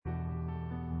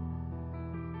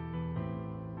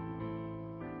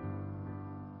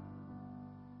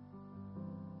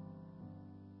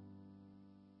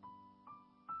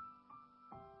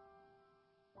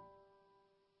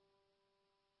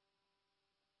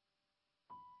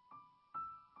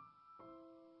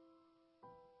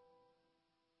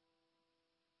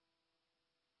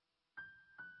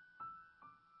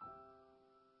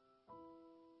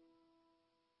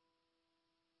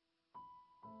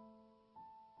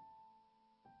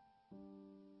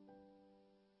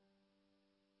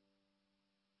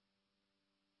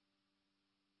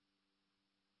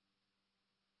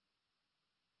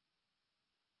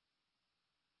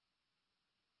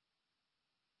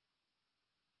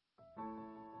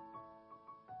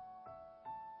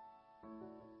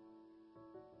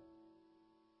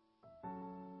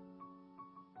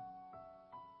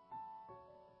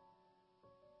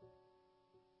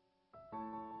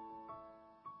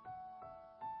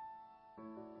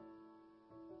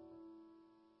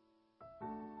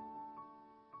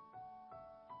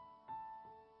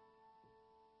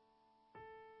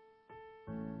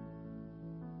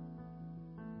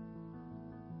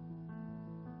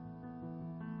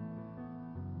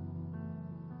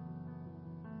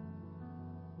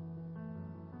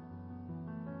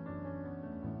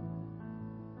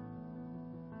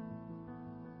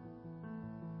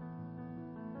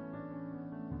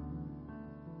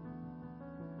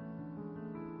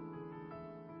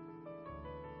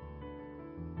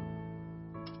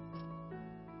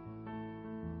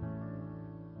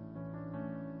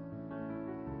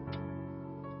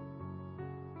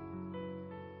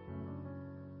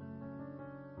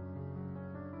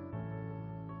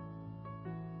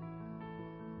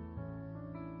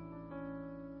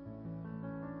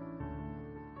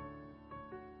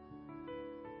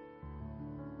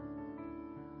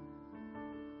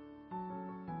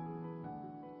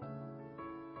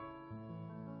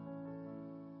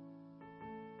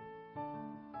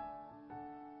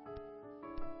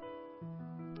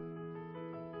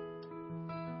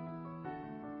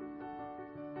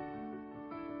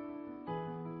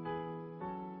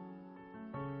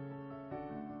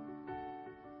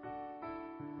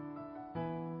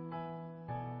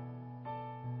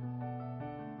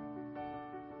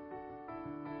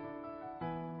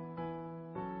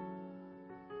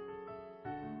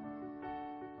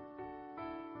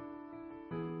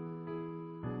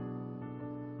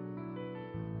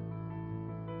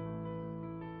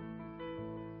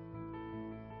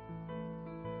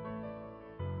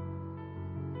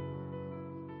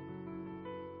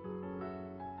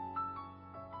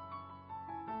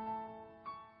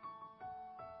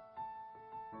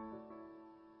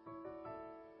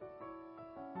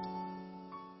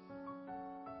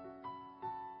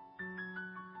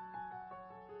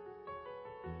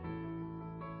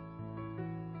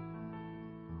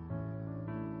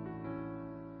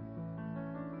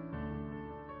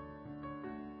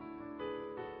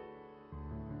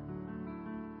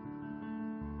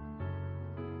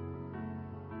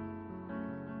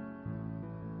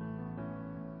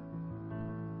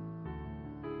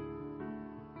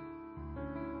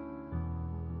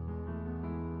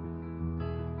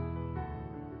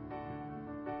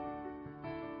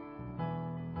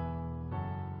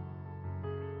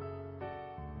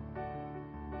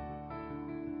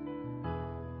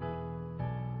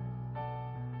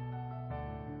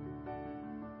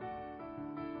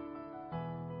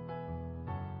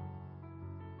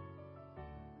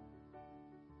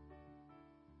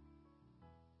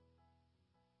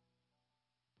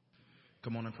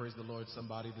Come on and praise the Lord,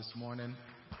 somebody, this morning.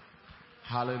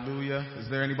 Hallelujah. Is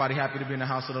there anybody happy to be in the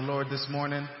house of the Lord this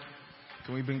morning?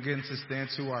 Can we begin to stand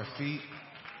to our feet?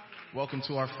 Welcome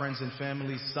to our friends and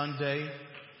family Sunday.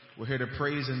 We're here to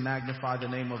praise and magnify the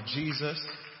name of Jesus.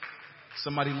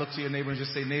 Somebody look to your neighbor and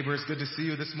just say, neighbor, it's good to see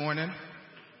you this morning.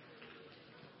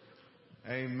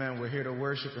 Amen. We're here to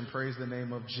worship and praise the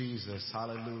name of Jesus.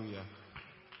 Hallelujah.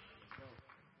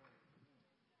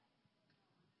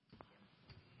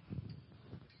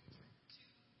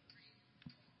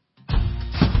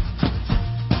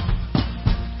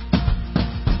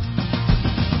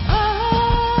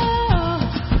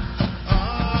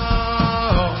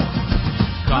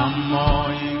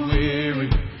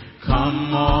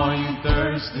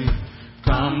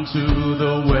 Come to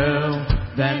the well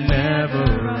that never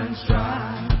runs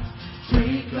dry.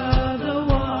 Drink of the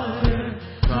water.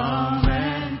 Come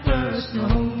and thirst no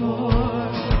more.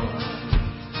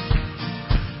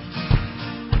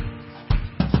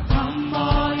 Come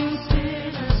all you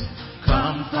sinners.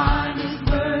 Come find His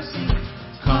mercy.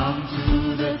 Come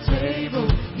to the table.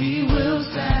 He will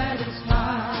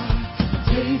satisfy.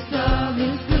 Taste of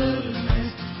His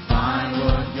goodness. Find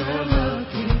what you're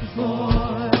looking for.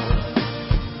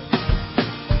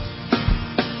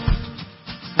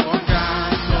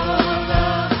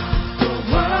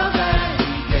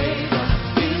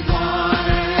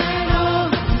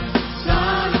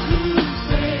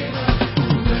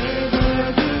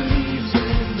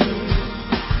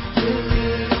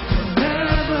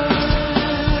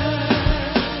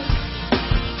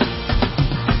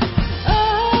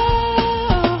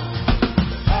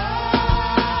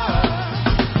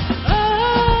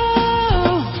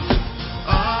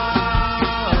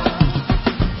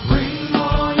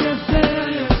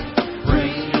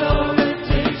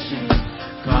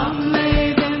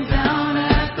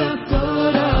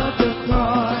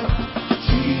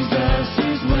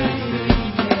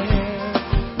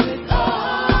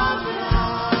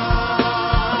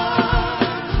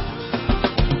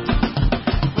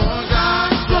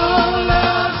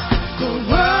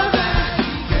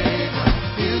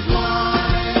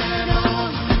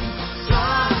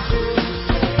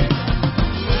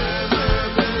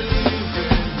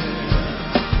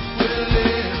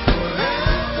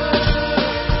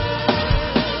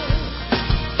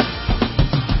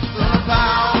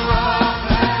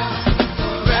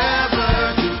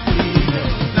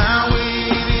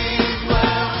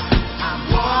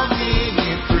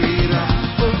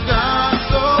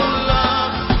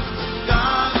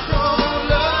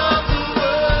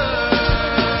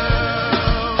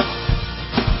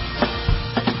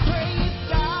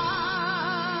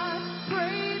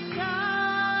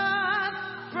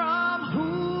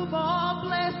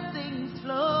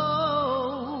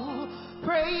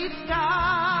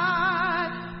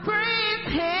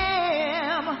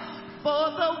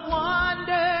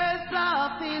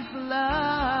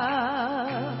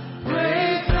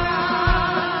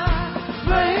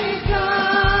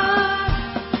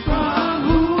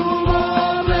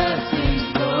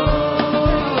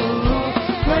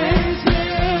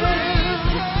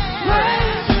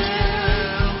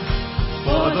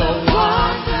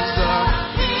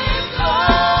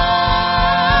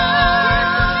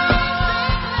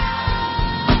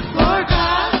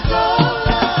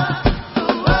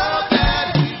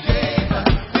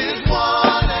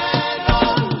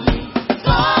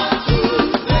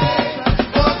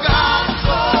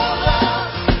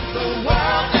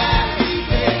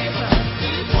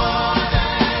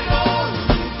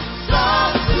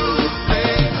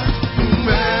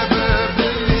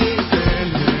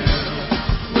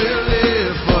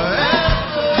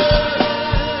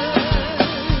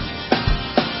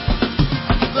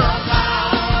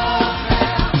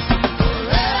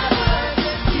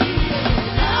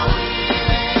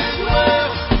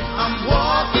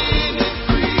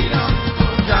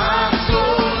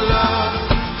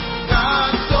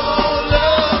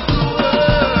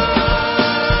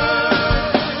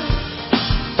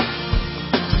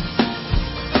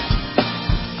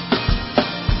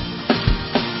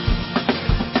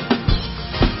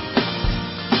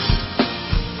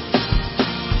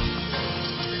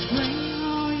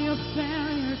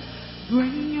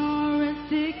 Bring your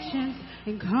addictions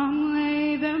and come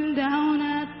lay them down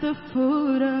at the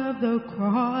foot of the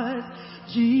cross.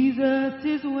 Jesus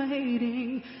is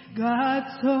waiting. God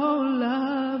so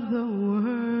loved the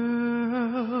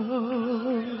world.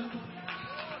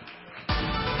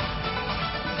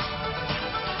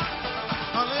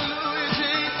 Hallelujah,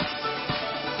 Jesus.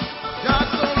 God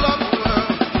so loved the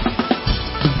world.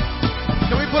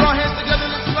 Can we put our hands together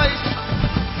in this place?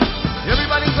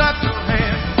 Everybody clap your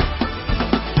hands.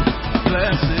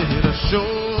 Blessed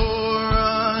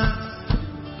assurance,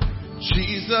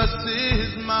 Jesus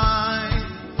is mine.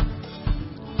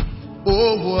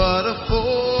 Oh, what a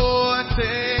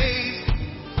foretaste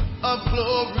of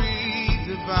glory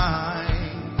divine.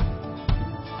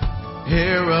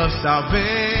 Heir of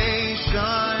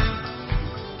salvation,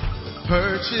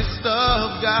 purchased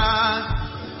of God,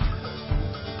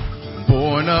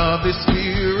 born of His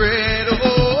Spirit.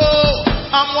 Oh,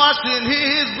 I'm washed in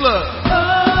His blood.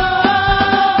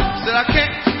 That I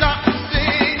can't stop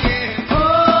singing.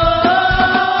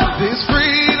 This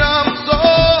freedom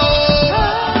song.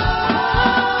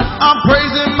 I'm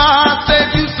praising my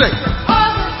Savior. You say,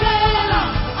 All the day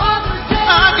long, all the day long.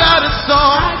 I got a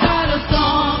song. I got a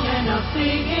song and I'm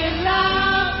singing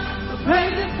loud. The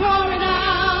praise is pouring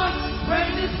out,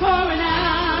 praise is pouring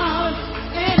out.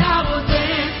 And I will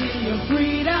dance in your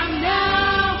freedom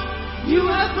now. You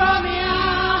have brought me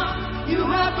out, you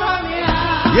have brought me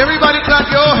out. Everybody clap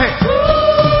your hands.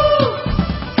 Woo!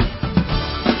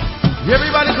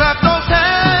 Everybody clap those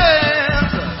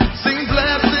hands. Sing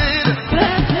blessed.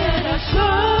 Blessed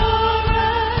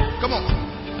assurance, Come on.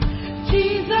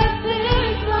 Jesus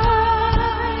is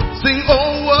mine. Sing,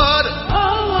 oh, what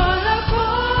Oh, what a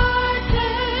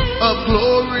foretaste of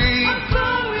glory. of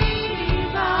glory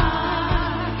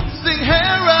divine. Sing,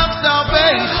 hair of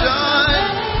salvation.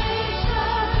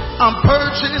 I'm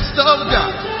purchased of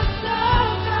God.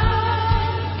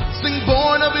 Sing,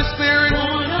 born of His Spirit.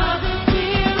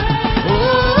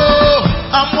 Oh,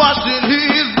 I'm washed in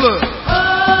His blood.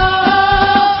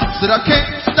 Said I can't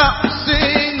stop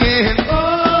singing.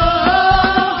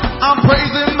 I'm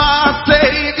praising my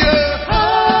Savior.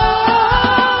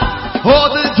 All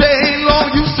the day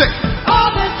long you say,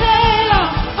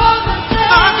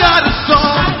 I got a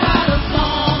song.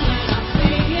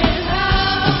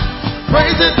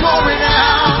 Praise is pouring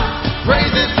out.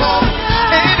 Praise is pouring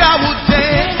out. And I will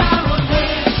dance.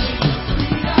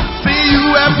 See, you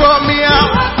have brought me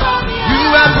out. You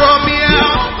have brought me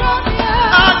out.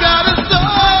 I got a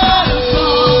song.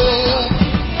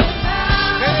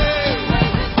 Hey.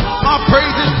 My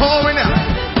praise is pouring out.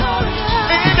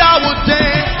 And I will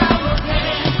dance.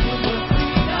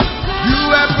 You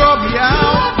have brought me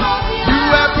out. You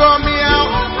have brought me out.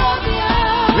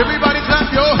 Everybody clap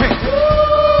your hands.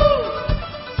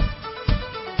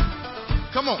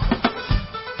 Come on.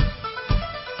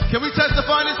 Can we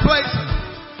testify in this place?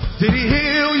 Did He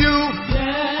heal you?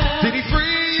 Did He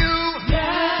free you?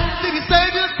 Did He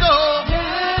save your soul?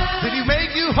 Did He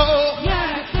make you whole?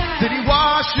 Did He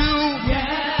wash you?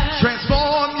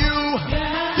 Transform you?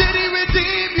 Did He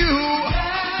redeem you?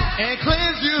 And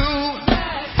cleanse you?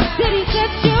 Did He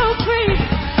set you free?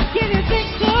 Give you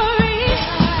victory?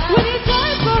 When He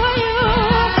died for you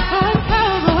on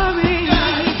Calvary?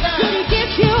 Did He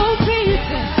give you peace?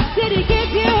 Did He give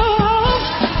you hope?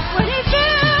 When He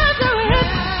filled you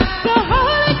with the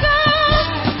Holy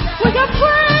Ghost? Will you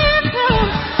praise Him?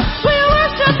 Will you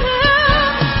worship Him?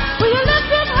 Will you lift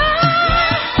Him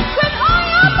high with all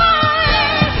your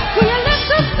might? Will you lift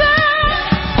Him down?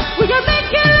 Will you make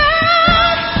it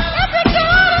loud? If you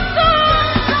got a song,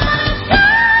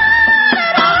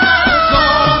 I got a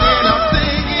song and I'm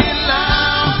singing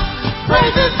loud.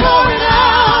 Praise is pouring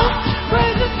out.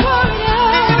 praise is pouring out.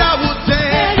 And I will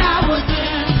dance. And I will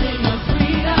dance in your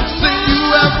freedom. Sing, you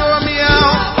have brought me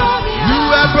out. You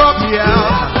have brought me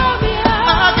out.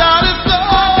 I got a song.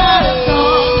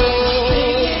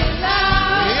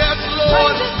 Yes,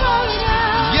 Lord.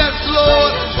 Yes,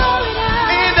 Lord.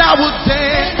 And I will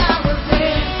dance.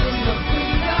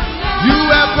 You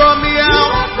have brought me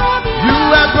out. You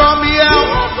have brought me out.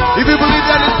 If you believe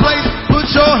that in place, put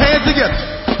your hands together.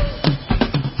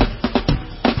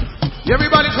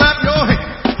 Everybody clap your hands.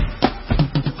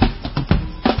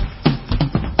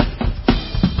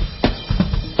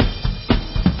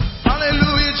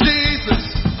 Hallelujah, Jesus.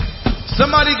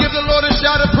 Somebody give the Lord a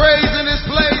shout of praise in this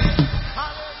place.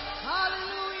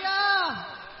 Hallelujah.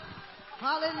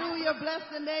 Hallelujah. Bless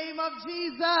the name of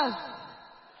Jesus.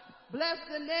 Bless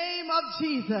the name of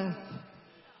Jesus.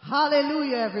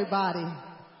 Hallelujah, everybody.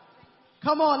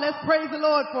 Come on, let's praise the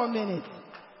Lord for a minute.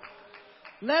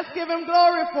 Let's give Him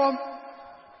glory for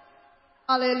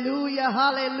Hallelujah,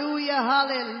 hallelujah,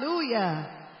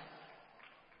 hallelujah.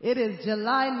 It is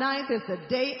July 9th. It's the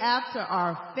day after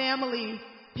our family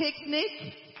picnic.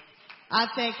 I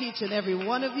thank each and every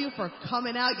one of you for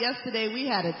coming out. Yesterday we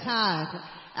had a time.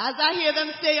 As I hear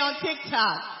them say on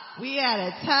TikTok, we had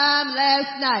a time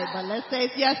last night, but let's say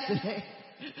it's yesterday.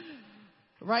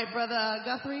 Right, Brother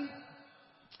Guthrie?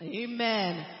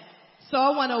 Amen. So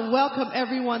I want to welcome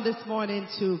everyone this morning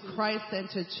to Christ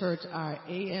Center Church, our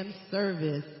AM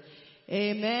service.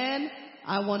 Amen.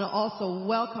 I want to also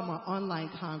welcome our online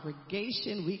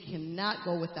congregation. We cannot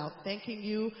go without thanking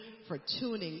you for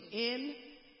tuning in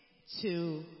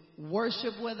to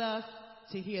worship with us,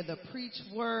 to hear the preached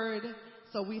word.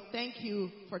 So we thank you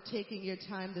for taking your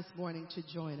time this morning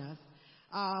to join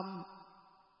us.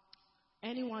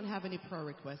 Anyone have any prayer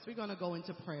requests? We're going to go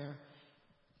into prayer.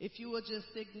 If you will just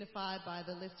signify by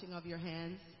the lifting of your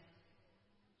hands.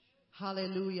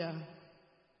 Hallelujah.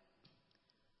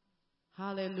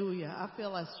 Hallelujah. I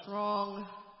feel a strong,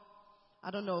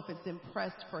 I don't know if it's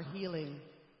impressed for healing.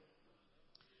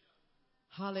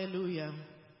 Hallelujah.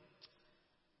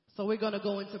 So we're going to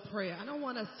go into prayer. I don't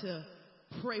want us to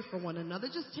pray for one another.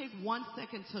 Just take 1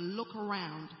 second to look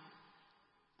around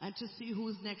and to see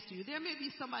who's next to you. There may be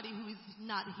somebody who is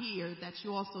not here that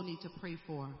you also need to pray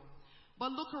for.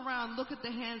 But look around, look at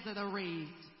the hands that are raised.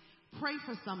 Pray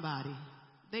for somebody.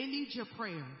 They need your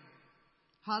prayer.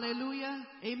 Hallelujah.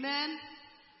 Amen.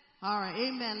 All right.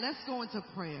 Amen. Let's go into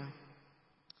prayer.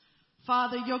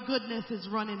 Father, your goodness is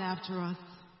running after us.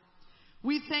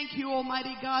 We thank you,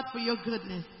 Almighty God, for your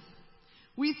goodness.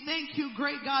 We thank you,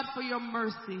 great God, for your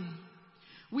mercy.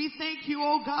 We thank you,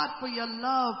 oh God, for your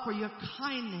love, for your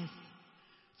kindness,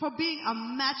 for being a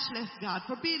matchless God,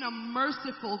 for being a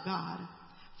merciful God,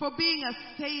 for being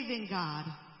a saving God.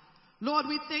 Lord,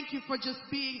 we thank you for just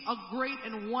being a great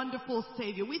and wonderful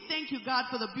Savior. We thank you, God,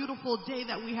 for the beautiful day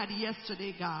that we had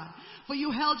yesterday, God. For you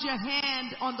held your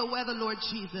hand on the weather, Lord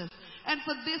Jesus. And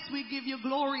for this we give you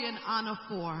glory and honor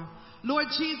for. Lord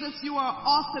Jesus, you are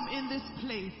awesome in this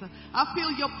place. I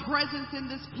feel your presence in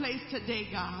this place today,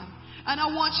 God. And I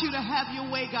want you to have your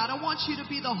way, God. I want you to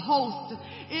be the host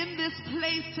in this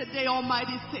place today,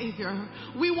 Almighty Savior.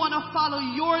 We want to follow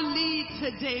your lead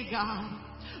today, God.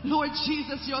 Lord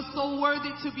Jesus, you're so worthy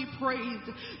to be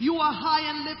praised. You are high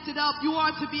and lifted up. You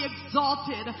are to be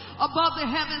exalted above the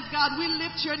heavens, God. We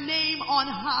lift your name on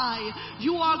high.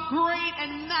 You are great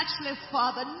and matchless,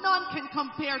 Father. None can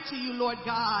compare to you, Lord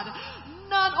God.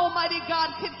 None, Almighty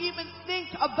God, can even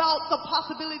think about the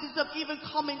possibilities of even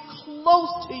coming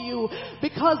close to you,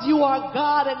 because you are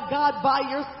God and God by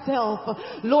yourself.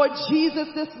 Lord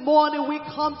Jesus, this morning we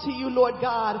come to you, Lord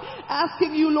God,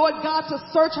 asking you, Lord God, to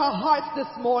search our hearts this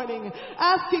morning,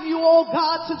 asking you, oh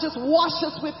God, to just wash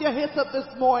us with your hyssop this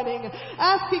morning,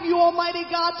 asking you, Almighty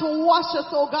God, to wash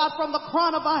us, oh God, from the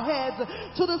crown of our heads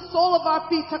to the sole of our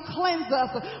feet, to cleanse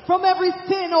us from every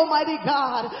sin, Almighty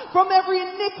God, from every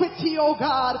iniquity, oh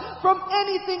God, from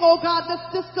anything, oh God, that's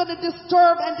just going to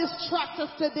disturb and distract us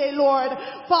today, Lord.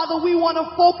 Father, we want to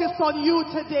focus on you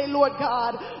today, Lord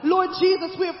God. Lord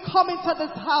Jesus, we have come into this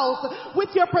house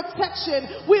with your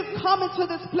protection. We've come into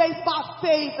this place by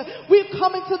faith. We've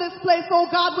come into this place, oh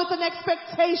God, with an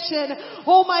expectation,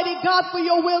 Almighty God, for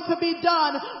your will to be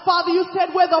done. Father, you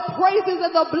said where the praises and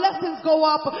the blessings go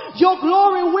up, your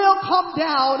glory will come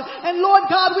down. And Lord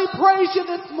God, we praise you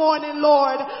this morning,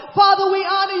 Lord. Father, we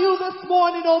honor you this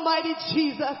morning, Almighty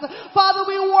Jesus. Father,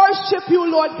 we worship you,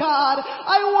 Lord God.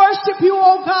 I worship you,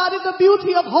 oh God, in the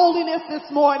beauty of holiness this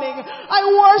morning. I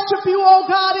worship you, oh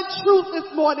God, in truth this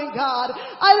morning, God.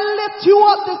 I lift you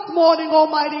up this morning,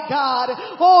 Almighty God.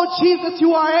 Oh Jesus,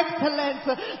 you are excellent.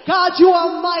 God, you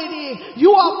are mighty.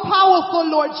 You are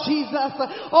powerful, Lord Jesus.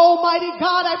 Almighty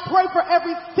God, I pray for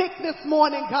every sick this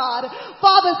morning, God.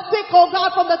 Father, sick, oh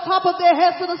God, from the top of their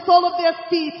heads to the sole of their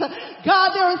feet.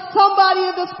 God, there is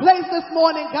somebody in this place this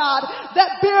morning, God,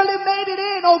 that barely made it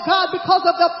in, oh God, because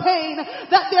of the pain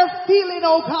that they're feeling,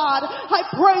 oh God. I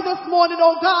pray this morning,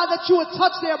 oh God, that you would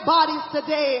touch their bodies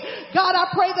today. God, I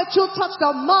pray that you'll touch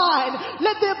their mind.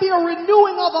 Let there be a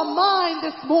renewing of a mind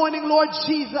this morning, Lord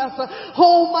Jesus.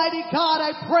 Almighty God,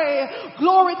 I pray,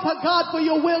 glory to God, for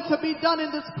your will to be done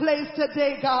in this place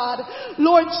today, God.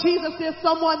 Lord Jesus, there's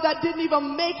someone that didn't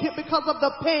even make it because of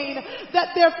the pain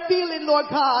that they're feeling, Lord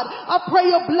God. I pray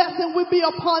your blessing will be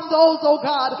upon those, oh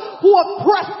God, who have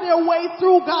pressed their way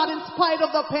through, God, in spite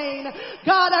of the pain.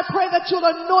 God, I pray that you'll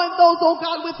anoint those, oh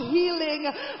God, with healing.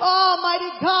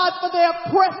 Almighty God, for their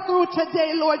press through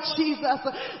today, Lord Jesus.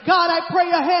 God, I pray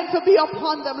your hand to be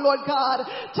upon them, Lord God.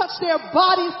 Touch their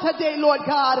bodies today, Lord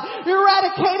God.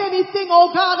 Eradicate anything,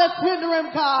 oh God, that's hindering,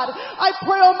 God. I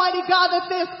pray, Almighty God, that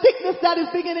there's sickness that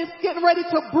is getting ready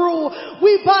to brew.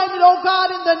 We bind it, oh God,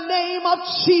 in the name of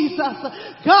Jesus.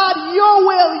 God, your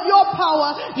will, your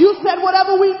power. You said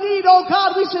whatever we need, oh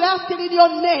God, we should ask it in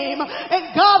your name. And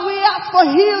God, we ask for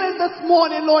healing this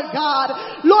morning, Lord God.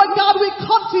 Lord God, we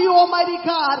come to you, Almighty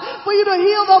God, for you to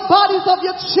heal the bodies of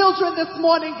your children this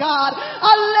morning, God.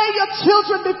 I lay your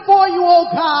children before you,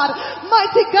 oh God.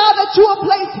 Mighty God, that you will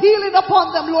place healing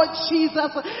upon them, Lord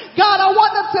Jesus. God, I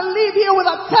want them to leave here with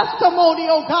a testimony,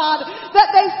 oh God, that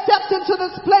they stepped into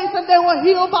this place and they were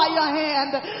healed by your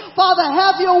hand. Father,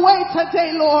 have your way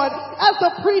today, Lord, as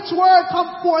the preach word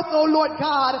come forth, oh Lord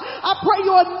God. I pray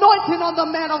your anointing on the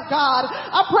man of God.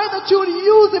 I pray that you would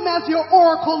use him as your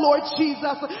oracle, Lord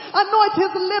Jesus. Anoint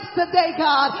his lips today,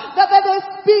 God, that they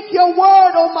speak your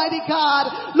word, Almighty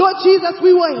God. Lord Jesus,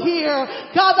 we will hear,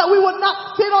 God, that we will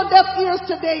not sit on deaf ears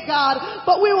today, God,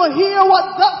 but we will hear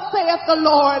what thus saith the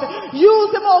Lord.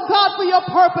 Use him, oh God, for your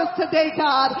purpose today,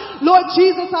 God. Lord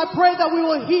Jesus, I pray that we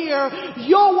will hear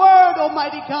your word,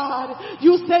 Almighty God.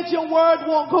 You said your word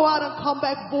won't go out and come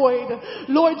back void.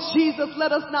 Lord Jesus,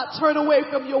 let us not turn away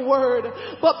from your word,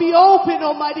 but be open,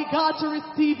 Almighty God, to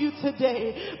receive you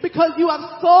today, because you have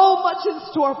so much in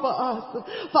store for us.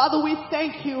 Father, we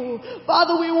thank you.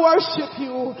 Father, we worship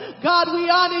you. God, we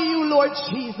honor you, Lord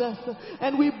Jesus,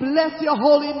 and we bless your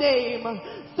holy name.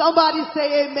 Somebody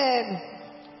say amen.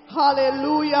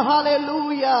 Hallelujah,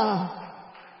 hallelujah.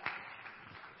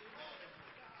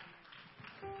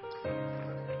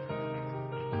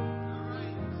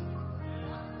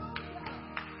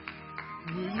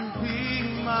 Will you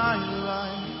be my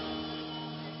light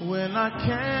when I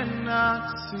cannot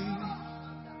see?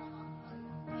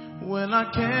 When I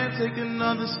can't take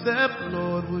another step,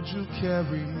 Lord, would you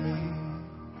carry me?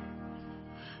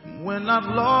 When I've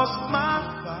lost my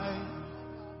fight,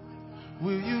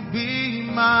 will you be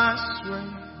my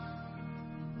strength?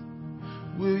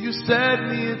 Will you set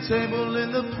me a table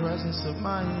in the presence of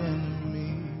my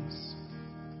enemies?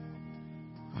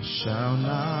 I shall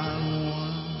not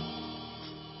want.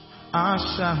 I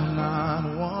shall not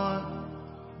want.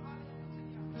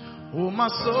 Oh, my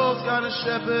soul's got a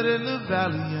shepherd in the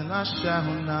valley, and I shall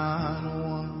not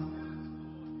want.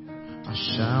 I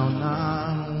shall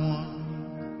not want.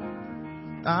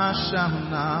 I shall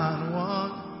not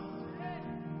want.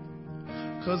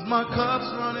 'Cause my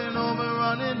cup's running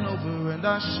over, and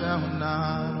I shall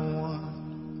not want.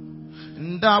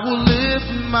 And I will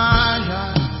lift my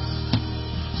eyes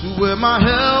to where my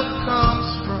help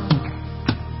comes from.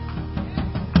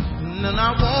 And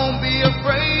I won't be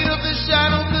afraid of the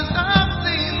shadow, 'cause I've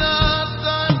seen the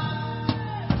sun.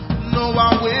 No,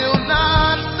 I will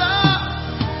not stop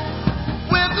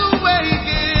when the way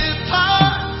gets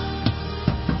hard.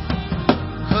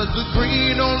 'Cause the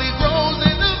green only grows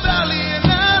in the valley, and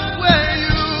that's where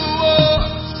you are.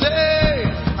 Say,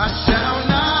 I shall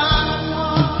not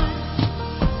want.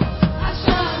 I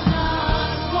shall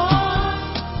not want.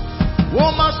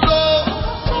 Oh, my soul.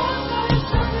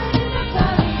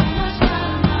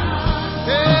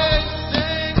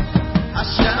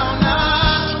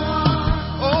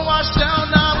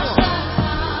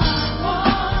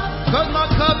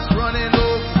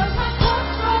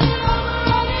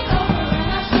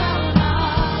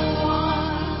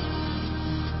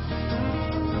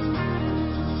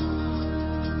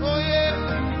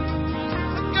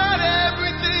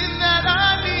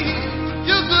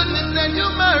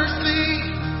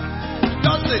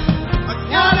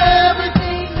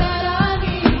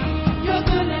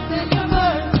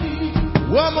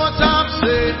 One more time,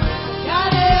 say,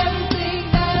 got everything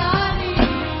that I need,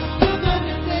 your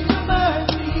goodness and your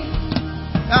mercy.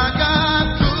 I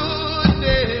got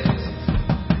goodness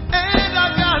and I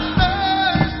got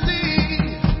mercy.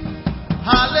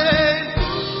 Hallelujah,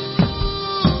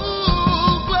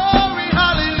 glory,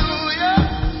 hallelujah.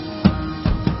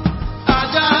 I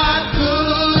got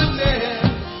goodness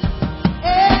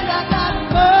and I got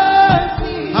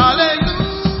mercy. Hallelujah.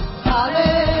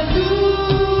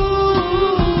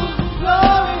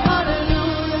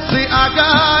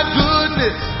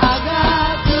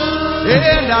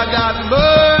 And I got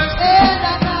mercy. And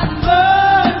I got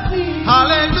mercy.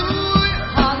 Hallelujah.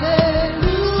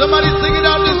 Hallelujah. Somebody sing it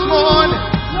out this morning.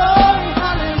 Glory,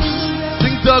 hallelujah.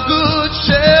 Sing the good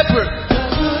shepherd. The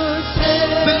good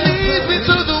shepherd. That leads me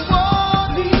to the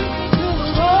water. Lead me to the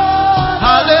water.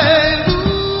 Hallelujah.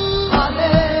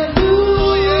 Hallelujah.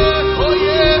 Oh yeah. Oh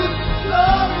yeah.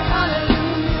 Glory,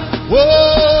 hallelujah.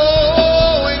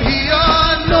 Whoa, and he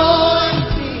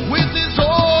anoints me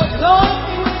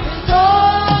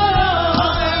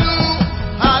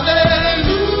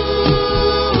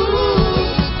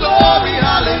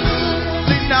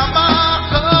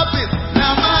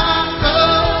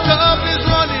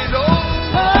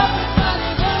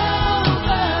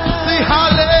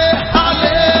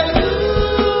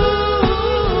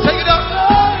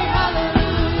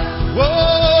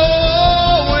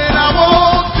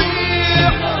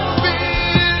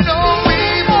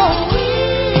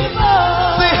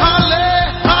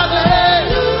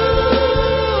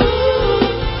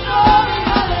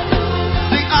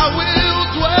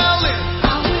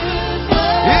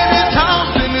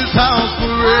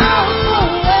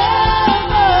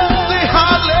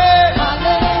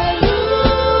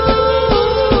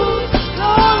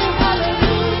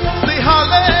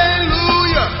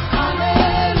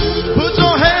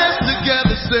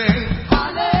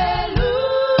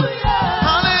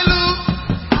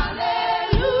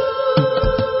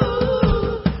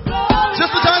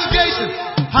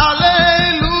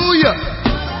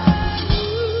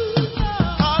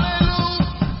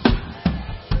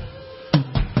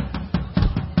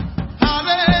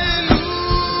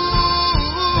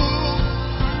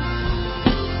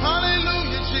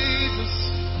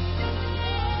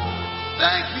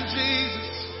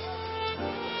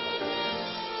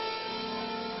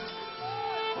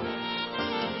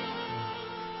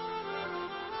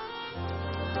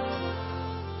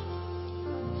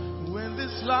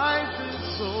life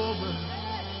is over,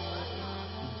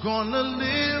 I'm gonna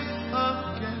live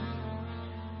again.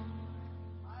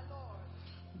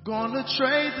 Gonna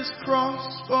trade this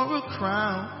cross for a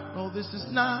crown. No, this is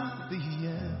not the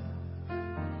end.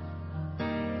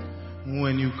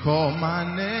 When you call my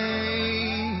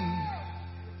name,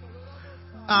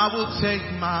 I will take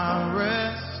my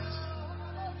rest.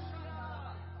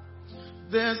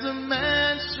 There's a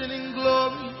mansion in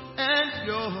glory, and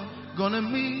you're gonna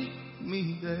meet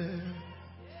me there.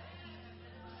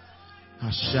 I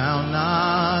shall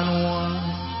not want,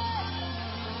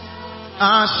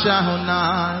 I shall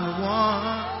not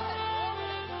want.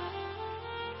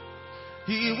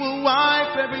 He will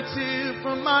wipe every tear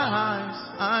from my eyes.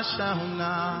 I shall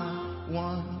not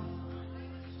want,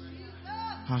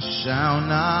 I shall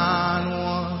not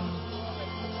want,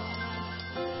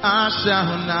 I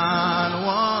shall not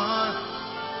want.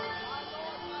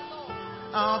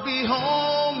 I'll be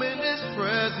home in His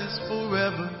presence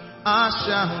forever. I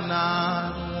shall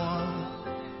not want.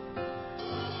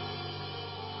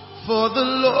 For the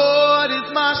Lord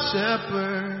is my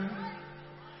shepherd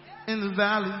in the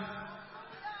valley.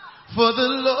 For the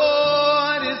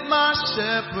Lord is my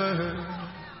shepherd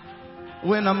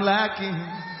when I'm lacking.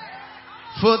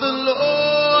 For the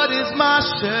Lord is my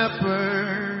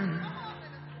shepherd,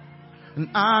 and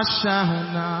I shall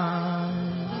not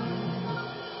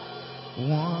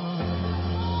want.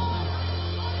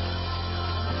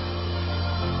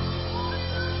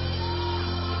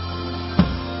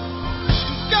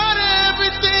 Got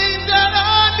everything that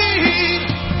I need.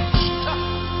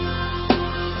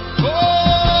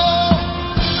 Oh,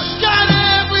 got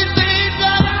everything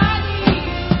that I need.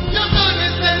 Your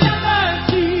goodness and your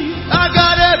mercy. I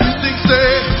got everything,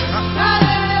 say. Got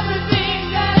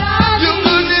everything that I need. Your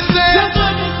goodness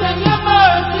and your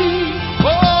mercy.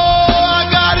 Oh,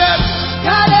 I got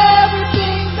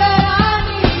everything that I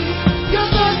need.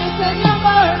 Your goodness and your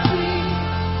mercy.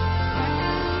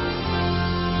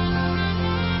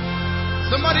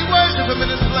 Somebody worship Him in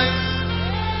this place.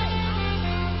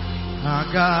 I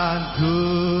got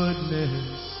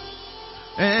goodness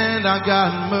and I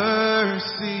got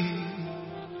mercy.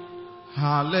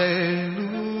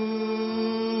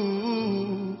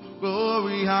 Hallelujah.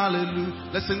 Glory, hallelujah.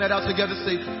 Let's sing that out together.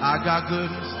 Say, I got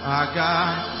goodness, I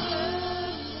got.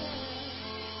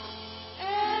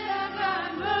 And I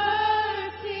got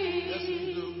mercy. Yes,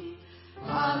 we do.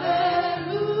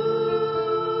 Hallelujah.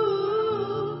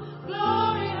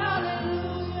 Glory,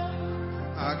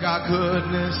 hallelujah. I got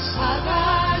goodness. I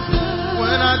got good.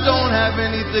 When I don't have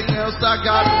anything else, I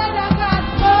got it. And I got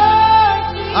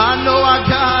mercy. I know I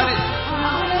got it.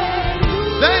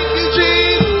 Hallelujah. Thank you,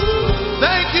 Jesus.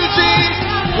 Thank you, Jesus.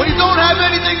 When you don't have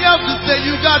anything else to say,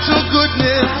 you got your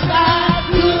goodness. I got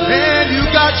good. And you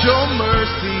got your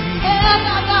mercy. And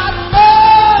I got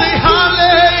mercy. Say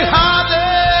hallelujah,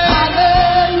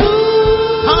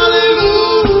 hallelujah,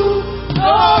 hallelujah,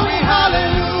 glory,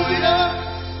 hallelujah,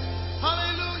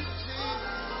 hallelujah, Jesus.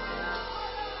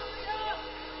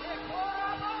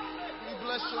 We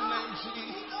bless your name,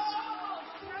 Jesus.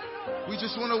 We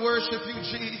just want to worship you,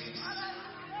 Jesus.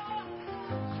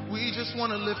 We just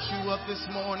want to lift you up this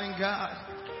morning, God.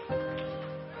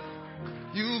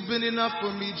 You've been enough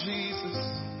for me, Jesus.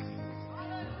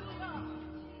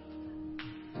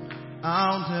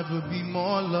 I'll never be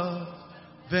more loved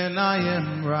than I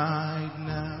am right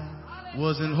now.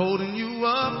 Wasn't holding you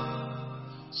up,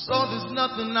 so there's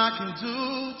nothing I can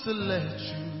do to let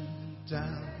you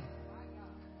down.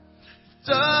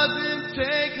 Doesn't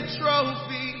take a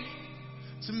trophy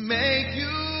to make you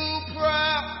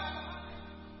proud.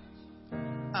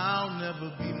 I'll never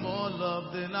be more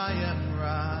loved than I am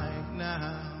right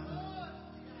now.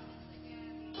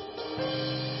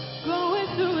 Going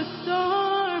through a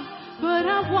storm, but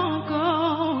I won't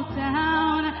go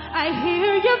down. I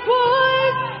hear your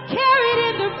voice carried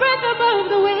in the rhythm of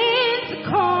the wind to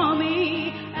call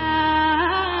me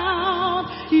out.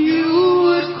 You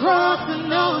would cross an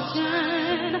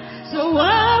ocean, so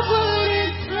I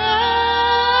wouldn't drown.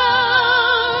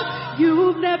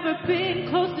 You've never been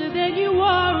closer than you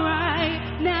are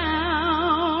right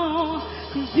now.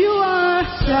 'Cause you are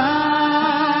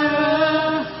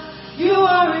Jireh. You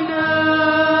are enough.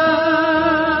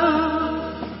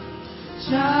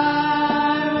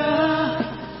 Jireh,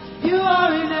 you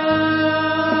are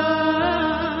enough.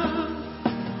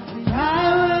 And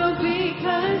I will be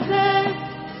content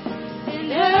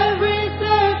in every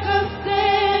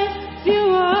circumstance.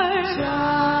 You are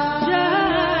Jireh.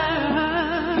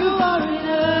 You are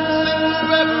enough.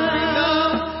 Forever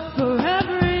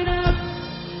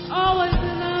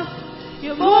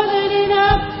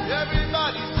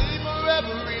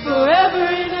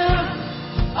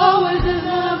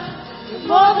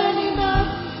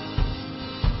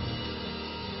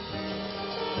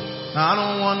I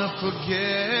don't want to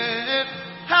forget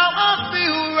how I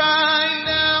feel right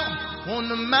now on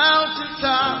the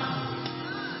mountaintop.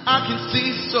 I can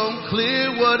see so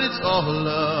clear what it's all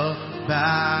about.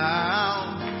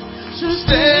 So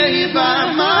stay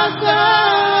by my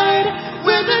side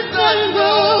when the sun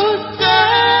goes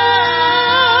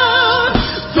down.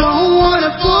 Don't want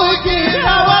to forget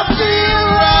how I feel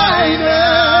right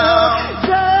now.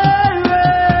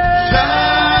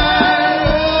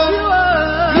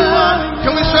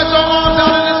 Can we stretch our arms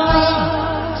out in this room?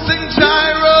 Sing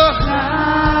Jireh.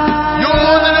 You're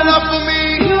more than enough for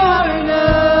me.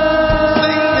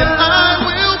 Sing and I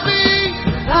will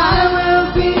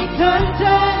be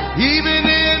content. Even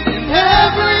in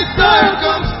every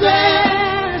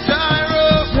circumstance.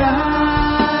 Jireh.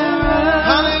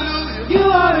 Hallelujah. You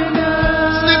are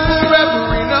enough. Sing forever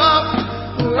enough.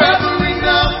 Forever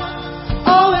enough.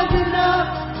 Always enough.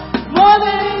 More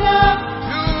than enough.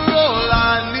 You're all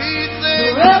I need.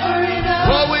 Sing Forever enough.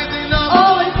 always enough.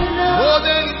 Always enough. More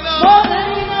than enough. More than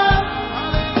enough.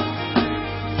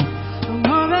 I'm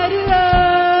already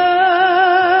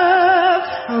loved.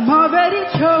 I'm already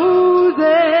chosen.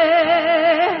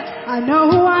 I know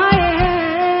who I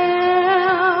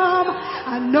am.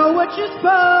 I know what you've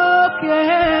spoken.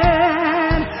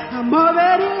 I'm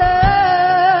already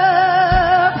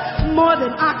loved more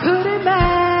than I could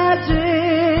imagine.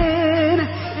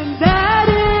 And that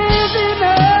is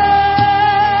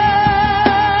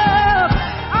enough.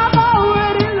 I'm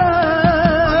already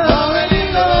loved. Already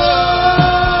loved.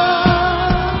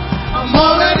 I'm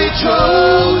already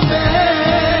chosen.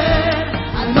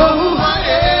 I know who I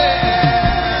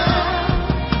am.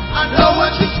 I know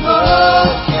what you've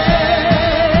spoken.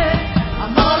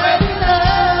 I'm already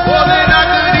loved. More than I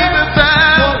could even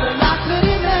fathom. More than I could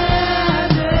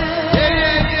imagine. Yeah,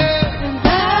 yeah, yeah. And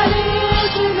that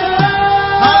is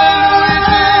enough. Hallelujah,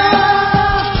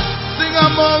 Jesus. Sing,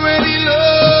 I'm already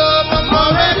loved. I'm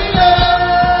already loved.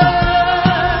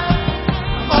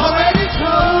 I'm already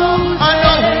chosen. I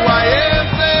know who I am.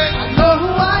 Sing, I know who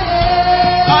I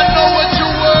am. I know what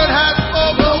your word has I know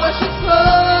spoken. what you've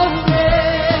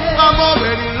spoken. I'm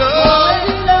already loved.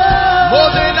 Already loved.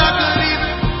 More than I could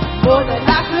even. More than I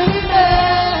could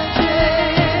imagine.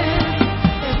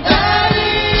 And that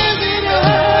is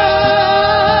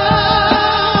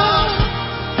enough.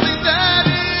 Sing, that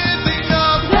is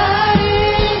enough. That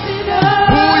is enough.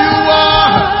 Who you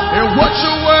are and what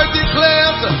your word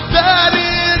declares, that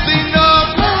is enough.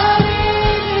 That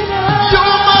is enough.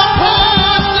 You're my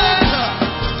portion.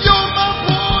 You're my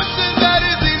portion. That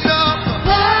is enough.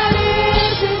 That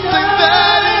is Sing, enough.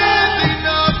 that is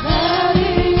enough. That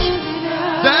is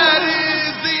enough. That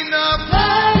is enough.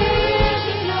 That is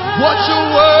enough. What your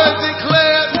word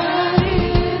declares. That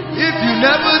is If you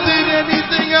never did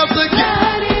anything else again,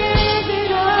 That is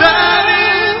enough. that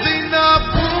is enough.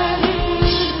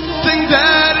 Sing,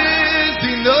 that is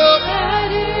enough. That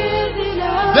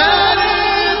That is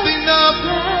enough. is enough.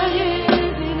 That is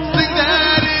enough. Sing,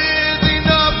 that is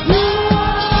enough. You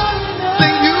are enough.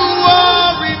 Sing, you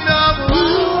are enough. You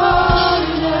are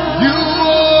enough. You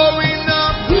are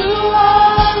enough. You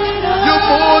are enough. You're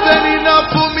more than enough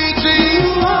for me, You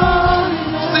Jesus. are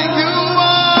enough. Sing, you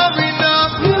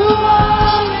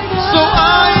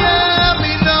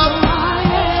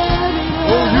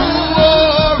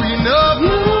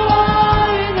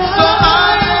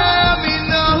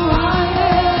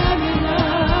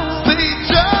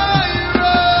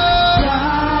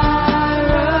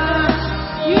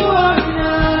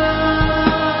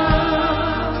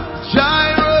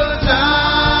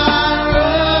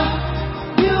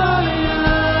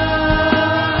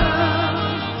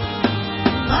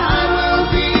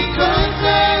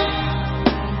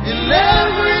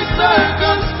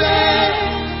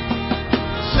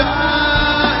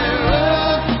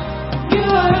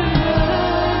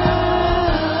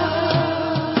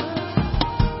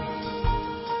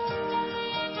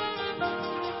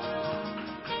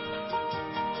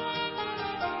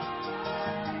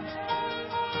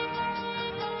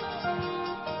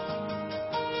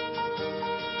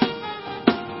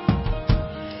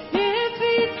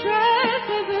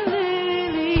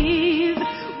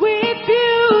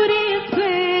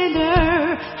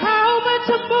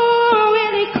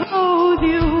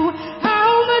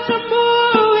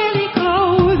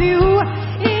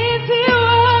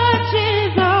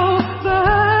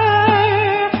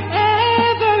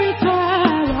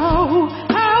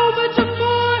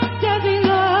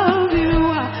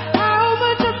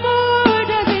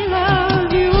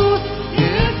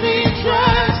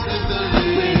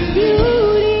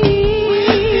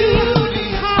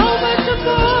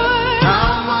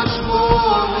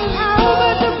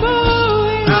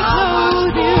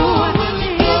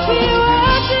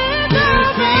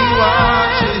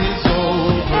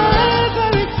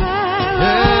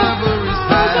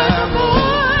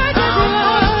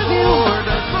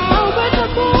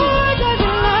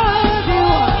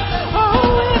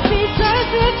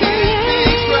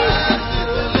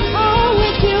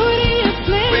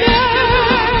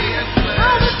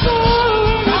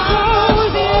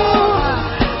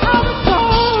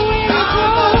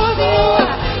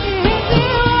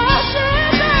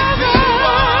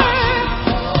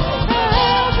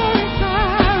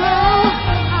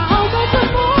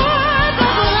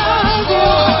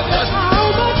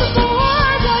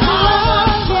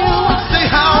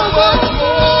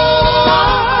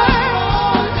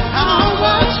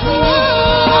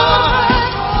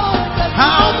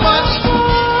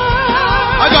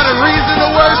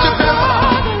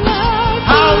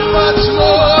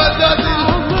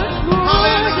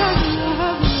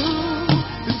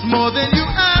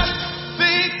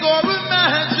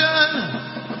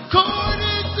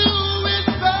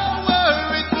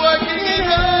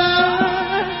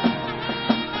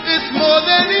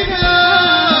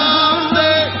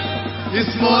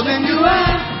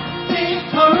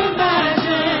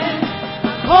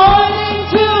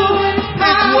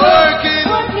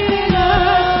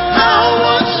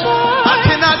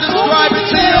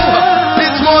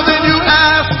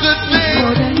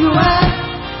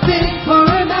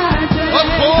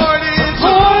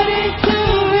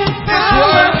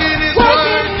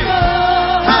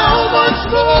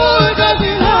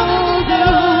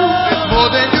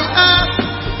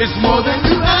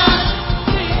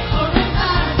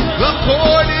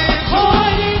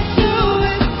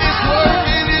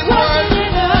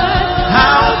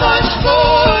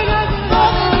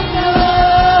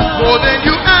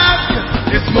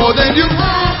more than you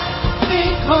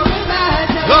think or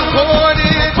imagine.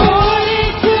 according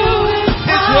According to His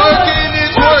it's power, working,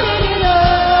 it's working. working in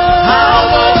us. How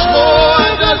much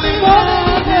more does He More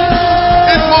than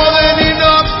enough. It's more than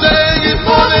enough, saying it's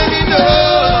more than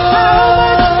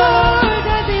enough.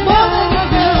 It's more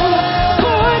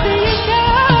than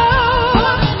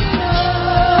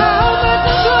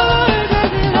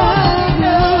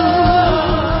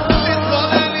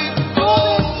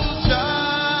enough.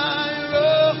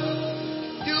 Jireh,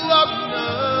 you are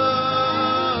enough.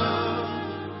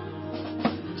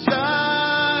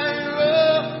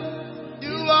 Jireh,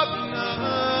 you are enough.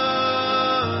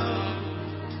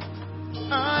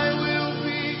 I will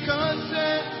be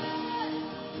content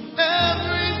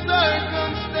every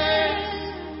circumstance.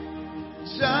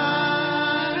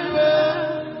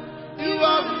 Jireh, you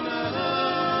are enough.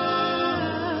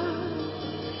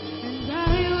 And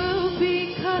I will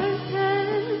be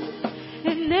content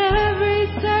in every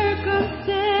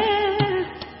circumstance.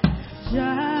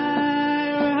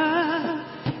 Jireh,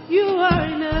 you are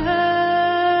enough.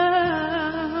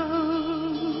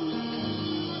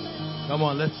 Come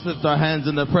on, let's lift our hands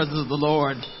in the presence of the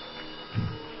Lord.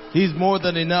 He's more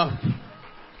than enough.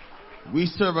 We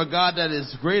serve a God that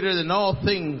is greater than all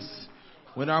things.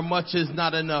 When our much is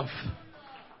not enough,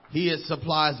 He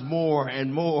supplies more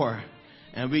and more.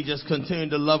 And we just continue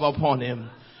to love upon Him.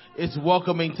 It's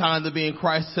welcoming time to be in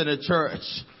Christ-centered church.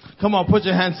 Come on, put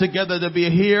your hands together to be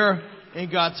here in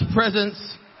God's presence.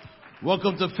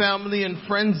 Welcome to Family and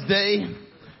Friends Day.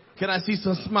 Can I see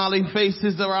some smiling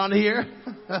faces around here?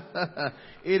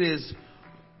 It is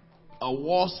a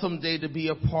awesome day to be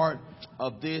a part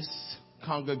of this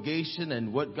congregation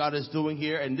and what God is doing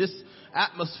here and this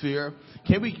atmosphere.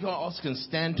 Can we all can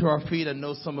stand to our feet? I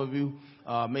know some of you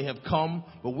may have come,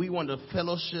 but we want to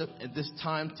fellowship at this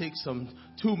time. Take some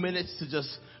 2 minutes to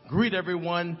just greet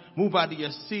everyone, move out of your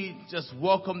seat, just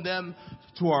welcome them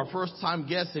to our first time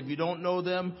guests. If you don't know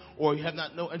them or you have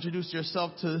not introduced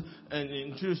yourself to and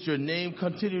introduce your name,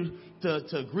 continue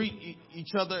to greet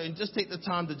each other and just take the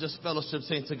time to just fellowship,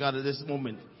 saints of God, at this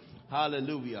moment.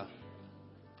 Hallelujah.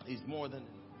 He's more than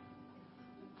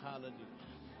hallelujah.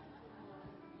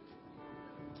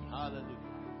 Hallelujah.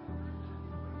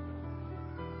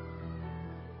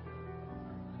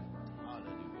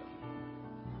 Hallelujah.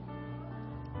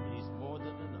 He's more than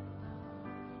enough.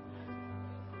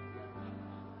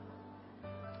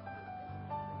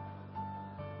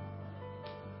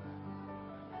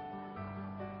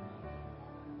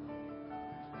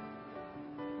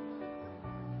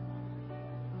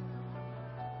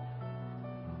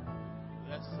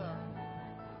 Yes, sir.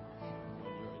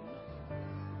 When you're enough.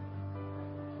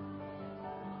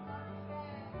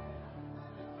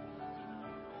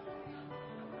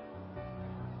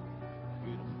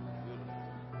 Beautiful, beautiful.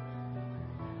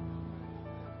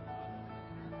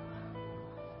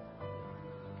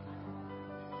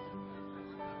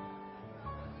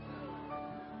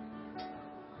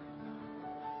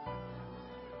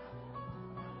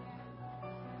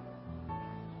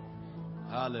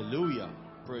 Hallelujah.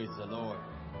 Praise the Lord.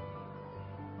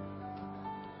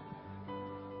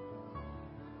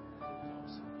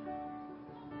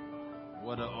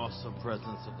 What an awesome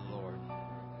presence of the Lord.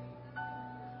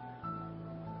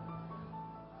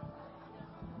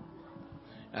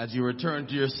 As you return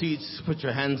to your seats, put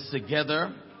your hands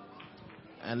together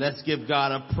and let's give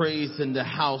God a praise in the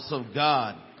house of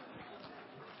God.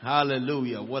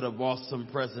 Hallelujah. What an awesome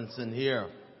presence in here.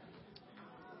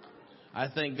 I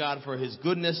thank God for His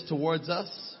goodness towards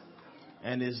us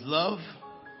and His love.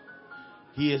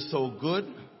 He is so good.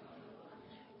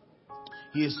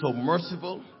 He is so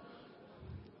merciful.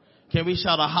 Can we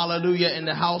shout a hallelujah in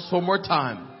the house one more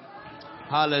time?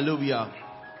 Hallelujah.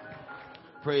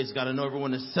 Praise God. I know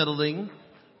everyone is settling,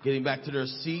 getting back to their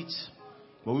seats.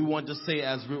 But we want to say,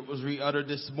 as was re-uttered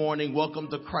this morning, welcome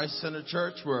to Christ Center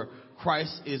Church, where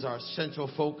Christ is our central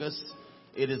focus.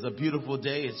 It is a beautiful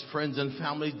day. It's Friends and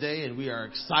Family Day, and we are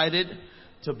excited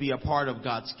to be a part of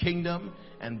God's kingdom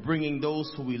and bringing those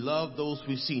who we love, those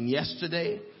we've seen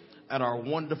yesterday at our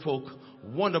wonderful,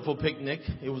 wonderful picnic.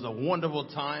 It was a wonderful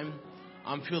time.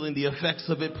 I'm feeling the effects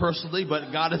of it personally,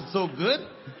 but God is so good,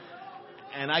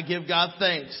 and I give God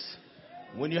thanks.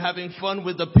 When you're having fun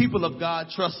with the people of God,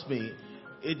 trust me,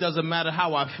 it doesn't matter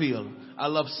how I feel. I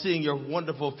love seeing your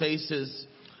wonderful faces,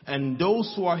 and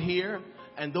those who are here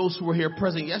and those who were here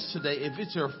present yesterday. If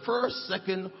it's your first,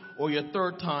 second, or your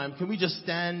third time, can we just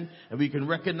stand and we can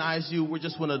recognize you? We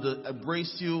just want to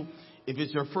embrace you. If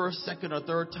it's your first, second, or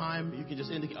third time, you can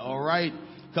just indicate. All right.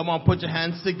 Come on, put your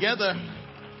hands together.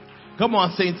 Come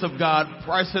on, saints of God.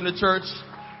 Christ in the church.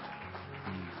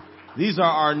 These are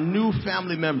our new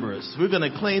family members. We're going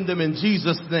to claim them in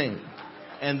Jesus' name.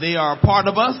 And they are a part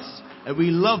of us, and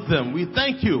we love them. We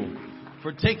thank you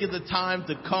for taking the time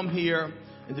to come here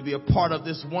and to be a part of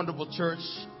this wonderful church.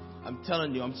 I'm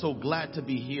telling you, I'm so glad to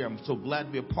be here. I'm so glad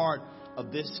to be a part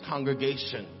of this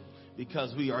congregation,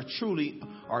 because we are truly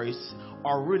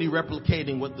are really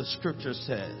replicating what the scripture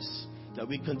says, that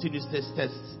we continue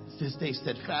to stay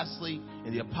steadfastly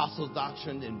in the apostles'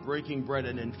 doctrine, in breaking bread,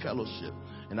 and in fellowship.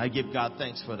 And I give God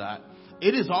thanks for that.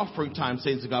 It is offering time,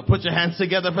 saints of God. Put your hands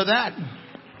together for that.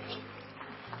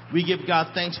 We give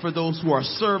God thanks for those who are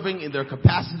serving in their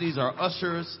capacities, our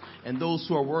ushers, and those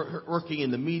who are working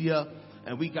in the media.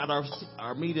 And we got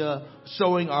our media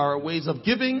showing our ways of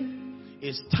giving.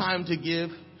 It's time to give.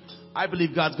 I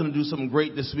believe God's going to do something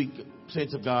great this week,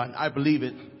 saints of God. I believe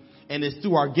it. And it's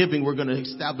through our giving we're going to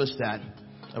establish that.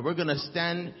 And we're going to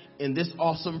stand in this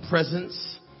awesome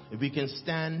presence. If we can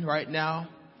stand right now.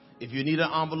 If you need an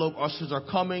envelope, ushers are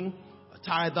coming. A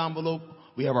tithe envelope.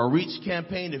 We have our Reach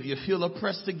campaign. If you feel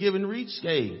oppressed to give and reach,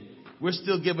 hey, we're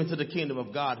still giving to the kingdom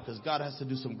of God, because God has to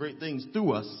do some great things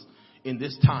through us in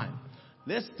this time.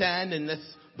 Let's stand and let's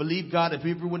believe God. If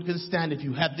everyone can stand, if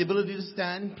you have the ability to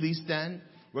stand, please stand.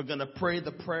 We're going to pray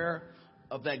the prayer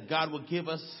of that God will give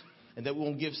us, and that we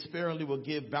won't give sparingly, we'll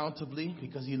give bountifully,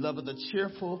 because He loveth a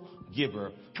cheerful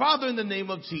giver. Father, in the name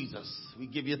of Jesus, we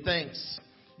give you thanks.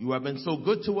 You have been so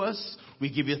good to us. We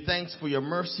give you thanks for your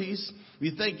mercies.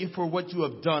 We thank you for what you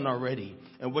have done already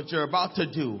and what you're about to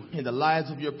do in the lives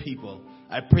of your people.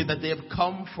 I pray that they have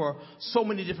come for so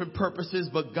many different purposes,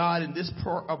 but God, in this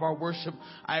part of our worship,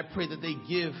 I pray that they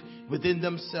give within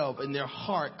themselves, in their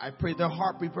heart. I pray their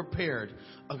heart be prepared,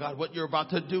 oh God, what you're about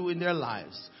to do in their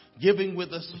lives. Giving with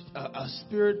a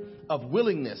spirit of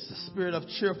willingness, a spirit of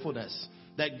cheerfulness.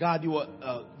 That God, you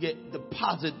will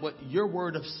deposit what your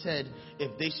word have said.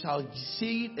 If they shall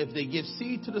seed, if they give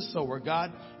seed to the sower,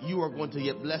 God, you are going to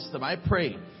yet bless them. I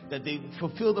pray that they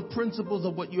fulfill the principles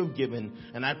of what you have given.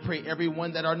 And I pray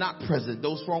everyone that are not present,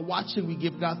 those who are watching, we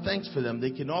give God thanks for them.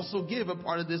 They can also give a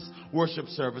part of this worship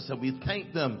service, and we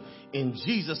thank them in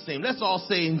Jesus' name. Let's all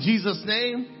say in Jesus'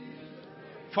 name.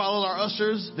 Follow our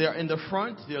ushers. They're in the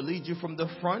front. They'll lead you from the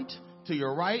front to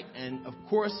your right. And of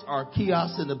course, our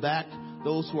kiosks in the back.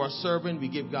 Those who are serving, we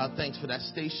give God thanks for that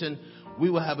station.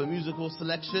 We will have a musical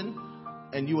selection,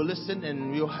 and you will listen, and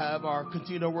we'll have our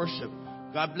continued worship.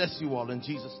 God bless you all in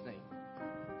Jesus' name.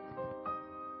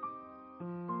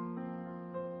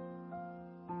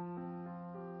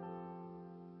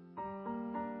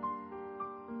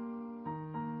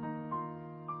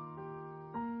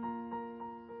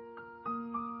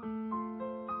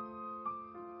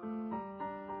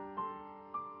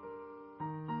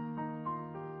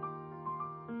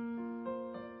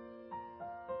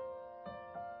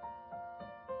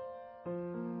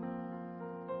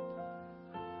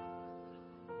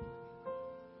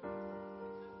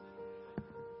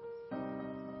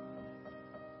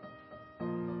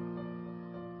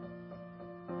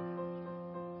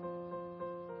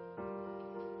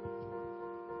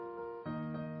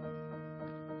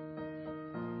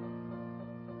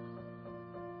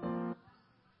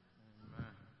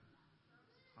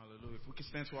 We can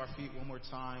stand to our feet one more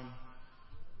time.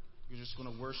 We're just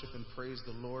going to worship and praise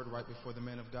the Lord right before the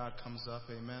man of God comes up.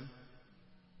 Amen.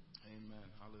 Amen.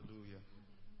 Hallelujah.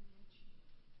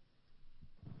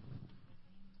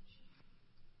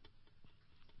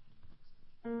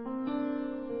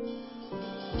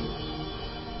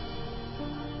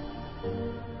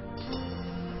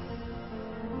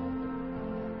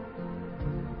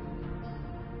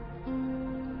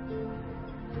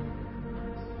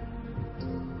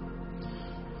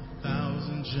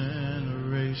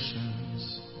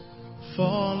 Generations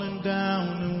falling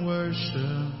down in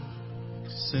worship,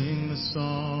 sing the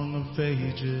song of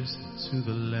ages to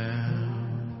the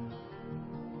Lamb.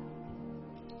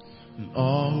 And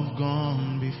all who've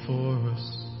gone before us,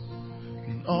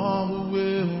 and all who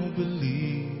will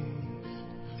believe,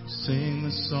 sing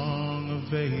the song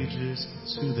of ages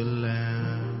to the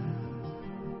Lamb.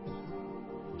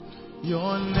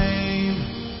 Your name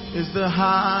is the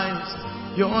highest,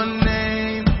 your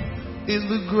name is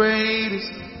the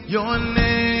greatest, your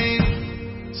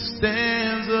name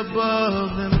stands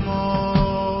above them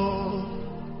all.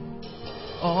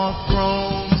 All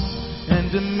thrones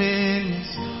and dominions,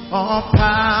 all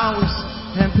powers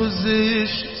and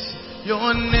positions,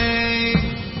 your name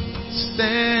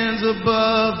stands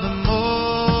above them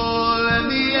all.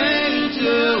 And the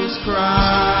angels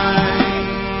cry,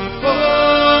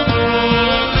 holy,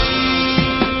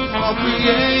 all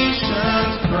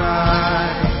creation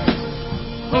cry.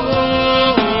 Holy,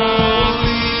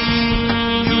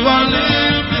 you are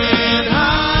lifted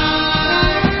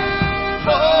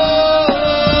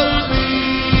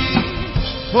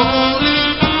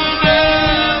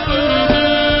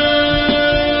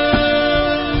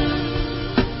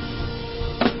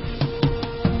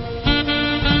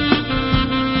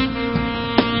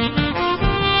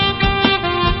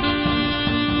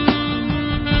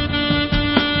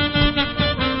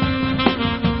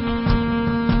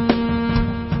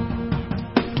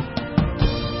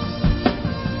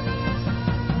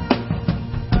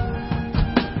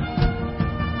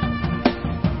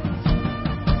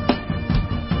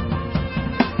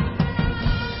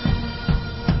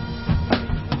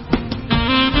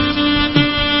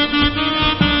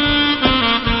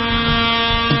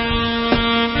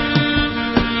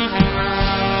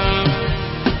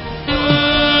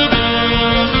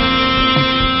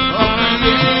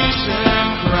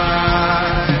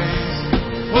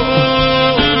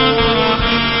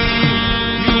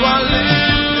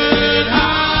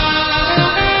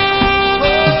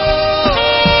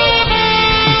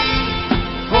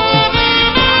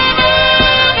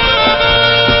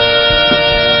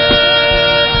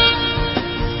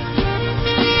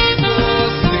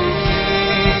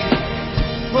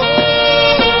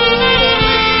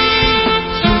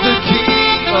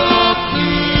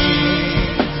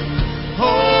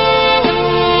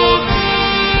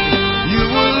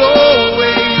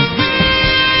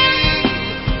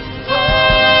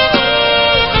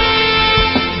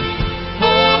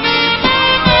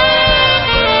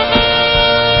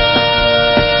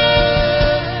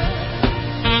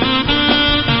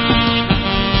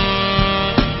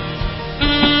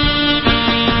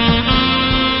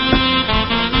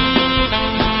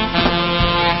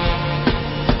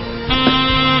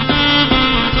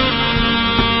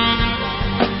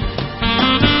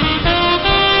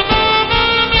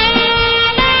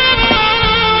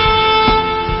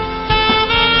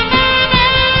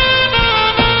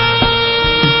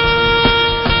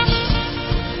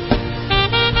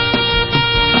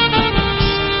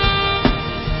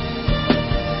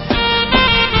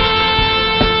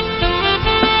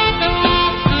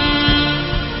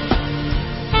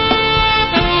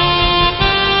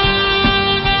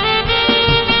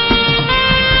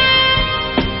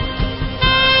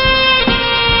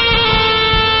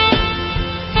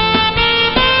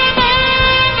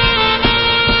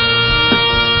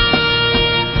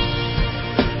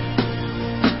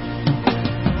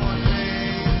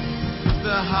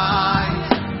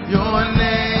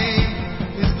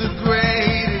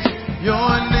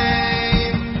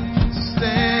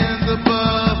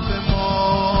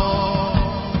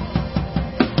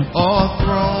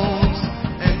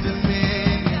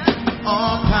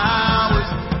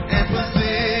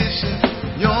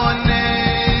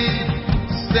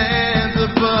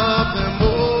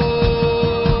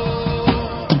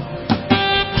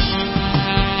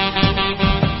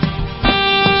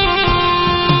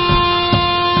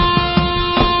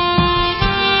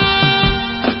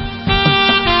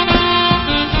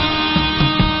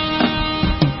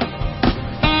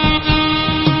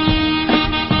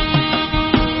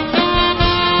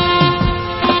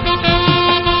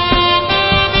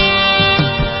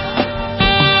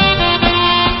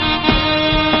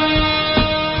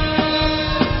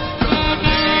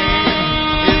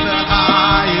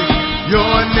Your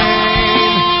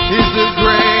name is the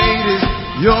greatest.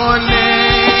 Your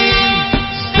name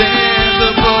stands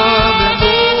above them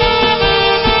all.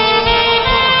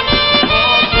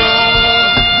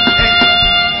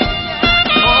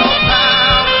 All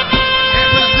power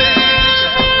and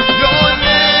position. Your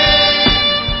name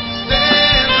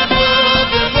stands above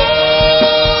them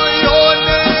all. Your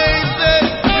name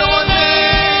says, your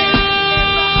name.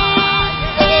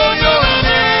 Oh, your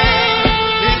name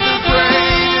is the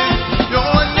greatest.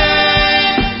 Your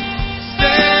name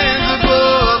stands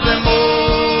above them all.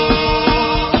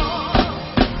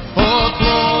 All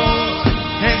thrones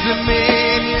and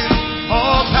dominions,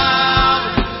 all power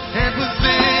and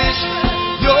position.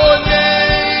 Your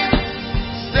name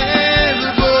stands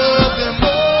above them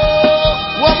all.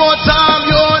 One more time,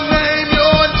 your name,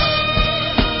 your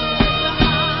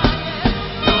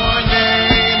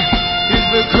name is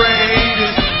the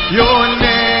greatest. Your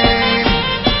name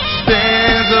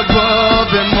stands above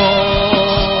them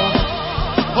all.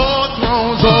 All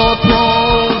thrones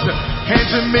and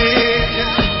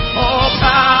dominions, all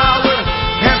power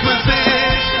and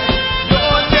position.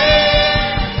 Your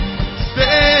name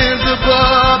stands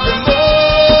above them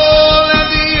all. And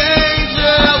the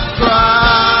angels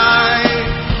cry,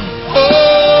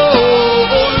 holy.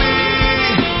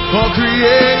 All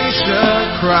creation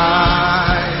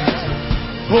cries,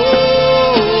 holy.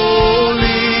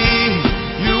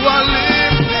 You are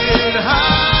lifted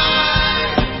high,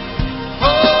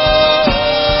 holy,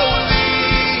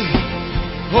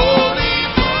 holy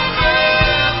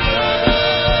forever.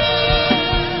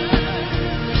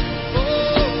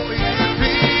 Oh, your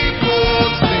people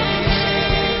sing,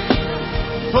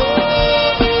 holy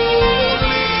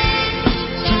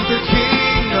to the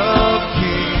King of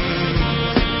Kings.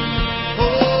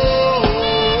 Holy,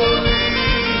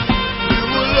 you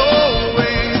will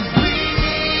always be.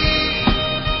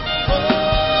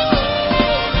 Holy,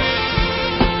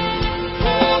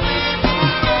 holy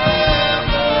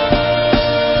forever.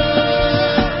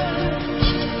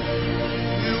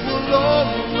 You will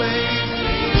always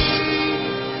be.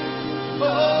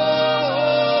 Holy,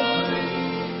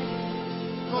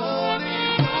 holy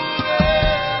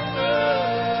forever.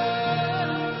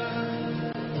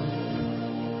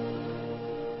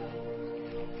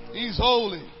 He's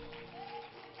holy.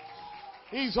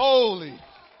 He's holy.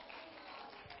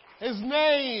 His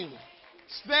name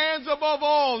stands above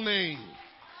all names.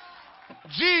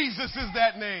 Jesus is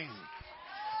that name.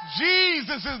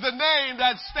 Jesus is the name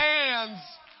that stands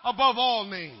above all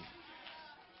names.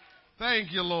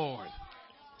 Thank you, Lord.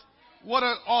 What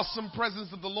an awesome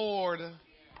presence of the Lord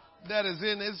that is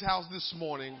in his house this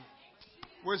morning.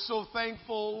 We're so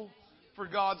thankful for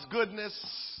God's goodness,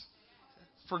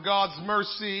 for God's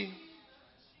mercy.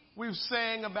 We've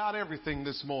sang about everything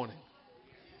this morning.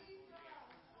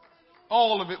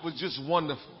 All of it was just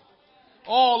wonderful.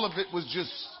 All of it was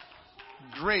just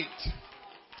great.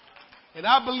 And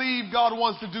I believe God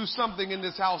wants to do something in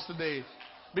this house today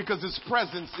because his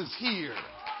presence is here.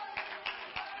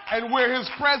 And where his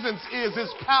presence is,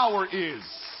 his power is.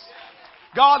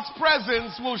 God's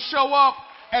presence will show up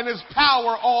and his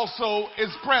power also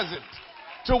is present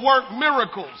to work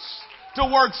miracles, to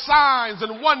work signs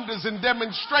and wonders and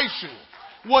demonstration.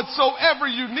 Whatsoever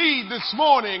you need this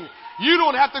morning, you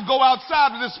don't have to go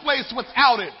outside of this place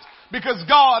without it, because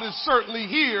God is certainly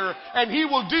here and he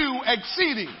will do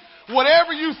exceeding.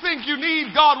 Whatever you think you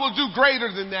need, God will do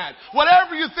greater than that.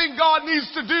 Whatever you think God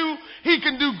needs to do, he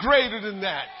can do greater than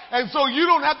that. And so you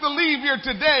don't have to leave here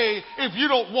today if you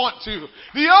don't want to.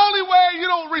 The only way you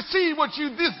don't receive what you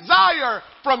desire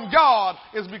from God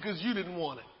is because you didn't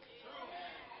want it.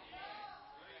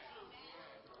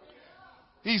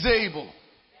 He's able.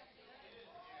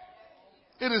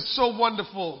 It is so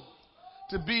wonderful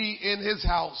to be in his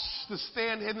house, to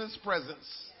stand in his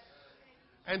presence,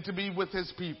 and to be with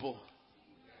his people.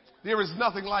 There is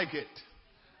nothing like it.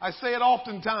 I say it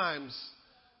oftentimes.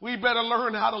 We better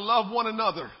learn how to love one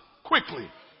another quickly.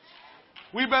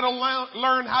 We better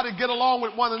learn how to get along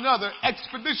with one another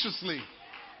expeditiously,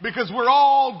 because we're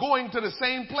all going to the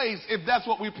same place if that's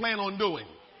what we plan on doing.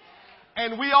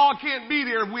 And we all can't be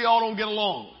there if we all don't get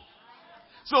along.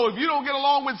 So if you don't get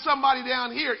along with somebody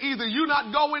down here, either you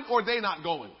not going or they not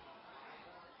going.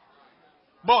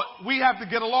 But we have to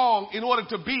get along in order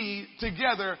to be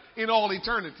together in all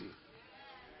eternity.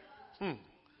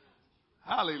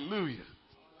 Hallelujah.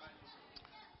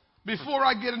 Before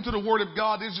I get into the Word of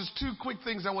God, there's just two quick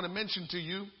things I want to mention to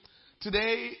you.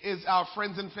 Today is our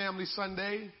Friends and Family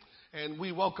Sunday, and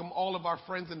we welcome all of our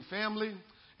friends and family,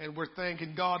 and we're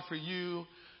thanking God for you.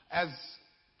 As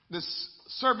this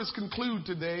service concludes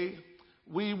today,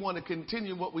 we want to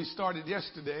continue what we started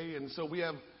yesterday, and so we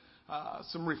have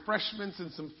some refreshments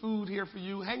and some food here for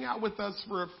you. Hang out with us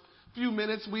for a few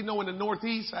minutes. We know in the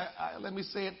Northeast, let me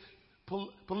say it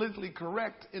politically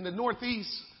correct, in the Northeast,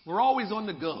 we're always on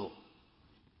the go.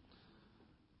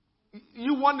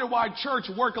 You wonder why church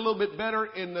work a little bit better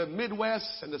in the Midwest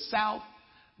and the South.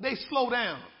 They slow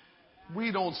down.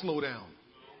 We don't slow down.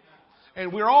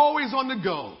 And we're always on the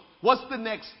go. What's the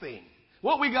next thing?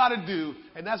 What we got to do,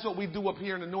 and that's what we do up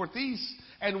here in the Northeast,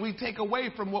 and we take away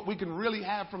from what we can really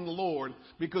have from the Lord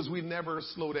because we never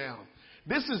slow down.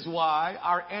 This is why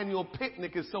our annual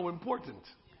picnic is so important.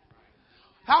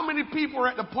 How many people were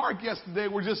at the park yesterday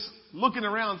were just looking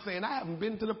around saying, I haven't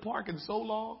been to the park in so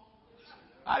long.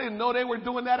 I didn't know they were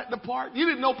doing that at the park. You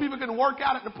didn't know people can work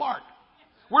out at the park.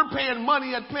 We're paying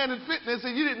money at Planet Fitness,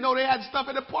 and you didn't know they had stuff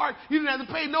at the park you didn't have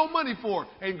to pay no money for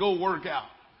and go work out.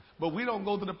 But we don't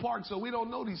go to the park, so we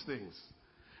don't know these things.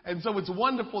 And so it's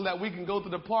wonderful that we can go to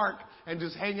the park and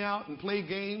just hang out and play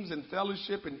games and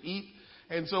fellowship and eat.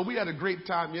 And so we had a great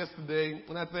time yesterday,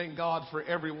 and I thank God for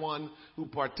everyone who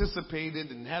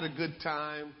participated and had a good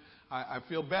time. I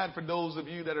feel bad for those of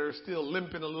you that are still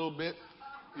limping a little bit.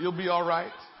 You'll be all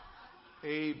right.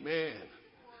 Amen.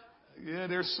 Yeah,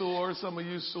 they're sore. Some of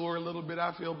you sore a little bit.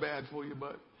 I feel bad for you,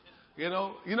 but you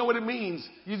know what it means?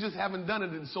 You just haven't done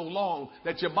it in so long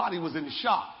that your body was in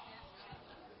shock.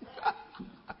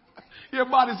 Your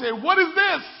body said, what is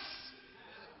this?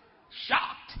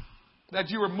 Shocked that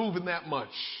you were moving that much.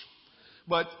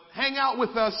 But hang out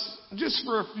with us just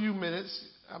for a few minutes.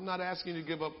 I'm not asking you to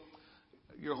give up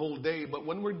your whole day, but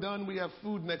when we're done, we have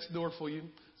food next door for you.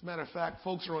 As a matter of fact,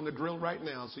 folks are on the grill right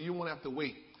now, so you won't have to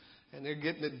wait. And they're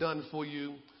getting it done for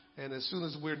you. And as soon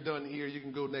as we're done here, you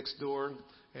can go next door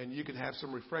and you can have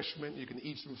some refreshment. You can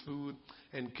eat some food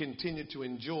and continue to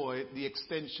enjoy the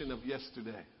extension of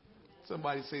yesterday.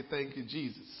 Somebody say, thank you,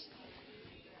 Jesus.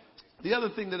 The other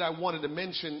thing that I wanted to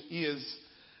mention is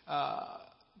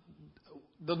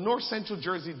the North Central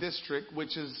Jersey District,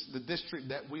 which is the district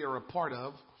that we are a part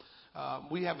of.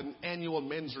 We have an annual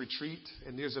men's retreat,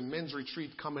 and there's a men's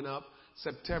retreat coming up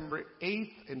September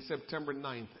 8th and September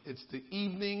 9th. It's the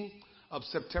evening of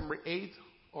September 8th,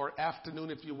 or afternoon,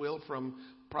 if you will, from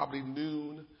probably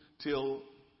noon till,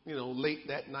 late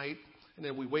that night. And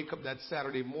then we wake up that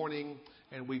Saturday morning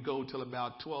and we go till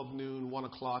about 12 noon, 1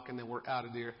 o'clock, and then we're out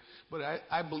of there. But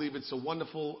I believe it's a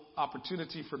wonderful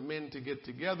opportunity for men to get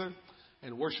together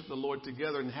and worship the Lord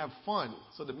together and have fun.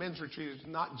 So the men's retreat is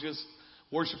not just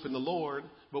worshiping the Lord,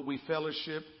 but we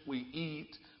fellowship, we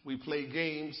eat, we play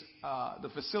games. The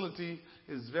facility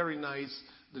is very nice.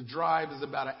 The drive is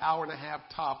about an hour and a half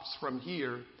tops from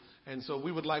here. And so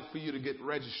we would like for you to get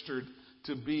registered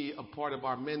to be a part of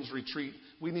our men's retreat.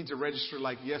 We need to register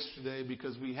like yesterday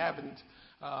because we haven't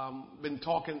been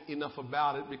talking enough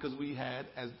about it because we had,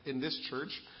 as in this church,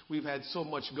 we've had so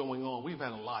much going on. We've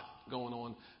had a lot going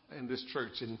on in this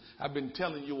church. And I've been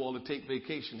telling you all to take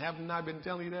vacation. Haven't I been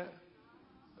telling you that?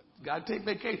 Got to take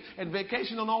vacation. And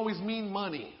vacation don't always mean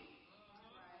money.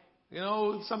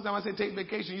 Sometimes I say take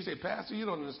vacation. You say, Pastor, you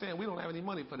don't understand. We don't have any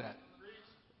money for that.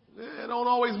 It don't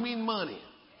always mean money.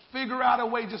 Figure out a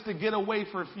way just to get away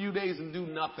for a few days and do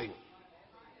nothing.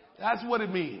 That's what it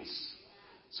means.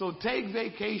 So take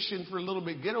vacation for a little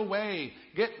bit. Get away.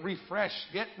 Get refreshed.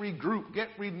 Get regrouped. Get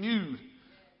renewed.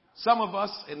 Some of us,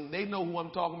 and they know who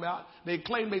I'm talking about, they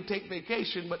claim they take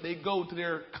vacation, but they go to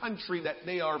their country that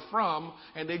they are from,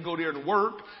 and they go there to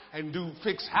work and do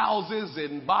fix houses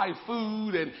and buy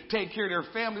food and take care of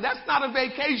their family. That's not a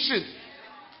vacation.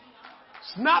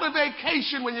 It's not a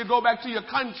vacation when you go back to your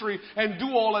country and do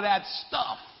all of that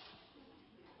stuff.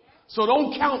 So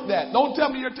don't count that. Don't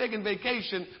tell me you're taking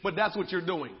vacation, but that's what you're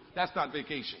doing. That's not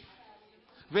vacation.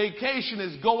 Vacation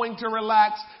is going to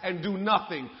relax and do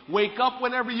nothing. Wake up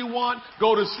whenever you want,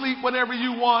 go to sleep whenever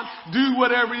you want, do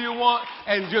whatever you want,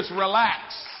 and just relax.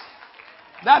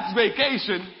 That's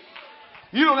vacation.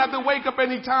 You don't have to wake up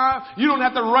anytime. You don't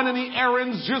have to run any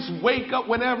errands. Just wake up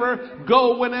whenever,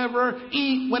 go whenever,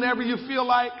 eat whenever you feel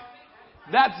like.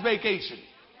 That's vacation.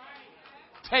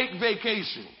 Take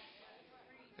vacation.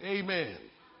 Amen.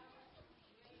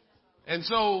 And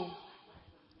so,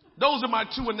 those are my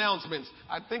 2 announcements.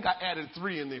 I think I added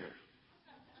 3 in there.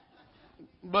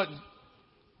 But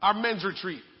our men's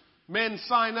retreat. Men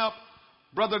sign up.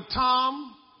 Brother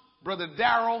Tom, Brother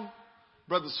Darrell,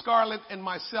 Brother Scarlett, and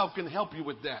myself can help you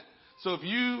with that. So if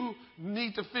you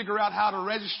need to figure out how to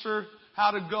register,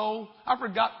 how to go, I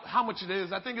forgot how much it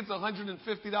is. I think it's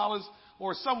 $150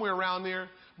 or somewhere around there.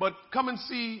 But come and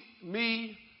see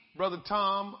me, Brother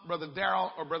Tom, Brother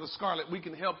Darrell, or Brother Scarlett. We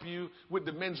can help you with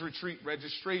the men's retreat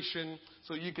registration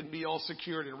so you can be all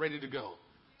secured and ready to go.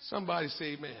 Somebody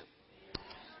say amen.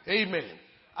 Amen.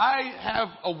 I have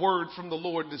a word from the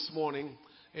Lord this morning,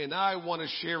 and I want to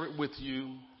share it with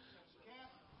you.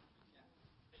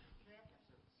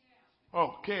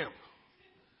 Oh, camp.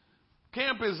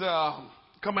 Camp is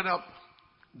coming up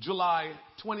July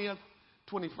 20th,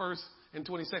 21st, and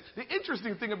 22nd. The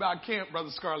interesting thing about camp, Brother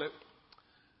Scarlett,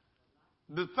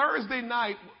 the Thursday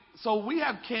night, so we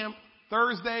have camp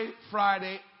Thursday,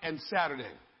 Friday, and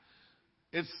Saturday.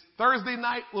 It's Thursday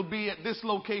night will be at this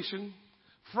location.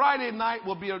 Friday night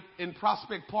will be in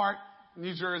Prospect Park,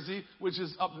 New Jersey, which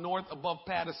is up north above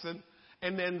Patterson.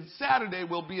 And then Saturday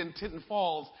will be in Tinton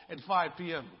Falls at 5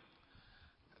 p.m.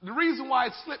 The reason why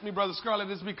it slipped me, Brother Scarlett,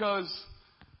 is because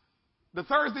the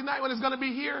Thursday night when it's going to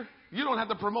be here, you don't have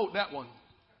to promote that one.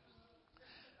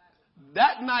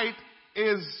 That night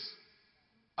is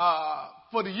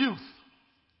for the youth.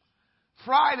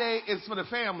 Friday is for the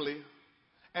family.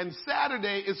 And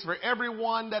Saturday is for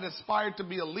everyone that aspired to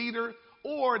be a leader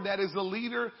or that is a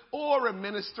leader or a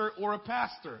minister or a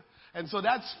pastor. And so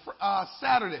that's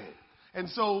Saturday. And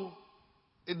so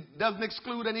it doesn't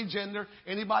exclude any gender.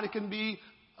 Anybody can be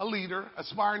a leader,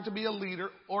 aspiring to be a leader,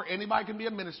 or anybody can be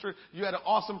a minister. You had an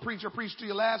awesome preacher preach to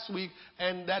you last week,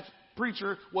 and that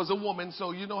preacher was a woman,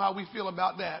 so you know how we feel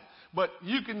about that. But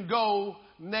you can go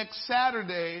next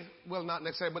Saturday, well, not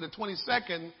next Saturday, but the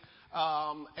 22nd,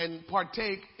 and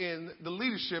partake in the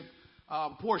leadership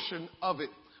portion of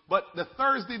it. But the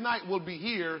Thursday night will be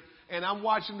here, and I'm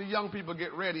watching the young people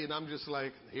get ready, and I'm just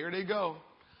like, here they go.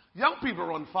 Young people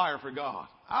are on fire for God.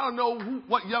 I don't know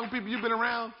what young people you've been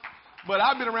around, but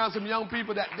I've been around some young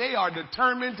people that they are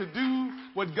determined to do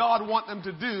what God wants them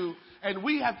to do, and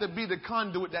we have to be the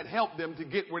conduit that help them to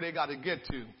get where they got to get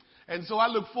to. And so I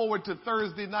look forward to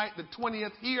Thursday night, the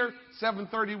 20th here,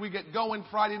 7:30 we get going.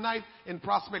 Friday night in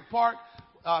Prospect Park,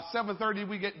 7:30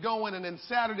 we get going, and then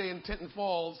Saturday in Tinton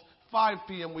Falls, 5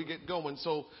 p.m. we get going.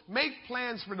 So make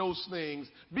plans for those things.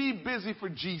 Be busy for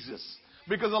Jesus,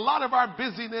 because a lot of our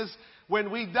busyness when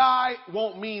we die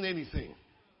won't mean anything.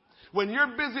 When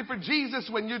you're busy for Jesus,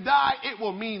 when you die, it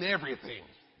will mean everything.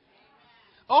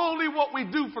 Only what we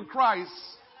do for Christ.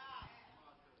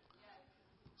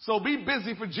 So be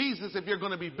busy for Jesus if you're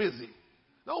going to be busy.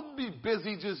 Don't be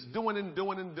busy just doing and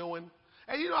doing and doing.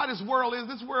 And you know how this world is.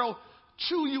 This world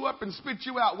chew you up and spit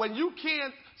you out. When you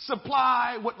can't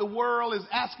supply what the world is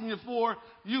asking you for,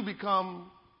 you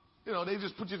become, they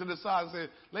just put you to the side and say,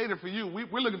 later for you,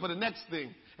 we're looking for the next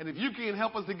thing. And if you can't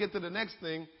help us to get to the next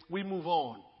thing, we move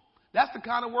on. That's the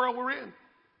kind of world we're in.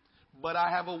 But I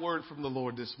have a word from the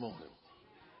Lord this morning.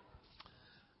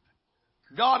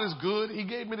 God is good. He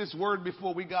gave me this word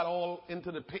before we got all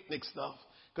into the picnic stuff,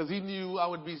 because he knew I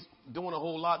would be doing a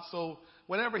whole lot. So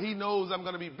whenever he knows I'm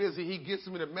going to be busy, he gives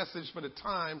me the message for the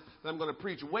time that I'm going to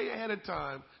preach way ahead of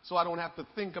time, so I don't have to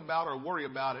think about or worry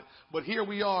about it. But here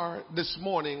we are this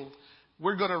morning.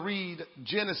 We're going to read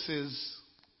Genesis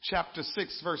chapter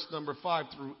 6, verse number 5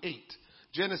 through 8.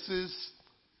 Genesis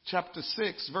chapter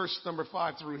 6, verse number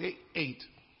 5 through 8.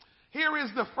 Here is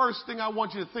the first thing I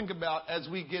want you to think about as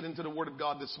we get into the Word of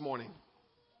God this morning.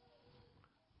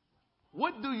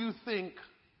 What do you think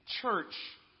church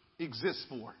exists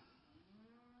for?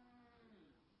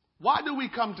 Why do we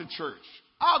come to church?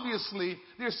 Obviously,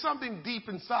 there's something deep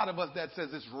inside of us that says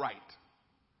it's right.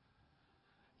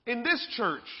 In this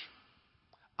church,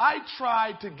 I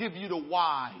try to give you the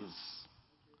whys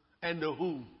and the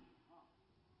who.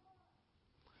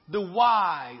 The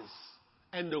whys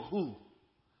and the who.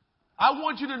 I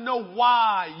want you to know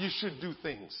why you should do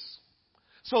things,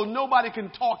 so nobody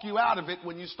can talk you out of it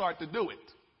when you start to do it,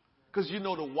 because you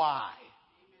know the why.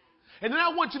 And then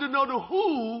I want you to know the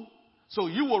who, so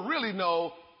you will really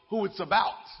know who it's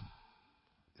about.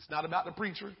 It's not about the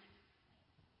preacher.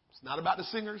 It's not about the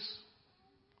singers.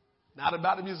 Not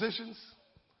about the musicians.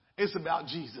 It's about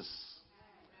Jesus.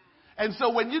 And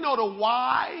so when you know the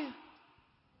why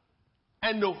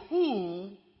and the who,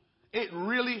 it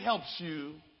really helps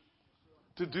you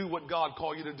to do what God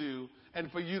called you to do,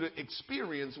 and for you to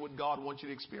experience what God wants you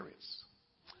to experience.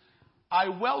 I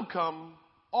welcome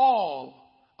all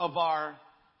of our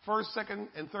first, second,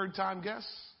 and third time guests.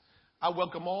 I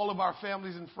welcome all of our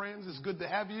families and friends. It's good to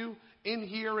have you in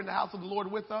here in the house of the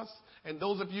Lord with us. And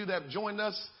those of you that have joined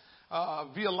us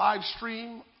via live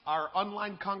stream, our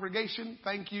online congregation,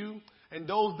 thank you. And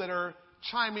those that are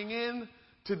chiming in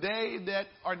today that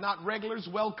are not regulars,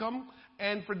 welcome.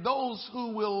 And for those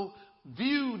who will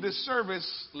view this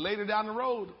service later down the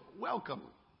road, welcome.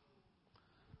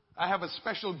 I have a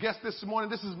special guest this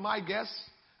morning. This is my guest.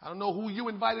 I don't know who you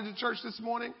invited to church this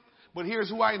morning, but here's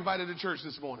who I invited to church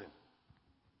this morning.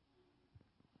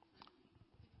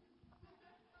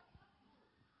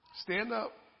 Stand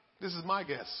up. This is my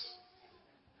guest.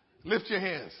 Lift your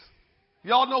hands.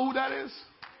 Y'all know who that is?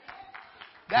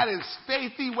 That is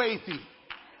Faithy Waithy.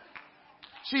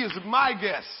 She is my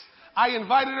guest. I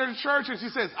invited her to church and she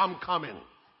says, I'm coming.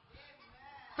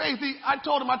 Faithy, I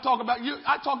talked about you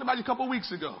a couple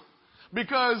weeks ago.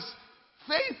 Because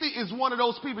Faithy is one of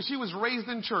those people, she was raised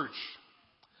in church.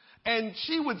 And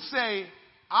she would say,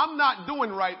 I'm not doing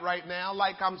right now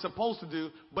like I'm supposed to do,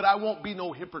 but I won't be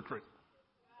no hypocrite.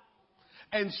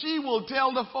 And she will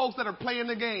tell the folks that are playing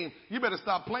the game, you better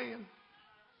stop playing.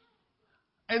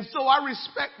 And so I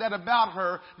respect that about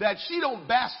her, that she don't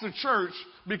bash the church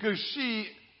because she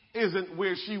isn't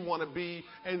where she want to be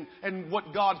and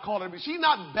what God called her to be. She's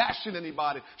not bashing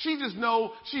anybody. She just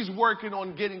know she's working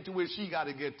on getting to where she got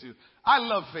to get to. I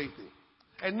love Faithy.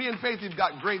 And me and Faithy have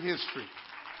got great history.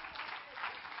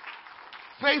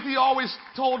 Faithy always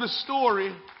told a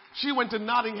story. She went to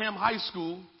Nottingham High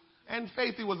School, and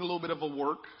Faithy was a little bit of a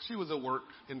work. She was a work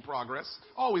in progress.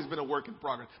 Always been a work in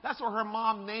progress. That's why her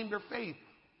mom named her Faith.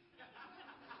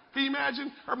 Can you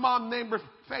imagine? Her mom named her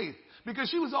Faith because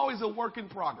she was always a work in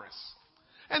progress.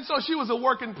 And so she was a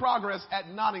work in progress at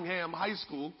Nottingham High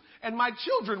School, and my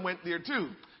children went there too.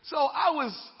 So I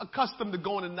was accustomed to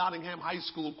going to Nottingham High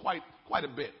School quite a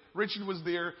bit. Richard was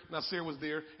there, Nasir was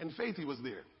there, and Faithy was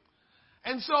there.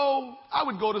 And so I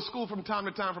would go to school from time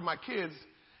to time for my kids.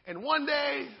 And one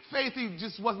day, Faithy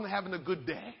just wasn't having a good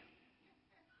day.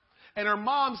 And her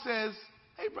mom says,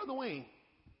 hey, Brother Wayne,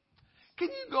 can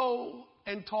you go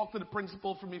and talk to the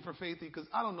principal for me for Faithy? Because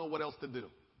I don't know what else to do.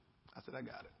 I said, I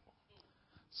got it.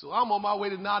 So I'm on my way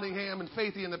to Nottingham and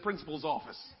Faithy in the principal's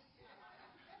office.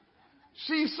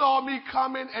 She saw me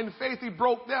coming and Faithy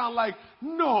broke down like,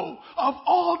 no, of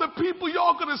all the people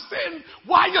y'all gonna send,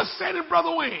 why you sending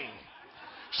Brother Wayne?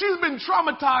 She's been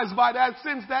traumatized by that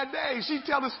since that day. She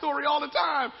tells the story all the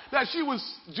time that she was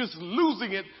just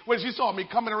losing it when she saw me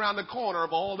coming around the corner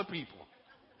of all the people.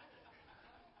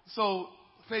 So,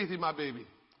 Faithy, my baby,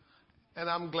 and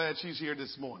I'm glad she's here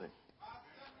this morning.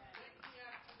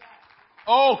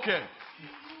 Okay.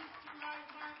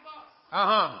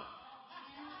 Uh-huh.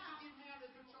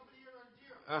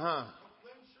 Uh-huh.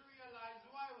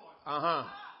 Uh-huh.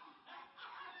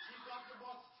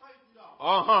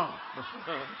 Uh-huh.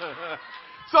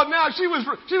 So now she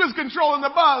was controlling the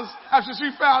bus after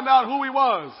she found out who he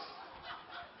was.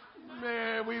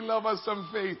 Man, we love us some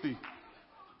Faithy.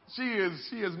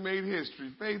 She has made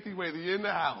history. Faithy Waithy in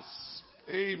the house.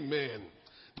 Amen.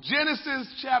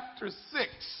 Genesis chapter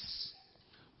 6,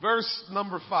 verse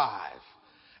number 5.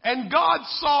 And God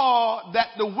saw that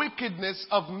the wickedness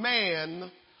of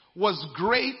man was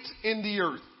great in the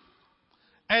earth,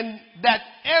 and that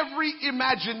every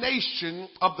imagination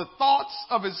of the thoughts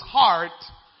of his heart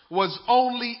was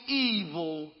only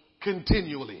evil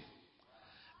continually.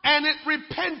 And it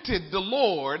repented the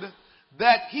Lord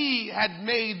that he had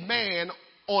made man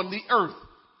on the earth,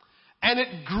 and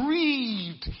it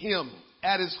grieved him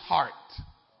at his heart.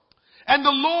 And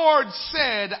the Lord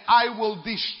said, I will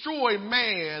destroy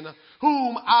man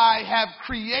whom I have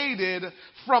created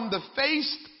from the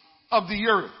face of the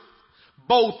earth,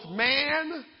 both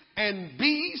man and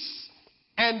beast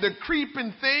and the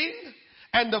creeping thing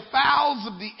and the fowls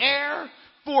of the air,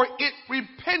 for it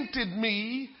repented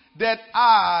me that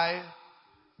I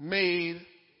made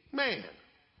man.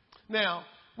 Now,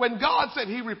 when God said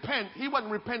he repent, he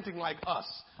wasn't repenting like us.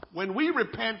 When we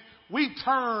repent, we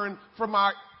turn from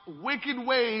our wicked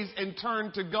ways and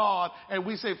turn to God and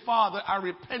we say, Father, I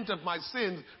repent of my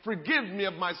sins. Forgive me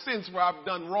of my sins where I've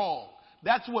done wrong.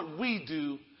 That's what we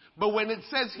do. But when it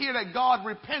says here that God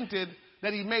repented,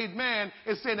 that he made man,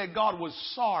 it's saying that God was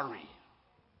sorry.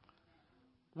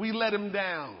 We let him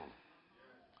down.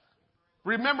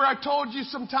 Remember I told you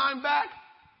some time back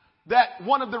that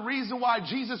one of the reasons why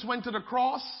Jesus went to the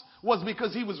cross was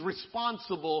because he was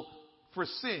responsible for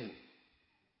sin.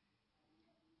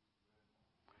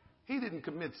 He didn't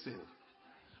commit sin,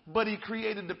 but he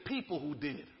created the people who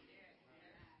did.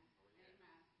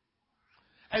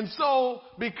 And so,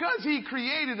 because he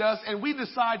created us and we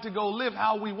decide to go live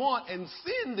how we want and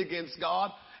sinned against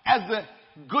God, as the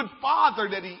good father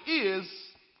that he is,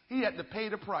 he had to pay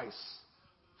the price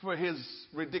for his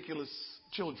ridiculous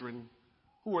children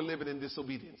who are living in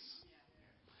disobedience.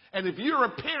 And if you're a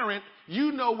parent,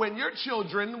 you know when your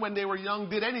children, when they were young,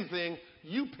 did anything,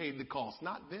 you paid the cost,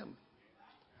 not them.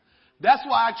 That's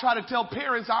why I try to tell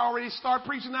parents, I already start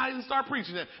preaching, I didn't start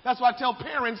preaching it. That's why I tell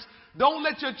parents, don't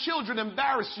let your children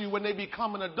embarrass you when they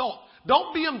become an adult.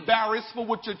 Don't be embarrassed for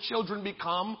what your children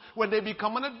become when they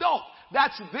become an adult.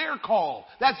 That's their call.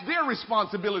 That's their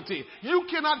responsibility. You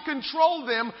cannot control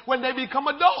them when they become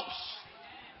adults.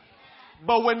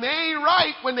 But when they ain't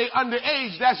right, when they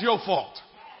underage, that's your fault.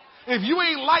 If you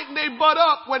ain't lighting their butt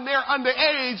up when they're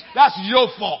underage, that's your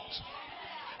fault.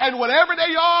 And whatever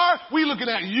they are, we looking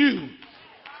at you.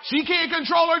 She can't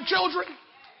control her children.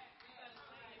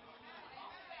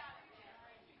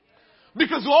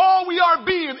 Because all we are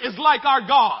being is like our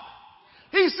God.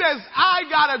 He says, I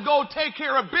gotta go take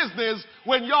care of business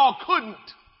when y'all couldn't.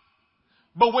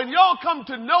 But when y'all come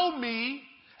to know me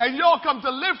and y'all come to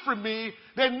live for me,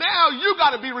 then now you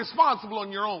gotta be responsible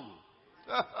on your own.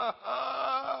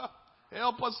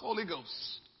 Help us, Holy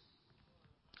Ghost.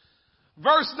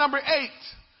 Verse number 8.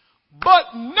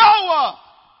 But Noah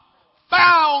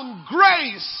found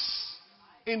grace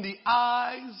in the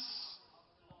eyes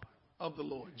of the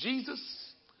Lord. Jesus,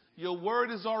 your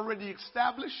word is already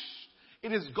established.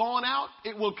 It has gone out.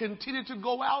 It will continue to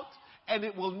go out, and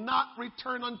it will not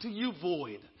return unto you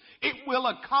void. It will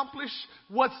accomplish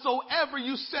whatsoever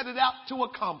you set it out to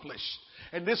accomplish.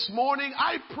 And this morning,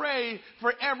 I pray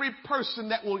for every person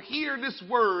that will hear this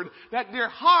word, that their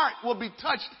heart will be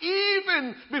touched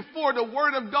even before the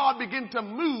word of God begin to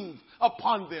move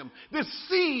upon them. The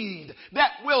seed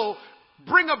that will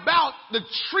bring about the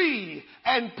tree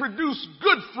and produce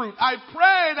good fruit. I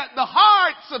pray that the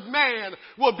hearts of man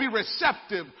will be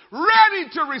receptive, ready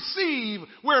to receive,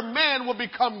 where man will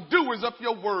become doers of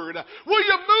your word. Will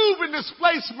you move in this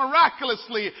place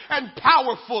miraculously and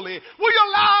powerfully? Will you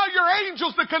allow your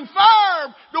angels to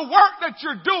confirm the work that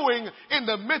you're doing in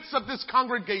the midst of this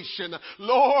congregation?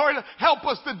 Lord, help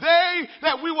us today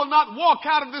that we will not walk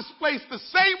out of this place the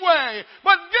same way,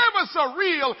 but give us a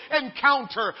real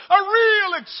encounter, a real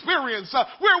experience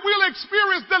where we'll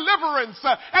experience deliverance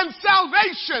and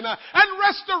salvation and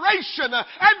restoration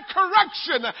and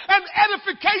correction and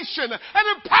edification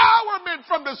and empowerment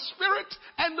from the Spirit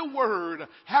and the Word.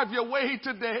 Have your way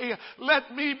today.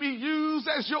 Let me be used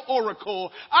as your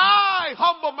oracle. I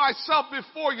humble myself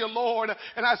before you, Lord,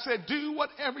 and I said, do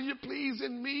whatever you please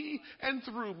in me and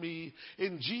through me.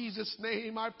 In Jesus'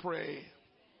 name I pray.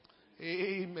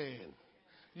 Amen.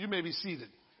 You may be seated.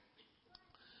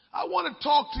 I want to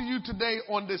talk to you today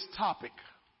on this topic.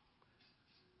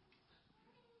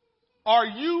 Are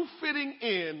you fitting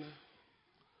in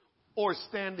or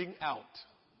standing out?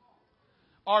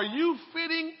 Are you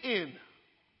fitting in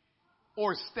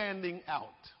or standing out?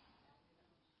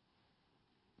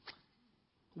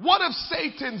 One of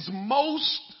Satan's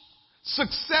most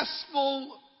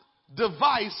successful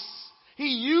device he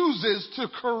uses to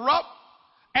corrupt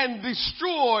and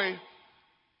destroy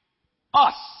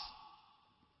us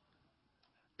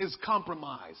is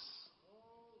compromise.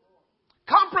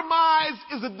 Compromise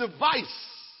is a device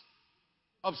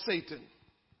of Satan.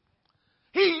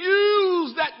 He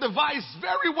used that device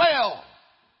very well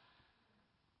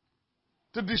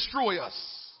to destroy us.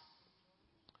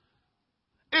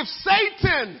 If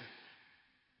Satan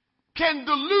can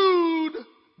delude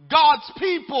God's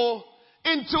people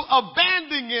into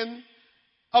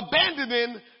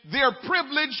abandoning their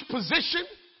privileged position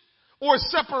or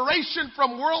separation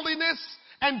from worldliness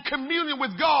and communion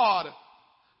with God,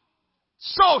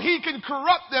 so he can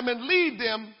corrupt them and lead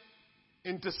them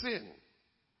into sin.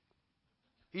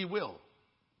 He will.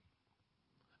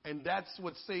 And that's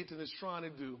what Satan is trying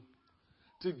to do,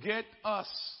 to get us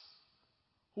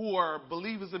who are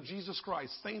believers of Jesus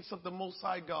Christ, saints of the Most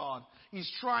High God.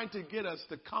 He's trying to get us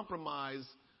to compromise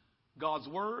God's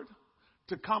word,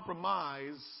 to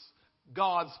compromise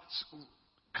God's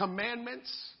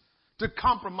commandments, to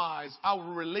compromise our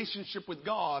relationship with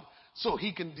God so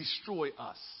he can destroy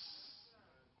us.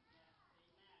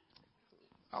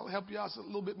 I'll help you out a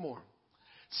little bit more.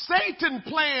 Satan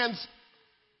planned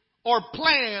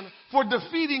for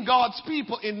defeating God's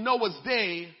people in Noah's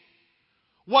day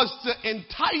was to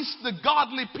entice the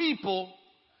godly people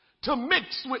to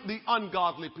mix with the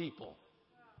ungodly people.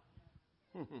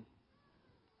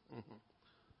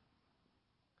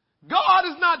 God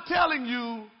is not telling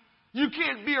you you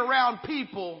can't be around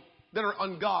people that are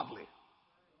ungodly.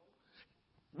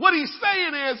 What he's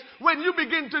saying is when you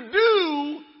begin to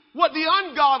do what the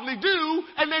ungodly do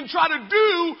and then try to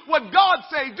do what God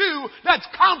say do, that's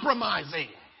compromising.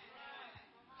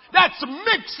 That's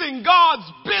mixing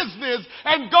God's business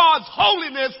and God's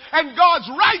holiness and God's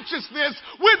righteousness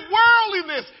with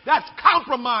worldliness. That's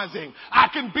compromising. I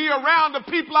can be around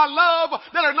the people I love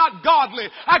that are not godly.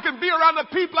 I can be around the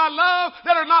people I love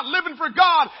that are not living for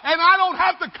God, and I don't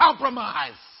have to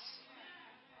compromise.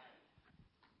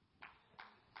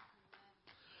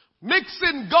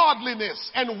 Mixing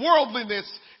godliness and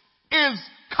worldliness is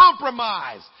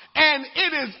compromise, and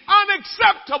it is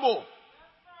unacceptable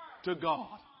to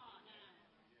God.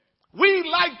 We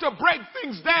like to break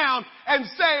things down and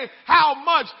say how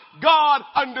much God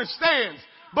understands.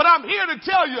 But I'm here to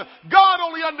tell you, God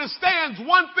only understands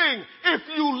one thing. If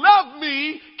you love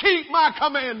me, keep my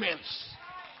commandments.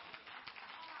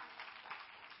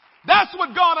 That's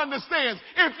what God understands.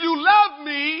 If you love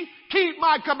me, keep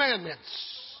my commandments.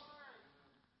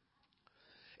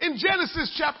 In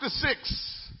Genesis chapter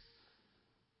 6,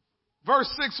 verse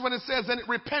 6, when it says, and it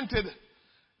repented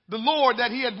the Lord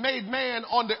that he had made man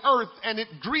on the earth, and it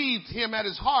grieved him at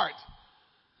his heart.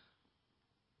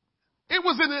 It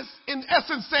was in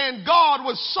essence saying God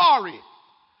was sorry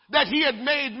that he had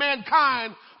made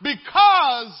mankind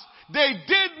because they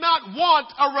did not want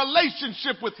a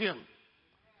relationship with him.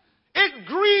 It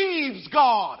grieves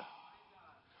God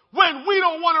when we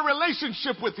don't want a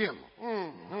relationship with him.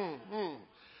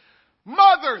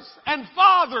 Mothers and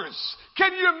fathers,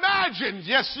 can you imagine?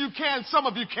 Yes, you can. Some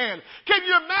of you can. Can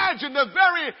you imagine the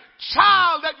very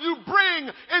child that you bring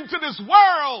into this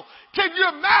world? Can you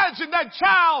imagine that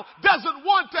child doesn't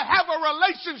want to have a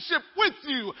relationship with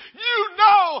you? You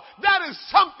know that is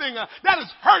something that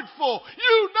is hurtful.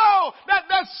 You know that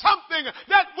that's something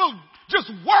that will just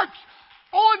work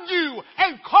on you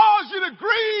and cause you to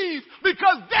grieve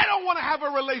because they don't want to have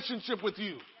a relationship with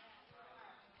you.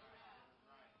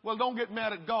 Well, don't get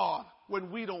mad at God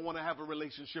when we don't want to have a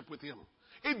relationship with him.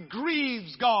 It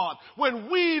grieves God when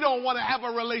we don't want to have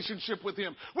a relationship with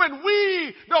him. When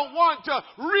we don't want to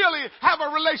really have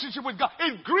a relationship with God,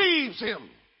 it grieves him.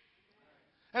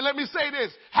 And let me say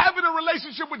this, having a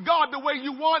relationship with God the way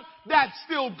you want, that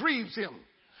still grieves him.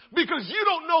 Because you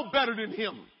don't know better than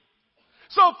him.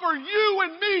 So for you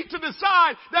and me to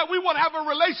decide that we want to have a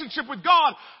relationship with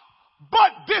God,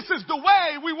 but this is the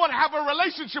way we want to have a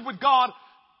relationship with God,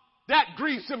 that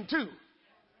grieves him too.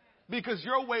 Because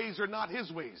your ways are not his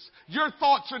ways. Your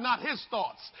thoughts are not his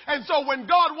thoughts. And so when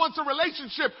God wants a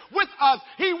relationship with us,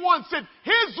 he wants it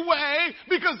his way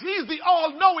because he's the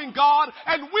all-knowing God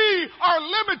and we are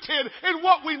limited in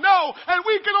what we know. And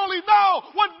we can only know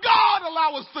what God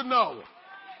allows us to know.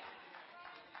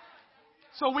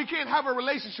 So we can't have a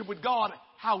relationship with God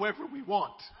however we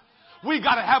want. We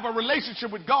got to have a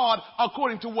relationship with God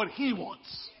according to what he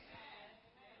wants.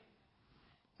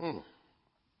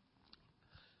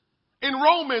 In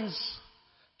Romans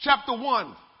chapter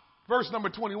 1, verse number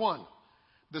 21,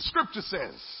 the scripture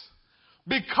says,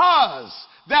 because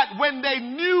that when they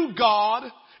knew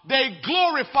God, they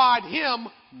glorified him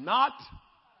not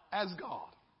as God.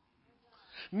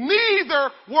 Neither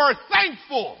were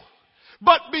thankful,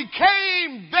 but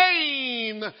became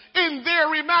vain in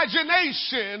their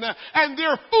imagination, and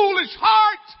their foolish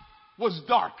heart was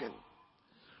darkened.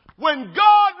 When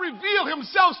God revealed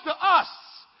himself to us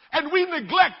and we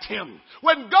neglect him,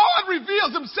 when God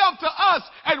reveals himself to us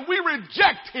and we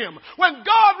reject him, when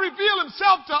God reveals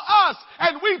himself to us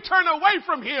and we turn away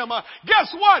from him, guess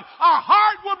what? Our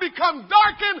heart will become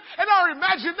darkened and our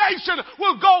imagination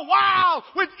will go wild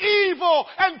with evil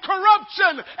and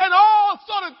corruption and all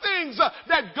sort of things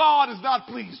that God is not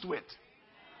pleased with.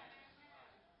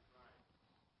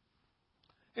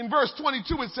 In verse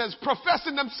 22 it says,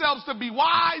 professing themselves to be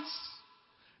wise,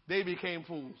 they became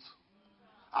fools.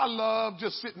 I love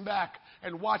just sitting back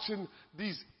and watching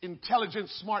these intelligent,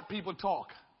 smart people talk.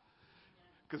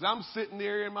 Because I'm sitting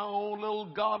there in my own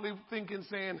little godly thinking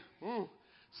saying,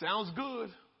 sounds good.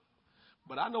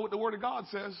 But I know what the Word of God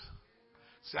says.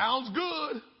 Sounds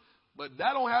good. But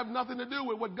that don't have nothing to do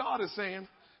with what God is saying.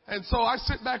 And so I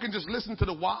sit back and just listen to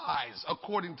the wise,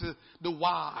 according to the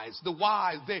wise. The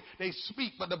wise, they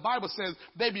speak, but the Bible says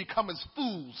they become as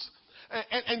fools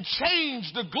and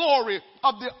change the glory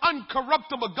of the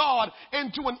uncorruptible God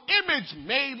into an image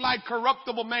made like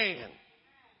corruptible man.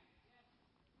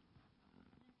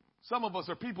 Some of us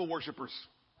are people worshipers.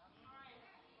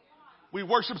 We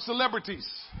worship celebrities.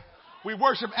 We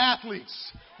worship athletes.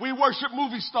 We worship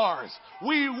movie stars.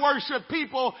 We worship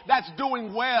people that's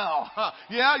doing well.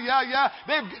 Yeah.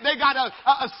 They got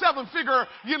a seven-figure,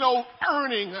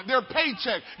 earning their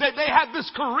paycheck. They have this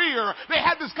career. They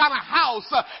have this kind of house.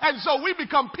 And so we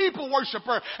become people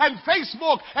worshiper. And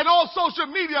Facebook and all social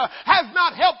media has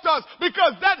not helped us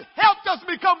because that helped us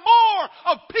become more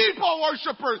of people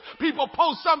worshipers. People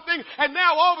post something and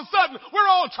now all of a sudden we're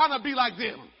all trying to be like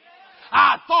them.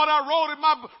 I thought I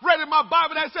read in my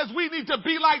Bible that says we need to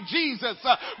be like Jesus.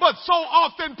 But so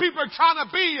often people are trying to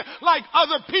be like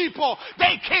other people.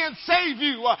 They can't save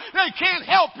you. They can't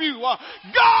help you.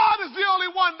 God is the only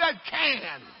one that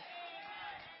can.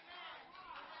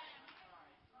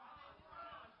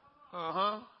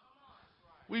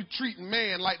 We treat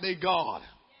man like they God.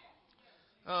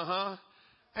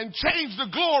 And change the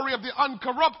glory of the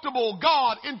uncorruptible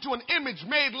God into an image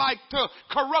made like to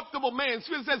corruptible man.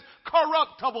 So it says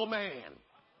corruptible man.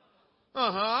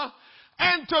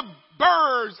 and to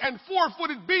birds and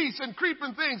four-footed beasts and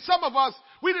creeping things. Some of us,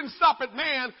 we didn't stop at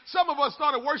man. Some of us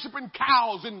started worshiping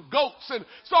cows and goats and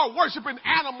started worshiping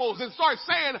animals and started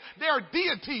saying they're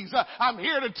deities. I'm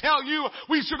here to tell you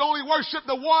we should only worship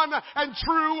the one and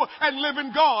true and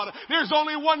living God. There's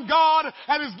only one God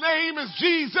and his name is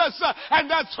Jesus, and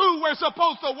that's who we're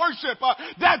supposed to worship.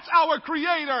 That's our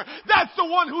creator. That's the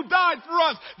one who died for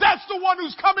us. That's the one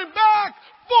who's coming back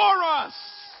for us.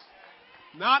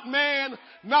 Not man,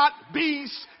 not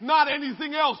beast, not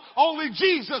anything else. Only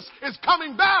Jesus is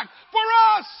coming back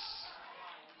for us.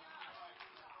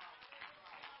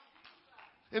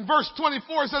 In verse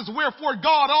 24 it says, wherefore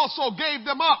God also gave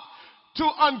them up to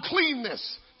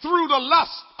uncleanness through the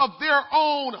lust of their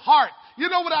own heart. You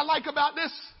know what I like about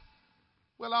this?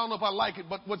 Well, I don't know if I like it,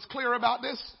 but what's clear about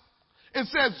this? It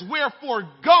says, wherefore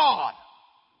God,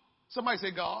 somebody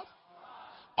say God,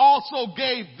 also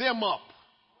gave them up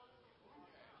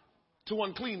to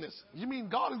uncleanness. You mean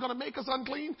God is going to make us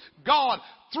unclean? God,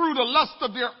 through the lust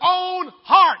of their own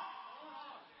heart.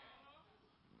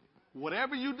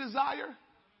 Whatever you desire,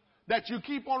 that you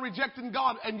keep on rejecting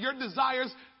God, and your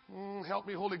desires, help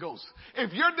me, Holy Ghost.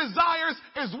 If your desires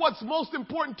is what's most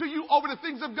important to you over the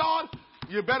things of God,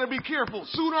 you better be careful.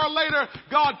 Sooner or later,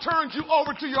 God turns you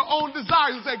over to your own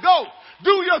desires and say, go,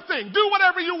 do your thing. Do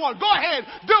whatever you want. Go ahead,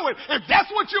 do it. If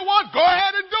that's what you want, go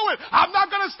ahead and do it. I'm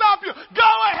not going to stop you.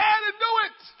 Go ahead and do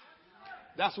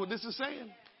it. That's what this is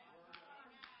saying.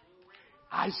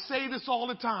 I say this all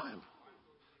the time.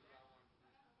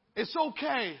 It's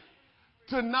okay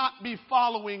to not be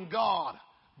following God,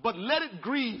 but let it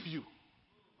grieve you.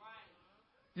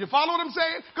 You follow what I'm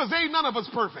saying? Because ain't none of us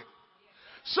perfect.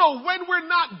 So when we're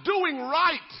not doing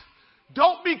right,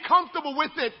 don't be comfortable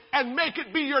with it and make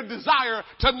it be your desire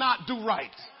to not do right.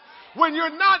 When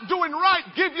you're not doing right,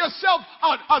 give yourself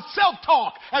a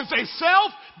self-talk and say,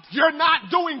 self, you're not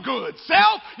doing good.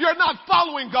 Self, you're not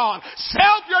following God.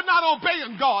 Self, you're not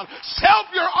obeying God. Self,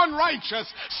 you're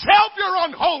unrighteous. Self, you're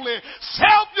unholy.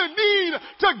 Self, you need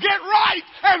to get right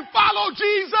and follow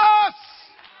Jesus.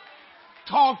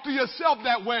 Talk to yourself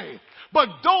that way. But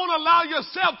don't allow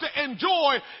yourself to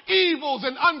enjoy evils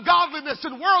and ungodliness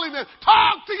and worldliness.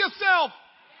 Talk to yourself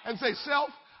and say, self,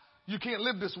 you can't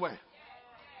live this way.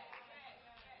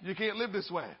 You can't live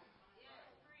this way.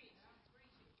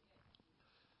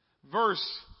 Verse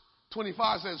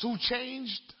 25 says, who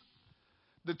changed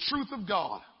the truth of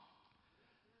God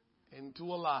into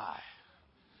a lie.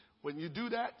 When you do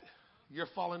that, you're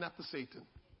falling after Satan.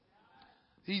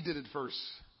 He did it first.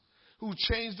 Who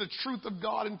changed the truth of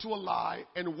God into a lie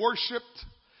and worshiped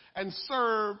and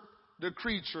served the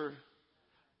creature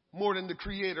more than the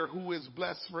Creator, who is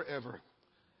blessed forever.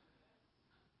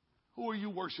 Who are you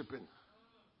worshiping?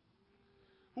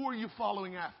 Who are you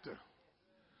following after?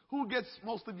 Who gets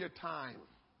most of your time?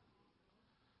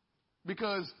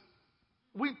 Because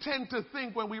we tend to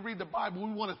think when we read the Bible,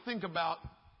 we want to think about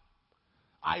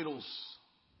idols.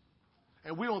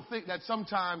 And we don't think that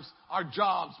sometimes our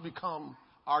jobs become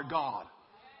our God.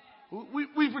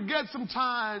 We forget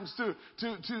sometimes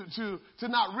to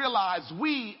not realize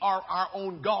we are our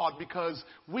own God because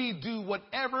we do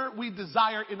whatever we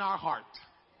desire in our heart.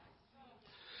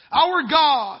 Our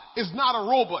God is not a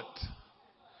robot.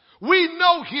 We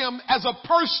know him as a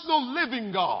personal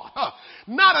living God,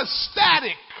 not a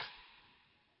static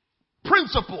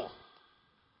principle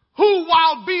who,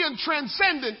 while being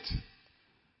transcendent,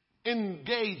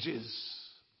 engages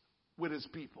with his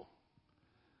people.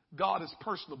 God is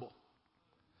personable.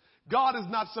 God is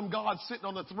not some God sitting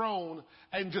on the throne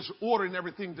and just ordering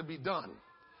everything to be done.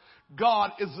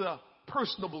 God is a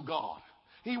personable God.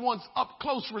 He wants up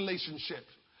close relationship.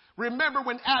 Remember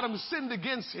when Adam sinned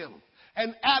against him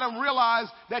and Adam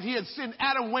realized that he had sinned,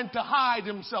 Adam went to hide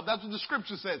himself. That's what the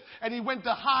scripture says. And he went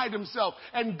to hide himself,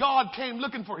 and God came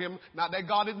looking for him. Not that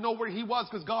God didn't know where he was,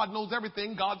 because God knows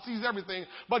everything. God sees everything.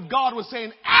 But God was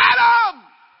saying, Adam,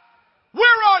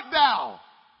 where art thou?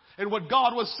 And what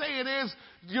God was saying is,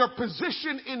 your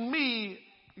position in me,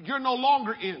 you're no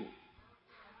longer in.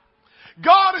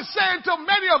 God is saying to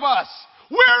many of us,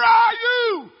 where are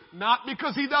you? Not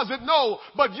because he doesn't know,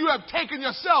 but you have taken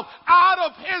yourself out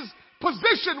of his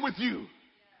position with you.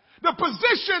 The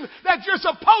position that you're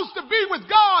supposed to be with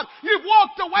God, you've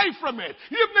walked away from it.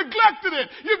 You've neglected it.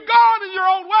 You've gone in your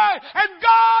own way. And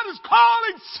God is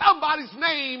calling somebody's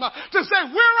name to say,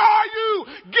 where are you?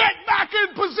 Get back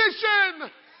in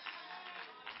position.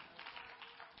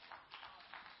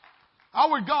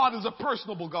 Our God is a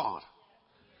personable God.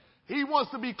 He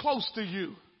wants to be close to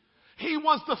you. He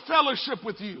wants to fellowship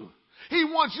with you. He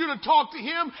wants you to talk to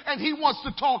him, and he wants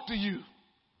to talk to you.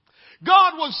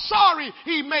 God was sorry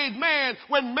he made man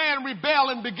when man rebelled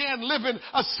and began living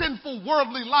a sinful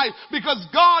worldly life, because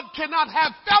God cannot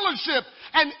have fellowship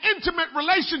and intimate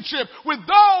relationship with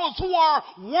those who are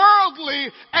worldly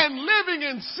and living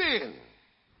in sin.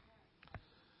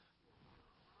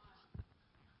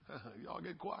 Y'all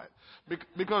get quiet.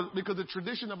 Because the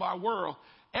tradition of our world,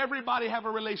 everybody have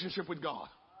a relationship with God.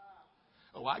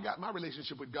 Oh, I got my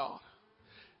relationship with God.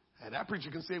 And that preacher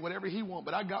can say whatever he wants,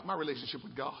 but I got my relationship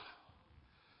with God.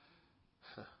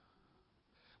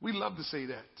 We love to say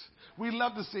that. We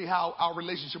love to say how our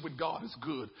relationship with God is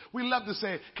good. We love to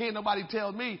say, can't nobody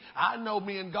tell me, I know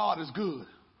me and God is good.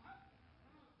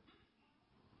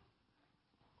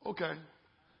 Okay.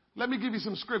 Let me give you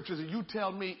some scriptures and you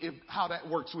tell me how that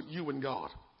works with you and God.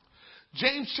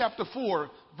 James chapter 4,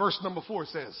 verse number 4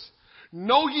 says,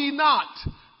 know ye not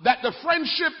that the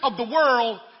friendship of the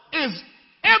world is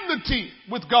enmity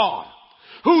with God?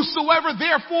 Whosoever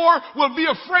therefore will be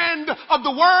a friend of the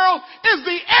world is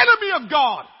the enemy of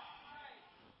God.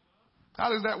 How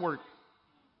does that work?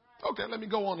 Okay, let me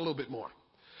go on a little bit more.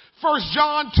 1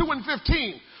 John 2 and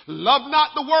 15. Love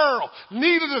not the world,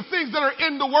 neither the things that are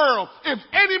in the world. If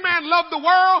any man love the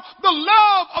world, the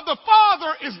love of the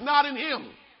Father is not in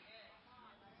him.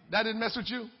 That didn't mess with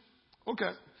you?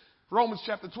 Okay. Romans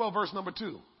chapter 12, verse number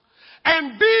 2.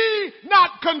 And be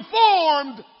not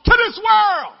conformed to this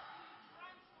world.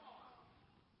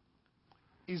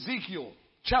 Ezekiel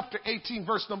chapter 18,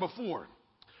 verse number 4.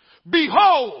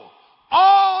 Behold,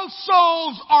 all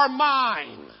souls are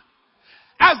mine.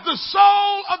 As the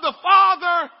soul of the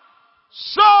Father,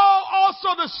 so also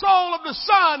the soul of the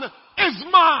Son is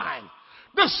mine.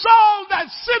 The soul that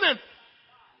sinneth.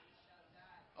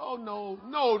 Oh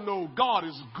no, God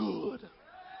is good.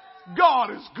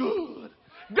 God is good.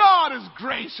 God is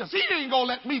gracious. He ain't gonna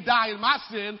let me die in my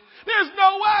sin. There's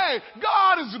no way.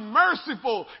 God is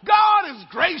merciful. God is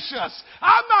gracious.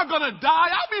 I'm not gonna die.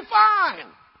 I'll be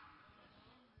fine.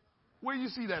 Where you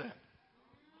see that at?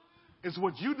 It's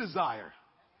what you desire,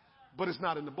 but it's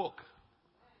not in the book.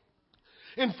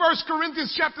 In 1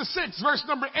 Corinthians chapter 6, verse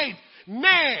number 8,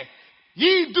 nay,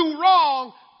 ye do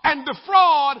wrong and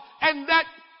defraud, and that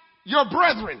your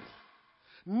brethren.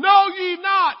 Know ye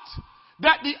not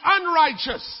that the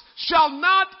unrighteous shall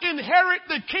not inherit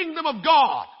the kingdom of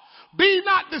God? Be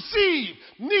not deceived,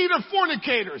 neither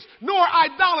fornicators, nor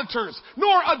idolaters,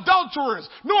 nor adulterers,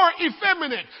 nor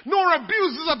effeminate, nor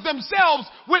abusers of themselves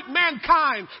with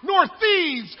mankind, nor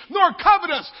thieves, nor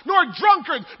covetous, nor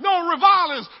drunkards, nor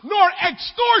revilers, nor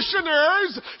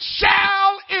extortioners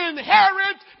shall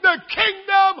inherit the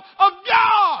kingdom of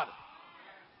God.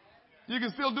 You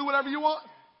can still do whatever you want.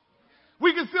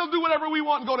 We can still do whatever we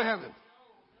want and go to heaven.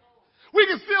 We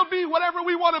can still be whatever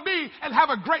we want to be and have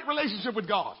a great relationship with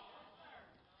God.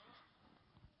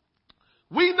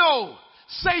 We know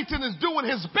Satan is doing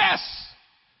his best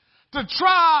to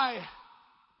try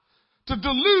to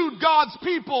delude God's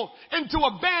people into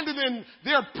abandoning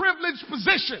their privileged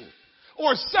position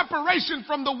or separation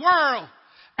from the world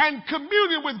and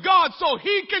communion with God so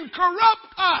he can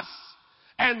corrupt us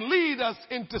and lead us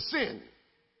into sin.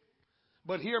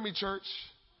 But hear me, church.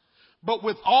 But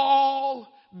with all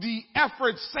the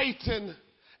effort Satan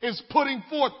is putting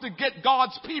forth to get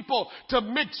God's people to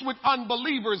mix with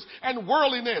unbelievers and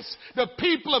worldliness, the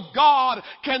people of God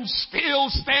can still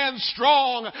stand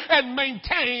strong and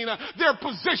maintain their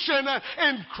position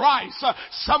in Christ.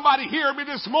 Somebody hear me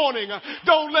this morning.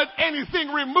 Don't let anything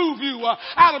remove you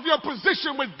out of your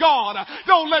position with God.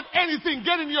 Don't let anything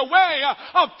get in your way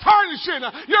of tarnishing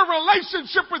your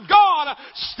relationship with God.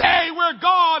 Stay where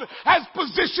God has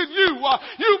positioned you.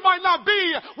 You might not be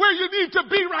where you need to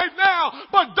be right now,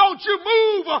 but don't you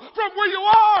move from where you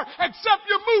are except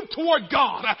you move toward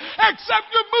God. Except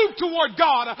you move toward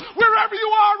God. Wherever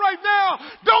you are right now,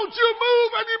 don't you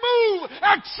move any move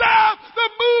except the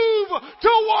move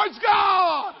towards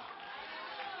God.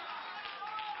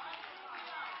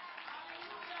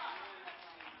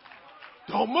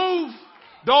 Don't move.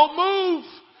 Don't move.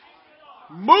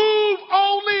 Move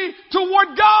only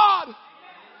toward God.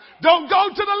 Don't go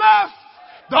to the left.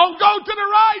 Don't go to the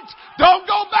right. Don't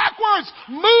go backwards.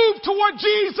 Move toward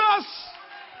Jesus.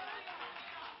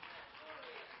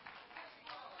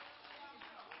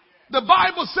 The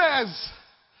Bible says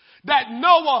that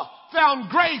Noah found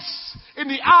grace in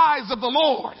the eyes of the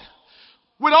Lord.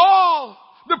 With all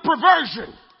the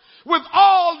perversion, with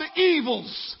all the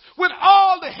evils, with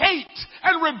all the hate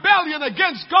and rebellion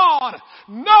against God,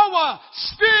 Noah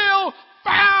still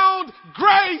found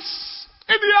grace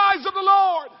in the eyes of the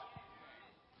Lord.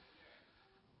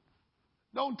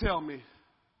 Don't tell me,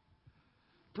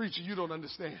 preacher, you don't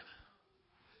understand.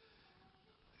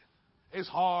 It's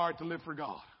hard to live for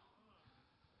God.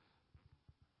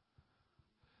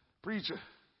 Preacher,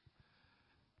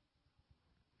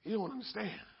 you don't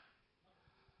understand.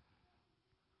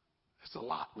 It's a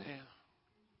lot, man.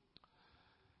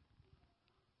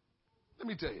 Let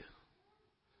me tell you.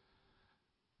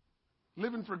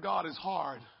 Living for God is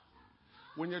hard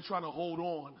when you're trying to hold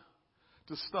on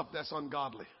to stuff that's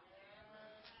ungodly.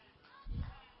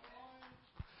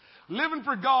 Living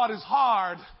for God is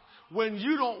hard when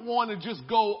you don't want to just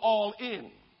go all in.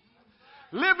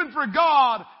 Living for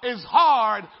God is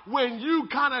hard when you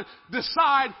kind of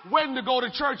decide when to go to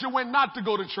church and when not to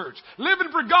go to church. Living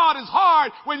for God is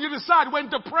hard when you decide when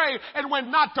to pray and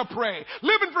when not to pray.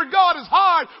 Living for God is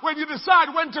hard when you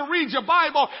decide when to read your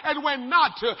Bible and when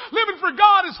not to. Living for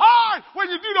God is hard when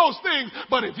you do those things.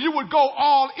 But if you would go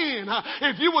all in,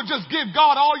 if you would just give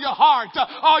God all your heart,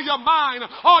 all your mind,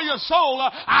 all your soul,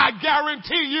 I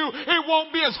guarantee you it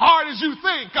won't be as hard as you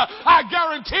think. I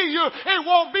guarantee you it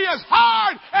won't be as hard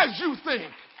as you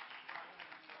think.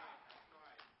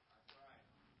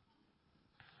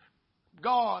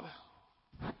 God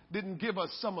didn't give us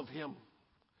some of him.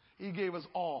 He gave us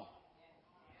all.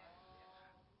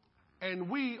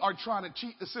 And we are trying to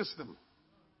cheat the system.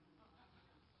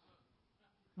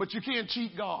 But you can't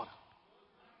cheat God.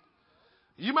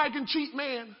 You might can cheat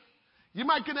man. You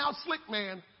might can outslick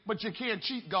man, but you can't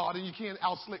cheat God and you can't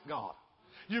outslick God.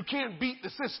 You can't beat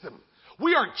the system.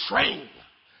 We are trained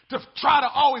to try to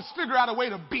always figure out a way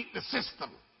to beat the system.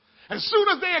 As soon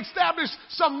as they establish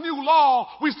some new law,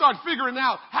 we start figuring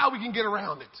out how we can get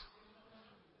around it.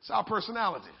 It's our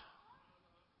personality.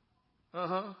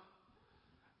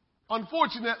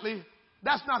 Unfortunately,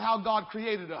 that's not how God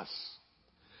created us.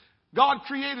 God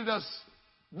created us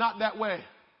not that way.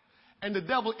 And the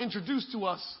devil introduced to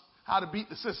us how to beat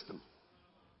the system.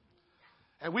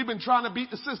 And we've been trying to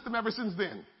beat the system ever since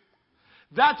then.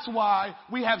 That's why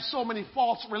we have so many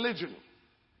false religion.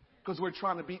 Because we're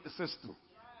trying to beat the system.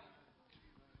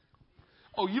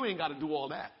 Oh, you ain't got to do all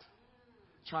that.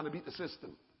 Trying to beat the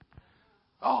system.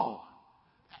 Oh,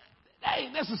 that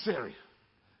ain't necessary.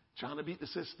 Trying to beat the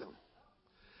system.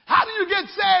 How do you get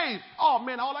saved? Oh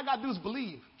man, all I got to do is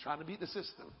believe. Trying to beat the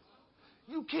system.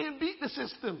 You can't beat the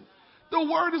system. The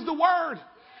word is the word.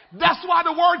 That's why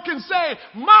the word can say,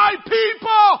 my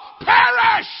people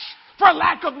perish for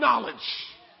lack of knowledge.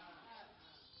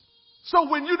 So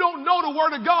when you don't know the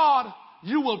word of God,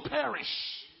 you will perish.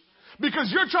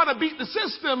 Because you're trying to beat the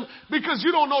system because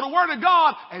you don't know the word of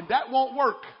God, and that won't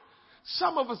work.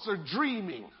 Some of us are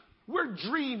dreaming. We're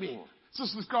dreaming,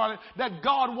 Sister Scarlett, that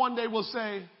God one day will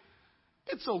say,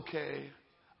 it's okay.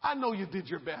 I know you did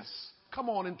your best. Come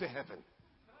on into heaven.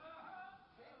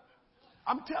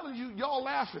 I'm telling you, y'all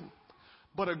laughing,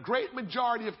 but a great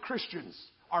majority of Christians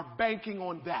are banking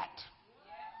on that.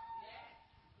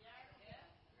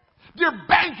 They're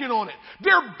banking on it.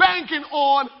 They're banking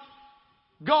on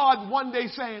God one day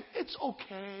saying, it's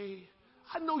okay.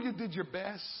 I know you did your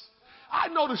best. I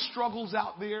know the struggles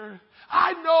out there.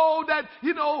 I know that,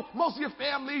 most of your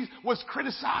family was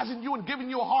criticizing you and giving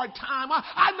you a hard time.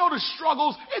 I know the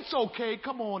struggles. It's okay.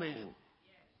 Come on in.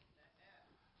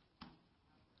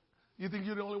 You think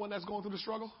you're the only one that's going through the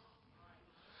struggle?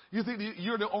 You think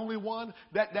you're the only one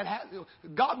that has...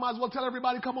 God might as well tell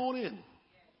everybody, come on in.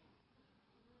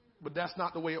 But that's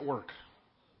not the way it works.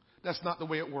 That's not the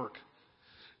way it works.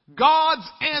 God's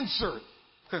answer.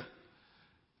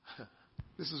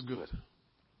 This is good.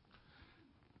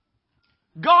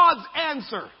 God's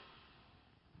answer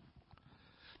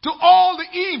to all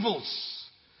the evils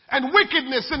and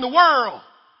wickedness in the world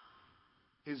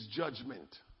is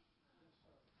judgment.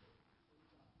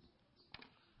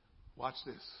 Watch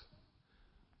this.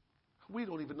 We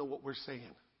don't even know what we're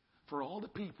saying. For all the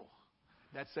people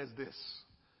that says this,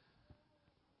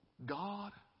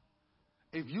 God,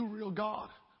 if you real God,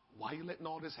 why are you letting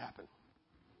all this happen?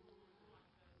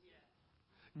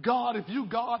 God, if you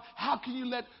God, how can you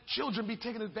let children be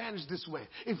taken advantage this way?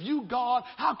 If you God,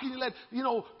 how can you let,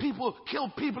 people kill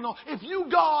people? If you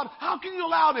God, how can you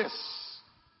allow this?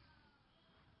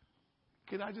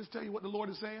 Can I just tell you what the Lord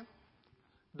is saying?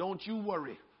 Don't you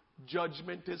worry.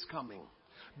 Judgment is coming.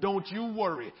 Don't you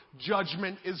worry.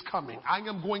 Judgment is coming. I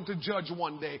am going to judge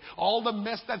one day. All the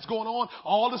mess that's going on,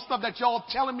 all the stuff that y'all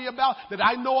telling me about, that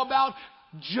I know about,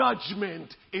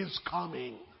 judgment is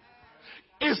coming.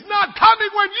 It's not coming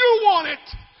when you want it.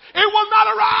 It will not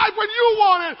arrive when you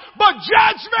want it. But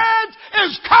judgment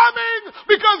is coming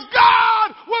because God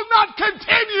will not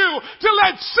continue to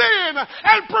let sin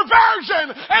and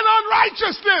perversion and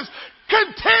unrighteousness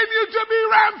continue to be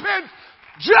rampant.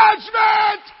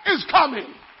 Judgment is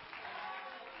coming.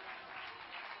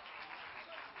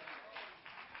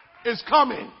 is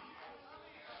coming.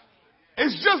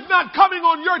 It's just not coming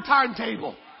on your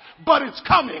timetable, but it's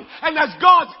coming. And that's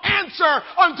God's answer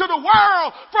unto the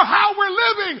world for how we're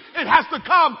living. It has to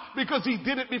come because He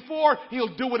did it before.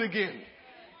 He'll do it again.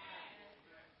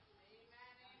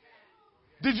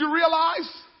 Did you realize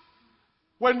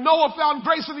when Noah found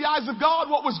grace in the eyes of God,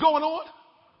 what was going on?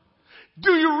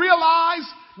 Do you realize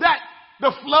that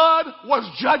the flood was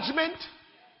judgment?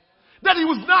 That He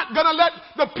was not going to let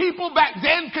the people back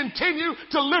then continue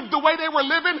to live the way they were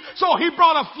living. So He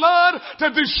brought a flood to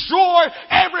destroy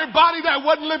everybody that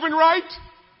wasn't living right.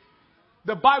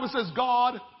 The Bible says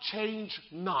God changed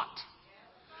not.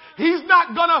 He's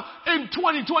not going to in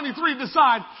 2023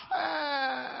 decide,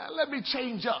 let me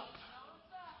change up.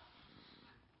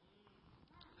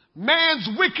 Man's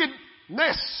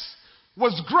wickedness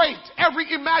was great.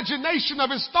 Every imagination of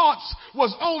his thoughts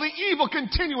was only evil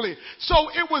continually. So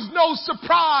it was no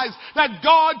surprise that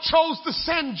God chose to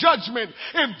send judgment.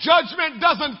 If judgment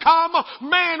doesn't come,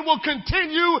 man will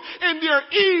continue in their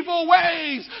evil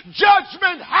ways.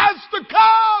 Judgment has to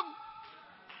come.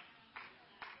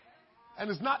 And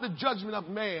it's not the judgment of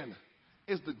man.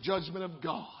 It's the judgment of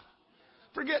God.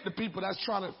 Forget the people that's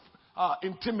trying to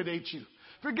intimidate you.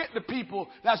 Forget the people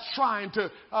that's trying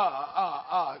to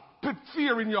put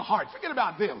fear in your heart. Forget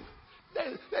about them.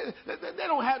 They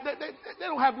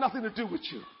don't have nothing to do with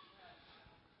you.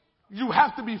 You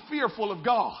have to be fearful of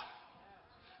God.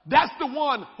 That's the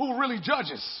one who really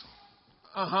judges.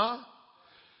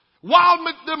 While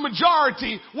the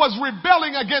majority was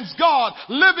rebelling against God,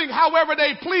 living however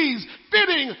they please,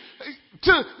 fitting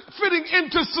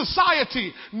into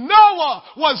society, Noah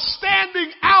was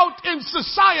standing out in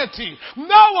society.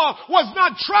 Noah was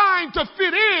not trying to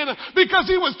fit in because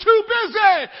he was too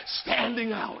busy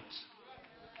standing out.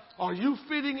 Are you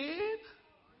fitting in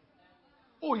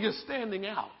or you're standing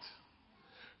out?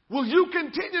 Will you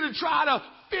continue to try to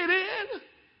fit in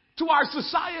to our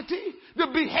society, the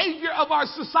behavior of our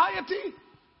society,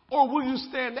 or will you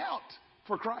stand out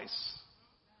for Christ?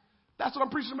 That's what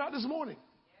I'm preaching about this morning.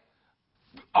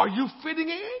 Are you fitting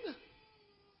in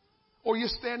or you're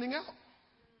standing out?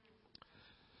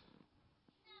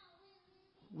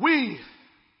 We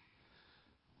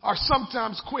are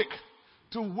sometimes quick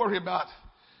to worry about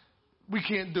we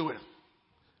can't do it.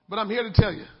 But I'm here to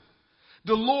tell you,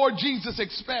 the Lord Jesus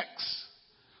expects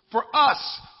for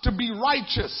us to be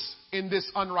righteous in this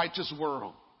unrighteous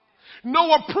world.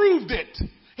 Noah proved it.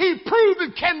 He proved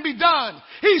it can be done.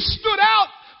 He stood out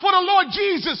for the Lord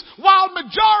Jesus while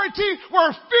majority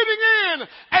were fitting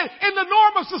in the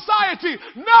norm of society.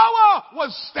 Noah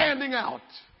was standing out.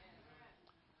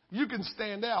 You can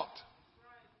stand out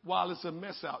while it's a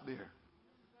mess out there.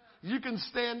 You can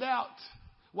stand out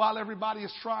while everybody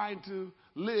is trying to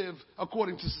live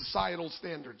according to societal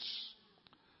standards.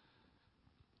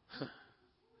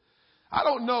 I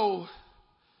don't know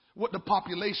what the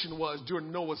population was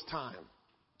during Noah's time.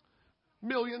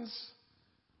 Millions.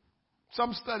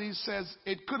 Some studies says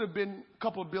it could have been a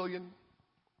couple of billion.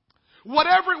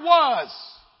 Whatever it was,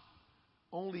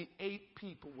 only 8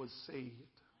 people was saved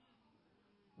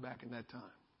back in that time.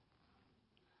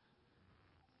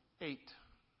 8.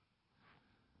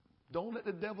 Don't let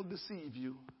the devil deceive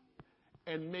you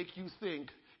and make you think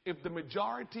if the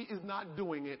majority is not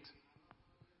doing it,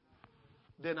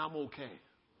 then I'm okay.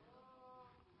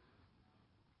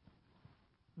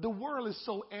 The world is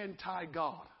so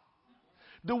anti-God.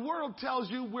 The world tells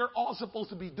you we're all supposed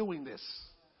to be doing this.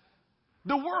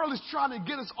 The world is trying to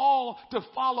get us all to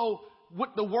follow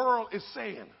what the world is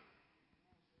saying.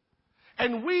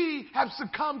 And we have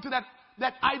succumbed to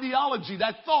that ideology,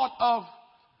 that thought of,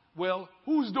 well,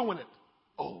 who's doing it?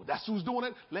 Oh, that's who's doing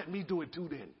it? Let me do it too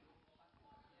then.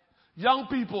 Young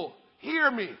people,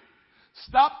 hear me.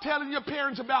 Stop telling your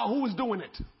parents about who is doing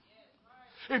it.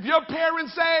 If your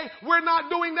parents say, we're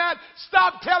not doing that,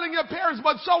 stop telling your parents,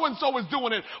 but so-and-so is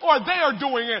doing it, or they are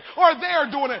doing it, or they are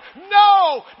doing it.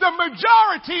 No, the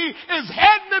majority is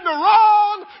heading in the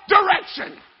wrong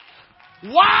direction.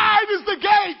 Wide is the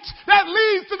gate that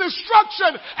leads to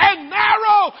destruction, and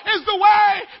narrow is the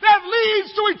way that leads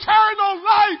to eternal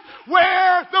life.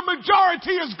 Where the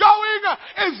majority is going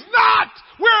is not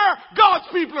where God's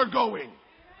people are going.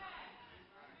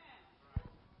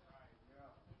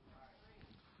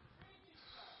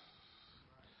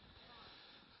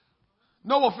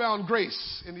 Noah found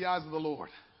grace in the eyes of the Lord.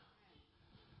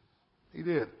 He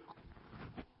did.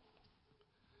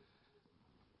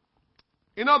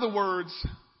 In other words,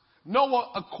 Noah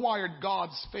acquired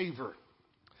God's favor,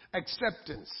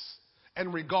 acceptance,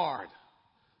 and regard.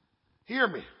 Hear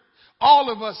me.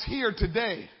 All of us here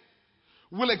today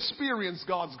will experience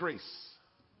God's grace.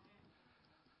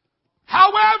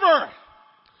 However,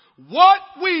 what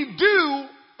we do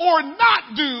or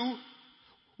not do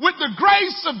with the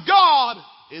grace of God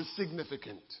is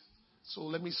significant. So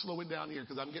let me slow it down here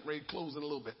because I'm getting ready to close in a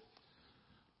little bit.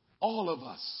 All of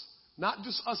us, not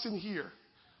just us in here,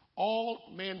 all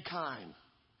mankind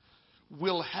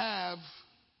will have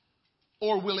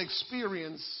or will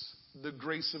experience the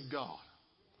grace of God.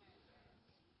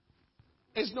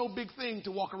 It's no big thing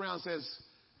to walk around and says,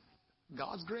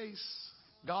 God's grace,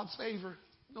 God's favor,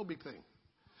 no big thing.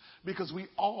 Because we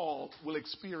all will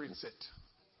experience it.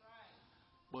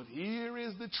 But here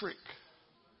is the trick.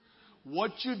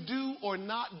 What you do or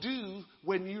not do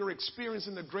when you're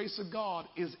experiencing the grace of God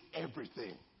is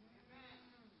everything.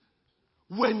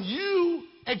 When you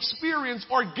experience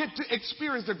or get to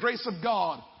experience the grace of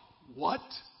God, what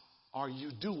are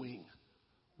you doing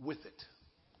with it?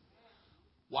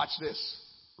 Watch this.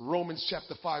 Romans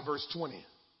chapter 5 verse 20. ...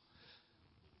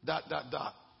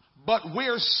 But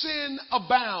where sin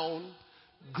abound,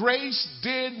 grace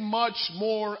did much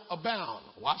more abound.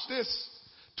 Watch this.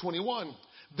 21.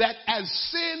 That as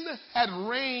sin had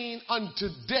reigned unto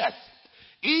death,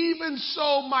 even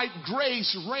so might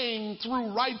grace reign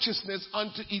through righteousness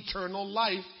unto eternal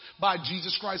life by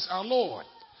Jesus Christ our Lord.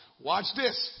 Watch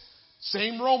this.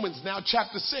 Same Romans, now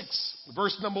chapter 6,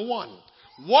 verse number 1.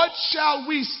 What shall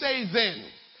we say then?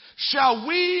 Shall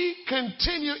we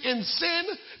continue in sin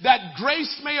that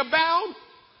grace may abound?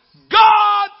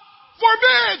 God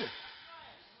forbid!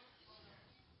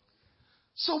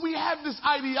 So we have this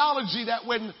ideology that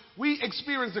when we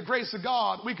experience the grace of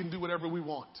God, we can do whatever we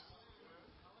want.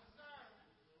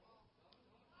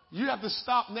 You have to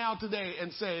stop now today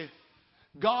and say,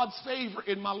 God's favor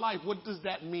in my life, what does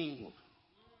that mean?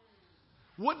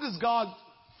 What does God's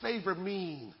favor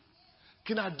mean?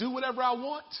 Can I do whatever I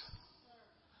want?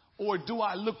 Or do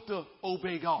I look to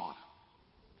obey God?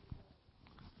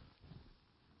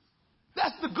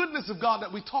 That's the goodness of God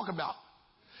that we talk about.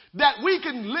 That we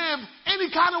can live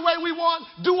any kind of way we want,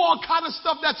 do all kind of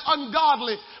stuff that's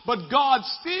ungodly, but God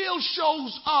still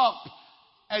shows up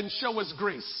and show us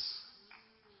grace.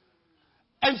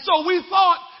 And so we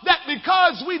thought that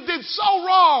because we did so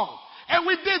wrong and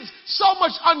we did so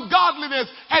much ungodliness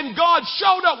and God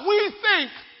showed up, we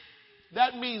think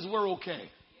that means we're okay.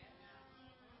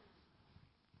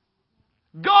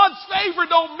 God's favor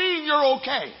don't mean you're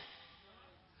okay.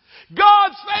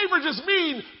 God's favor just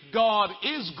means God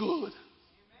is good.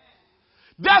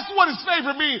 That's what his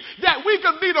favor means. That we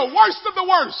can be the worst of the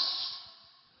worst,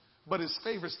 but his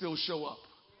favor still show up.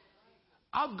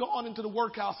 I've gone into the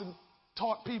workhouse and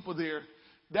taught people there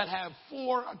that have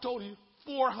 4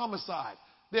 homicides.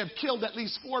 They have killed at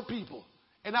least 4 people.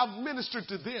 And I've ministered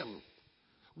to them.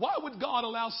 Why would God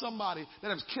allow somebody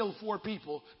that has killed 4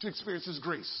 people to experience his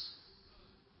grace?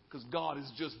 Because God is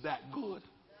just that good.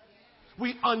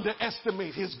 We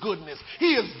underestimate his goodness.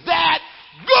 He is that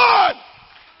good.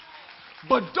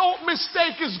 But don't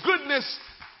mistake his goodness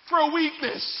for a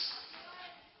weakness.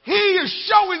 He is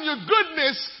showing you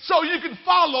goodness so you can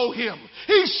follow him.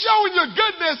 He's showing you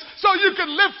goodness so you can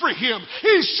live for him.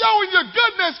 He's showing you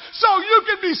goodness so you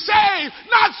can be saved,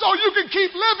 not so you can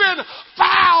keep living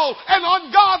foul and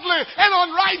ungodly and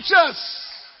unrighteous.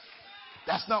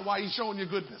 That's not why he's showing you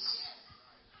goodness.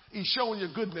 He's showing you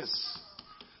goodness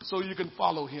so you can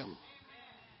follow him.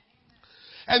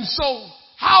 And so,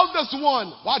 how does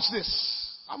one, watch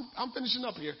this, I'm finishing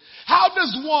up here. How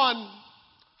does one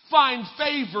find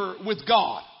favor with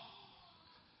God?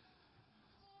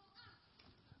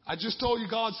 I just told you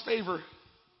God's favor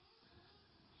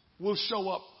will show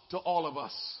up to all of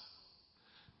us.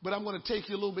 But I'm going to take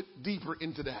you a little bit deeper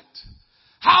into that.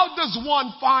 How does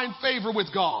one find favor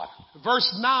with God?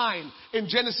 Verse 9 in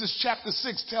Genesis chapter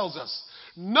 6 tells us,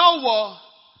 Noah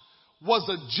was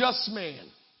a just man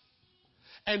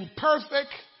and perfect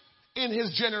in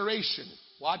his generation.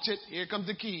 Watch it. Here comes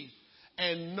the key.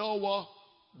 And Noah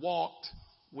walked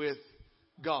with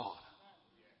God.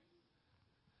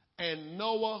 And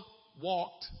Noah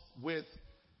walked with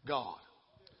God.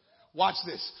 Watch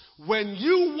this. When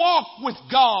you walk with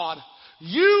God,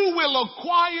 you will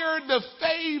acquire the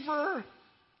favor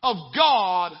of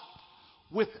God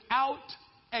without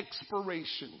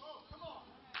expiration.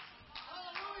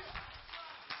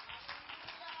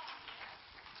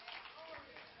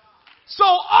 So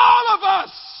all of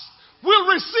us will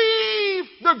receive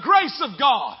the grace of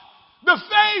God, the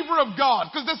favor of God,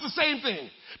 because that's the same thing.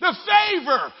 The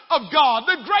favor of God,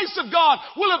 the grace of God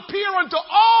will appear unto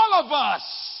all of us.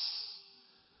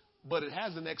 But it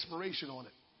has an expiration on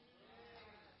it.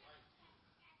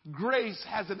 Grace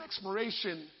has an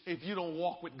expiration if you don't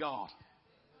walk with God.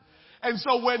 And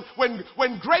so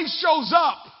when grace shows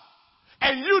up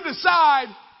and you decide,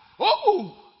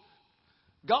 oh,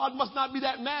 God must not be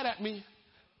that mad at me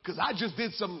because I just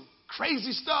did some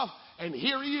crazy stuff and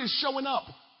here he is showing up.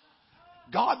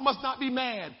 God must not be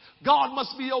mad. God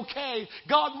must be okay.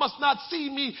 God must not see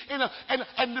me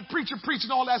and the preacher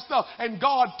preaching all that stuff. And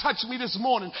God touched me this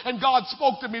morning and God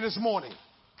spoke to me this morning.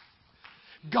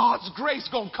 God's grace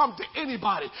gonna come to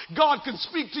anybody. God can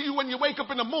speak to you when you wake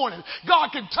up in the morning. God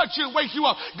can touch you and wake you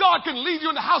up. God can lead you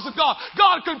in the house of God.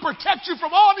 God can protect you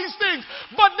from all these things.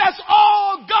 But that's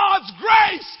all God's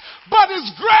grace. But His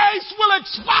grace will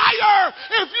expire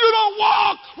if you don't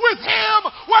walk with Him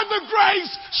when the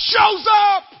grace shows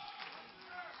up.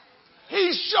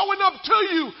 He's showing up to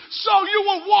you so you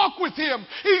will walk with Him.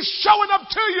 He's showing up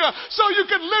to you so you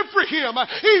can live for Him.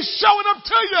 He's showing up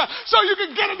to you so you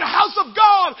can get in the house of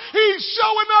God. He's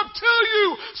showing up to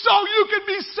you so you can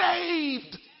be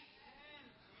saved.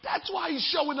 That's why He's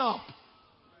showing up.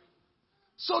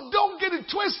 So don't get it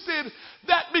twisted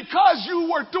that because you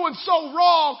were doing so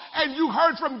wrong and you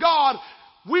heard from God,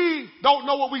 we don't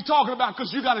know what we're talking about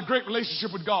because you got a great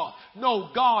relationship with God. No,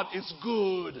 God is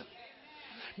good.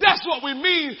 That's what we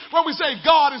mean when we say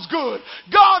God is good.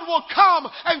 God will come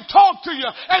and talk to you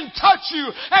and touch you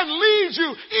and lead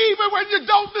you even when you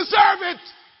don't deserve it.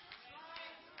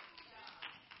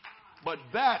 But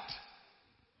that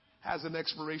has an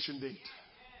expiration date.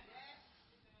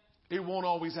 It won't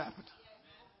always happen.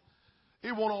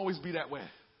 It won't always be that way.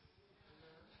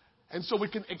 And so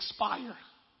it can expire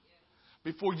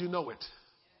before you know it.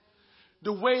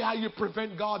 The way how you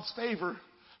prevent God's favor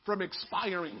from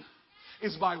expiring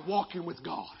is by walking with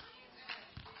God.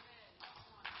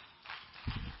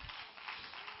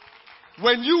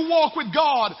 When you walk with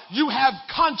God, you have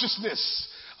consciousness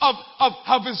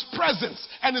of His presence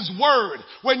and His word.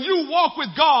 When you walk with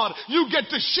God, you get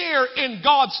to share in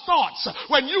God's thoughts.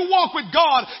 When you walk with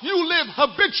God, you live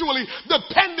habitually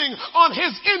depending on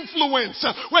His influence.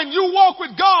 When you walk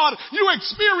with God, you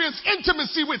experience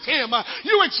intimacy with Him.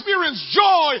 You experience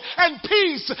joy and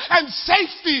peace and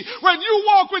safety. When you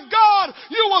walk with God,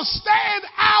 you will stand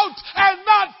out and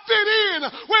not fit in.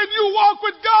 When you walk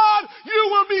with God, you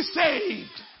will be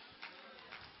saved.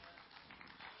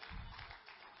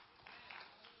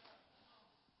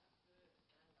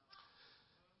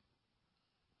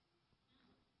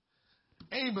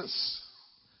 Amos,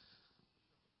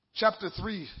 chapter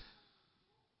 3,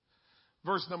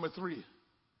 verse number 3.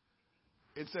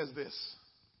 It says this: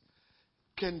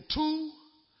 can two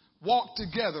walk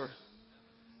together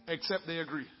except they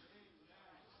agree?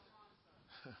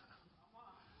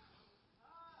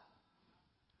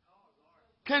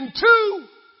 Can two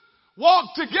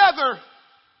walk together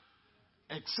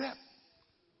except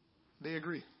they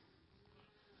agree?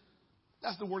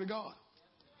 That's the word of God.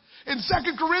 In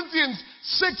 2 Corinthians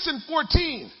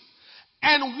 6:14,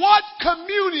 and what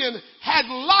communion had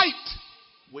light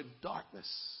with darkness?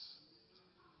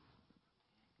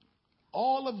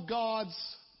 All of God's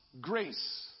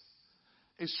grace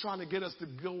is trying to get us to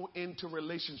go into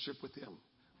relationship with Him.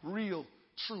 Real,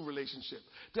 true relationship.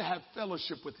 To have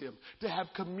fellowship with Him. To have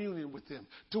communion with Him.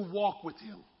 To walk with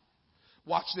Him.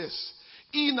 Watch this.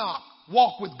 Enoch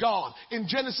walked with God. In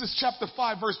Genesis chapter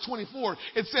 5 verse 24,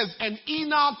 it says, and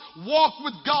Enoch walked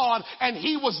with God and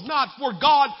he was not, for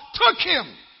God took him.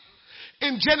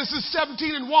 In Genesis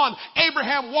 17:1,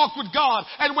 Abraham walked with God.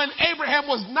 And when Abraham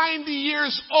was 90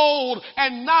 years old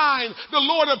and 9, the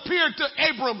Lord appeared to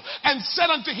Abram and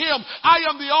said unto him, I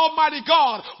am the Almighty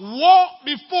God. Walk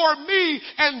before me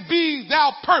and be thou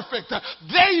perfect.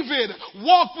 David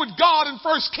walked with God in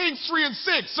 1 Kings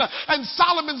 3:6. And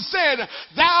Solomon said,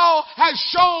 thou hast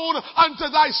shown unto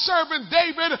thy servant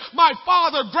David, my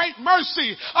father, great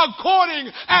mercy, according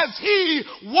as he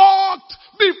walked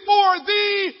before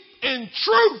thee in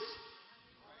truth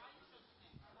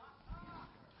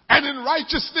and in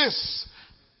righteousness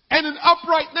and in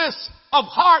uprightness of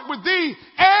heart with thee,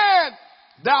 and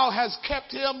thou hast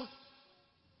kept him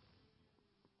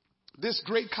this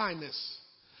great kindness,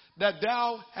 that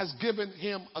thou hast given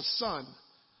him a son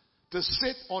to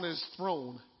sit on his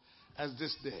throne as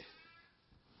this day.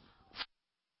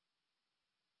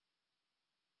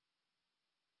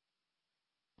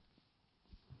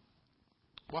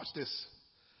 Watch this.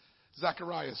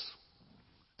 Zacharias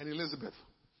and Elizabeth,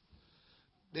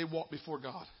 they walked before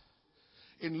God.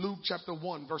 In Luke chapter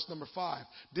 1, verse number 5,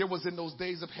 there was in those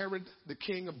days of Herod, the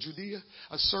king of Judea,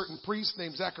 a certain priest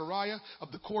named Zachariah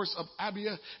of the course of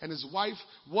Abia, and his wife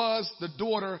was the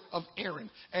daughter of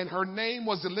Aaron, and her name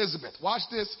was Elizabeth. Watch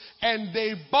this. And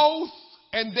they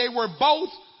were both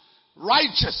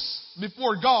righteous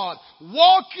before God,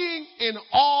 walking in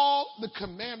all the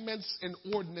commandments and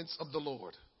ordinance of the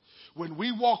Lord. When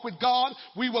we walk with God,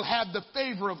 we will have the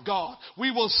favor of God.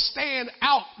 We will stand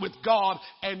out with God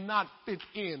and not fit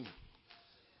in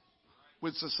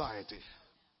with society.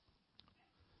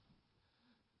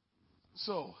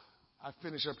 So, I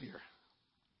finish up here.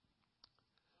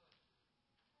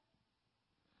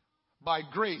 By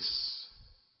grace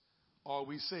are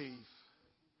we saved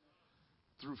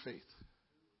through faith.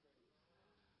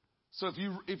 So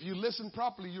if you listen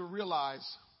properly, you'll realize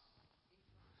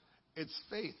it's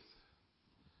faith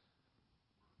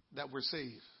that we're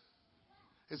saved.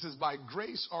 It says by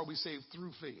grace are we saved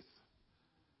through faith.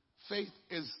 Faith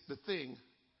is the thing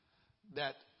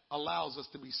that allows us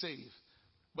to be saved.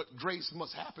 But grace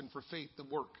must happen for faith to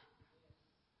work.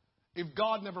 If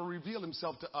God never revealed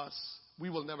himself to us, we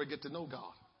will never get to know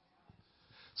God.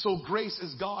 So grace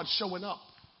is God showing up.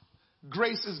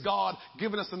 Grace is God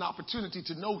giving us an opportunity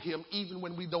to know him even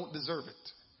when we don't deserve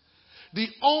it. The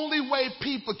only way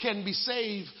people can be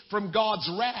saved from God's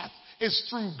wrath is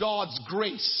through God's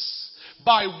grace.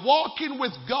 By walking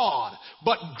with God.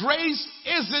 But grace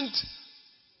isn't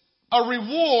a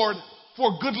reward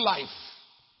for good life.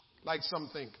 Like some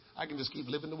think, I can just keep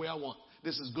living the way I want.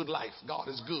 This is good life. God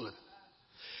is good.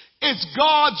 It's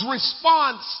God's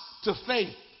response to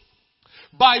faith.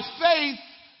 By faith,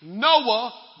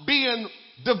 Noah, being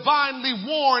divinely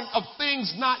warned of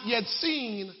things not yet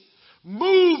seen,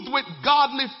 moved with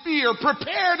godly fear,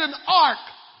 prepared an ark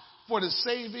for the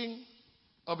saving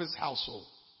of his household.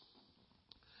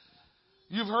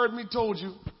 You've heard me told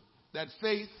you that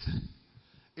faith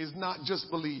is not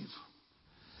just believe.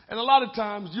 And a lot of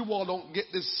times you all don't get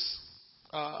this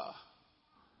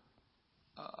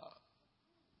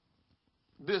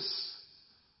this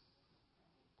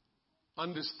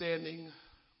understanding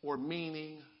or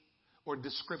meaning or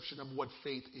description of what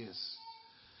faith is.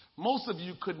 Most of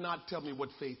you could not tell me what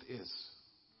faith is.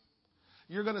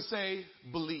 You're going to say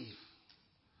believe.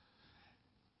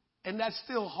 And that's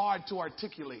still hard to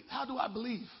articulate. How do I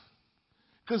believe?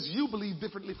 Because you believe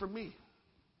differently from me.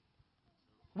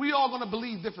 We all going to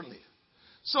believe differently.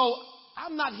 So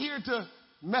I'm not here to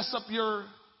mess up your,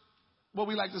 what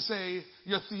we like to say,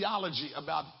 your theology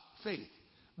about faith.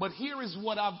 But here is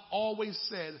what I've always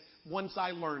said once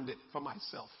I learned it for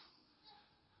myself.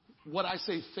 What I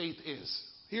say faith is.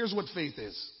 Here's what faith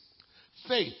is.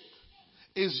 Faith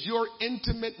is your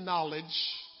intimate knowledge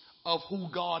of who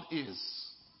God is.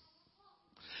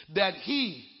 That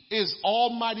he is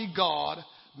Almighty God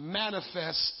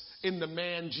manifest in the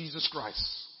man Jesus Christ.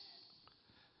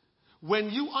 When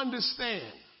you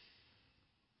understand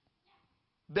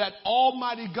that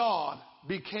Almighty God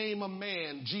became a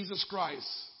man, Jesus Christ,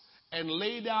 and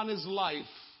laid down his life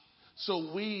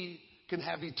so we can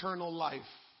have eternal life,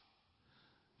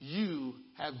 you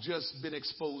have just been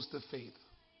exposed to faith.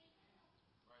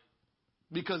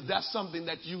 Because that's something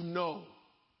that you know.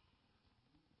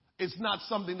 It's not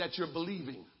something that you're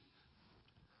believing.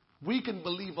 We can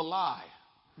believe a lie.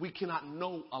 We cannot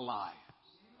know a lie.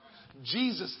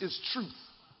 Jesus is truth.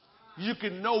 You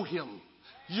can know him.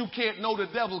 You can't know the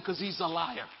devil because he's a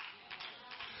liar.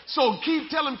 So keep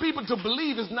telling people to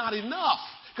believe is not enough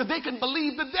because they can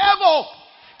believe the devil.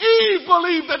 Eve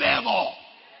believed the devil.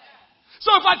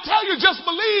 So if I tell you just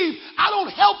believe, I don't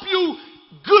help you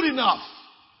good enough.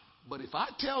 But if I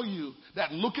tell you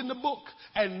that look in the book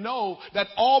and know that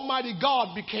Almighty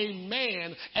God became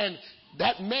man and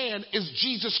that man is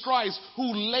Jesus Christ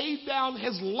who laid down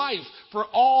his life for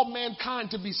all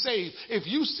mankind to be saved. If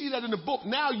you see that in the book,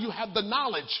 now you have the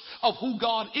knowledge of who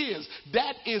God is.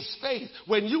 That is faith.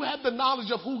 When you have the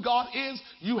knowledge of who God is,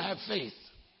 you have faith.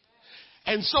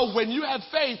 And so when you have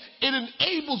faith, it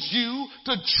enables you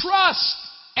to trust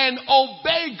and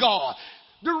obey God.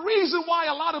 The reason why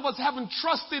a lot of us haven't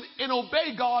trusted and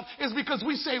obeyed God is because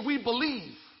we say we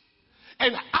believe.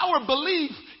 And our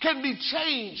belief can be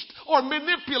changed or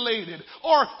manipulated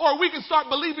or we can start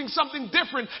believing something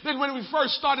different than when we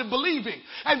first started believing.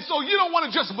 And so you don't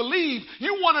want to just believe,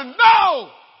 you want to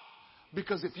know.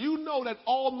 Because if you know that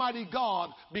Almighty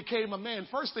God became a man,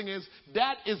 first thing is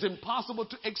that is impossible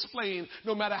to explain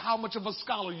no matter how much of a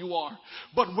scholar you are.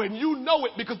 But when you know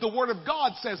it because the Word of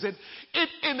God says it, it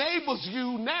enables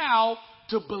you now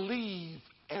to believe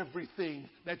everything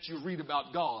that you read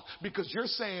about God. Because you're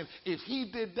saying, if he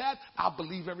did that, I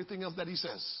believe everything else that he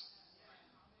says.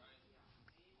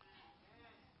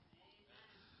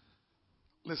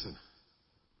 Listen,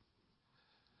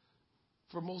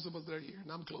 for most of us that are here,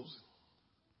 and I'm closing,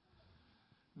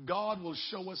 God will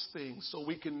show us things so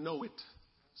we can know it,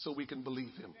 so we can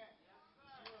believe him.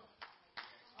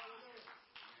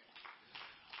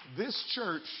 This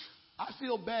church, I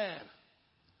feel bad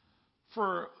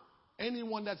for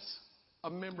anyone that's a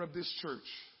member of this church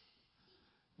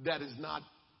that is not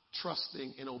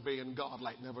trusting and obeying God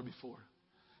like never before.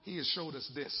 He has showed us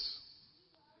this.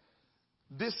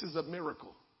 This is a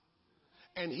miracle.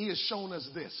 And he has shown us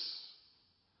this.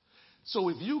 So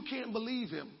if you can't believe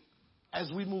him as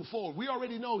we move forward, we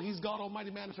already know he's God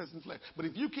Almighty manifest in flesh. But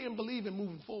if you can't believe him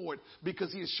moving forward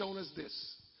because he has shown us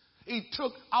this. He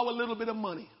took our little bit of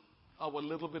money,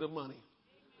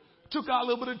 took our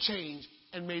little bit of change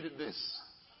and made it this.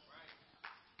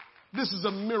 This is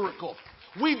a miracle.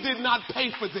 We did not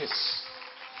pay for this.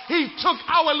 He took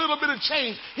our little bit of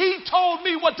change. He told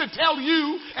me what to tell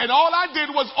you, and all I did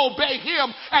was obey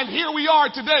him, and here we are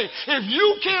today. If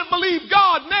you can't believe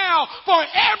God now for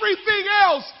everything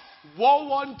else,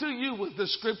 woe unto you, as the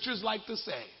scriptures like to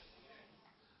say.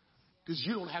 Because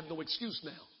you don't have no excuse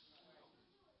now.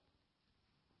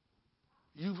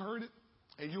 You've heard it,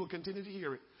 and you will continue to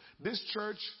hear it. This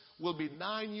church will be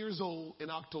 9 years old in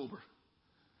October.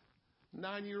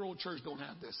 9-year-old church don't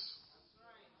have this.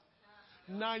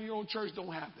 9-year-old church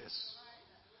don't have this.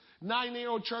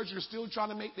 9-year-old church are still trying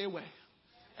to make their way.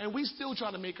 And we still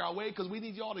trying to make our way because we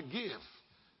need y'all to give.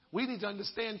 We need to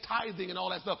understand tithing and all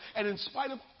that stuff. And in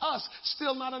spite of us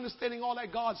still not understanding all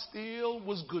that, God still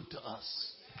was good to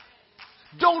us.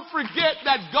 Don't forget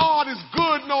that God is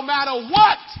good no matter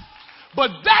what. But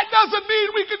that doesn't mean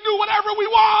we can do whatever we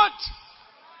want.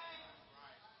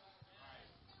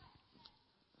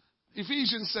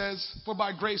 Ephesians says, for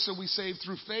by grace are we saved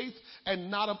through faith and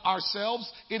not of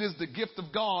ourselves. It is the gift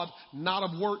of God, not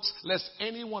of works, lest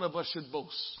any one of us should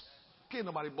boast. Can't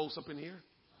nobody boast up in here.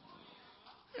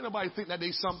 Can't nobody think that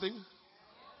they something.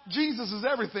 Jesus is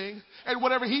everything, and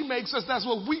whatever he makes us, that's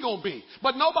what we gonna be.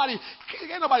 But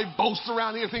can't nobody boast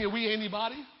around here thinking we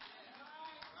anybody.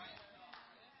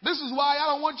 This is why I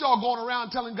don't want y'all going around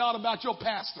telling God about your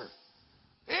pastor.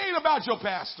 It ain't about your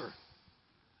pastor.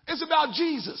 It's about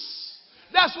Jesus.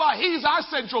 That's why he's our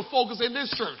central focus in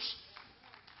this church.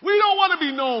 We don't want to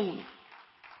be known.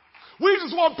 We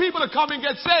just want people to come and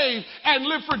get saved and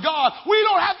live for God. We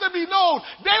don't have to be known.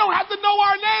 They don't have to know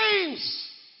our names.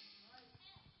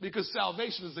 Because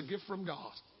salvation is a gift from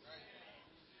God.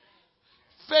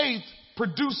 Faith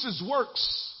produces works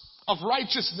of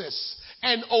righteousness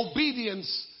and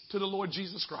obedience to the Lord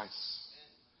Jesus Christ.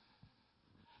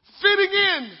 Fitting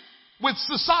in with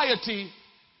society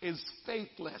is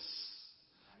faithless.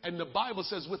 And the Bible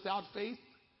says without faith,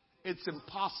 it's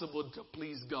impossible to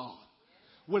please God.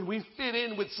 When we fit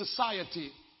in with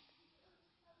society,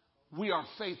 we are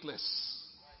faithless.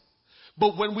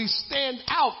 But when we stand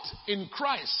out in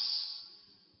Christ,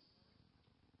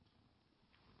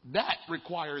 that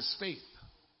requires faith.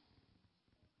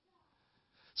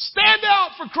 Stand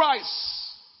out for Christ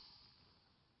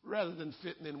rather than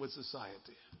fitting in with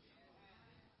society.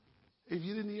 If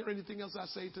you didn't hear anything else I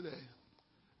say today,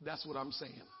 that's what I'm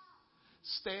saying.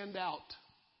 Stand out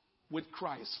with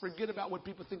Christ. Forget about what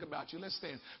people think about you. Let's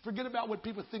stand. Forget about what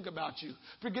people think about you.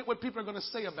 Forget what people are going to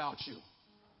say about you.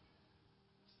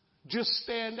 Just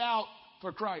stand out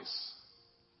for Christ.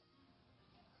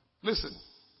 Listen,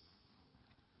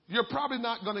 you're probably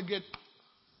not going to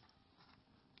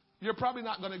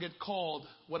get called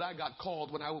what I got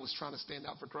called when I was trying to stand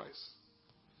out for Christ.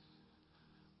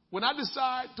 When I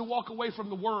decided to walk away from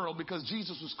the world because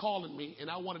Jesus was calling me and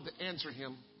I wanted to answer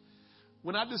him,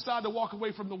 when I decided to walk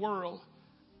away from the world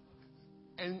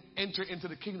and enter into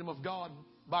the kingdom of God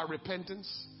by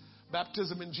repentance,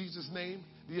 baptism in Jesus' name,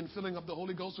 the infilling of the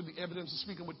Holy Ghost with the evidence of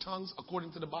speaking with tongues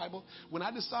according to the Bible, when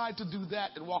I decided to do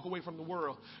that and walk away from the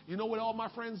world, you know what all my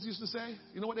friends used to say?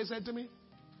 You know what they said to me?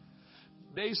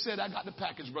 They said, I got the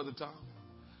package, Brother Tom.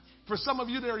 For some of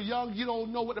you that are young, you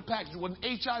don't know what the package is. When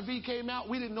HIV came out,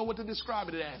 we didn't know what to describe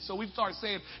it as. So we started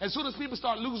saying, as soon as people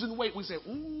start losing weight, we say,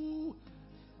 ooh,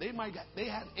 they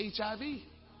have HIV.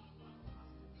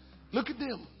 Look at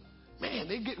them. Man,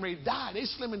 they getting ready to die. They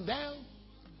slimming down.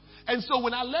 And so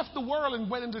when I left the world and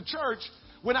went into church,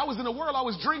 when I was in the world, I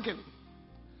was drinking.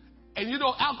 And you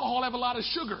know, alcohol have a lot of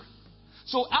sugar.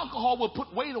 So alcohol will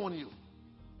put weight on you.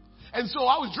 And so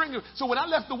I was drinking. So when I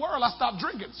left the world, I stopped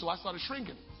drinking. So I started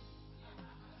shrinking.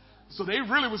 So they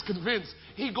really was convinced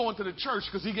he going to the church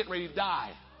because he getting ready to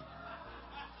die.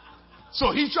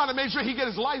 So he's trying to make sure he get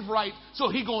his life right. So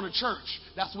he going to church.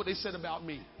 That's what they said about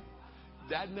me.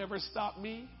 That never stopped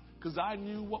me because I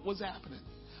knew what was happening.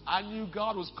 I knew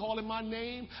God was calling my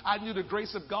name. I knew the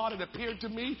grace of God had appeared to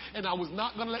me. And I was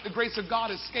not going to let the grace of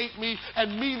God escape me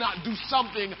and me not do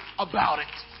something about it.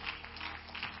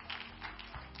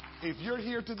 If you're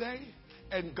here today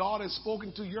and God has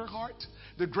spoken to your heart,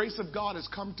 the grace of God has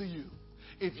come to you.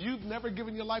 If you've never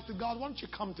given your life to God, why don't you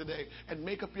come today and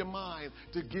make up your mind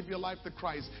to give your life to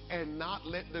Christ and not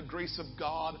let the grace of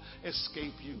God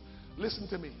escape you. Listen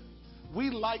to me.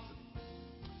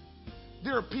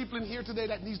 There are people in here today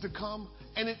that needs to come,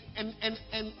 and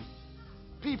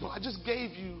people, I just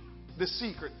gave you the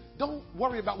secret. Don't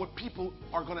worry about what people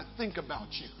are going to think about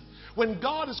you. When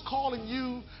God is calling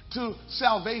you to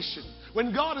salvation,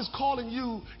 when God is calling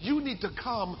you, you need to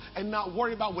come and not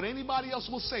worry about what anybody else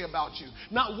will say about you.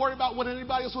 Not worry about what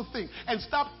anybody else will think. And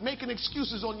stop making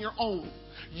excuses on your own.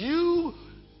 You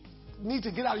need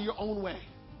to get out of your own way.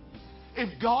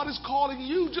 If God is calling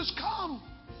you, just come.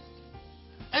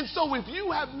 And so if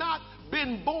you have not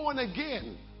been born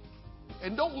again,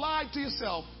 and don't lie to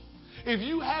yourself, if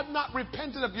you have not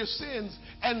repented of your sins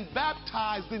and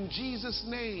baptized in Jesus'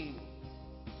 name,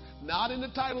 not in the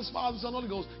titles Father, Son, Holy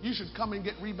Ghost, you should come and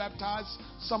get rebaptized.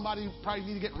 Somebody probably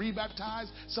need to get rebaptized.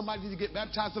 Somebody need to get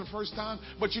baptized for the first time,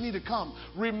 but you need to come.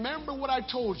 Remember what I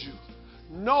told you.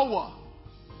 Noah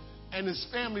and his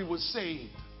family was saved.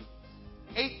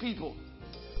 8 people.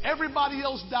 Everybody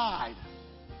else died.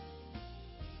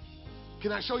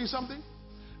 Can I show you something?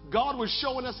 God was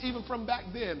showing us even from back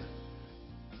then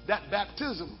that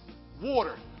baptism,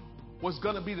 water, was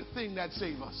going to be the thing that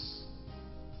saved us.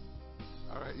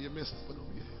 All right, you missed it. Put it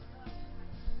over your head.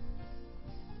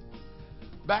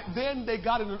 Back then, they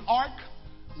got in an ark,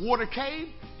 water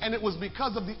came, and it was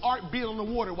because of the ark being on the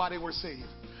water why they were saved.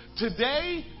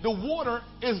 Today, the water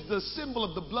is the symbol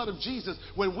of the blood of Jesus.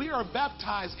 When we are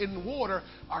baptized in water,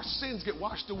 our sins get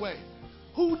washed away.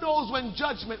 Who knows when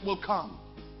judgment will come?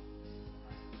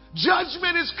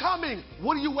 Judgment is coming.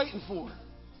 What are you waiting for?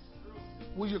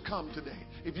 Will you come today?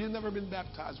 If you've never been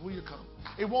baptized, will you come?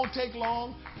 It won't take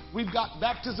long. We've got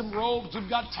baptism robes. We've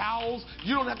got towels.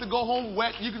 You don't have to go home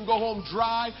wet. You can go home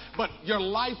dry. But your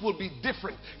life will be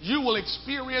different. You will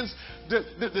experience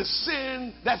the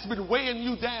sin that's been weighing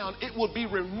you down. It will be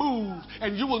removed.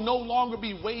 And you will no longer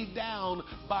be weighed down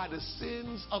by the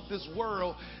sins of this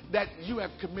world that you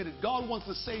have committed. God wants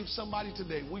to save somebody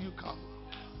today. Will you come?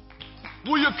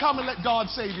 Will you come and let God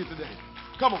save you today?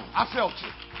 Come on. I felt you.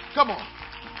 Come on.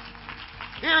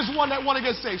 Here's one that want to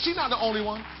get saved. She's not the only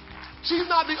one. She's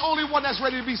not the only one that's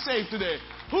ready to be saved today.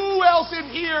 Who else in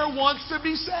here wants to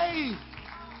be saved?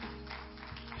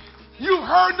 You've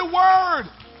heard the word.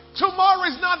 Tomorrow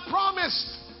is not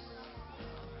promised.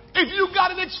 If you got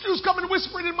an excuse, come and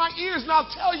whisper it in my ears and I'll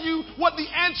tell you what the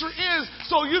answer is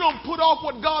so you don't put off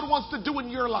what God wants to do in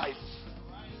your life.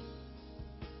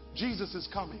 Jesus is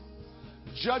coming.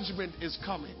 Judgment is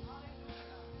coming.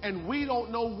 And we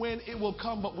don't know when it will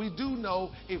come, but we do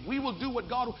know if we will do what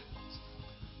God...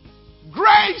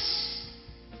 Grace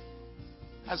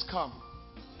has come.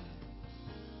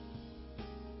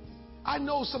 I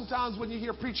know sometimes when you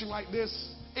hear preaching like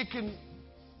this, it can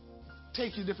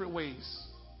take you different ways.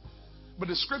 But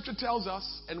the scripture tells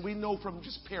us, and we know from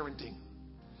just parenting,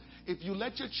 if you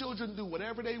let your children do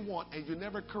whatever they want and you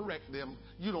never correct them,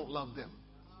 you don't love them.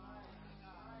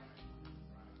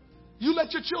 You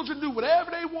let your children do whatever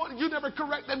they want and you never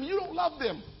correct them, you don't love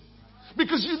them.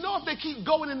 Because you know if they keep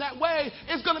going in that way,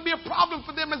 it's going to be a problem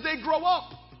for them as they grow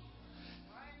up.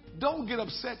 Don't get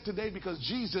upset today because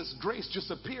Jesus' grace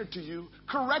just appeared to you.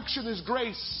 Correction is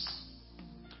grace.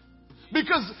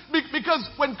 Because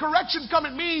when correction comes,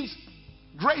 it means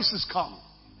grace has come.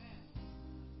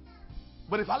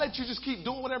 But if I let you just keep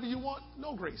doing whatever you want,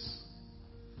 no grace.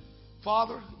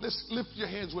 Father, let's lift your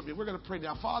hands with me. We're going to pray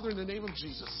now. Father, in the name of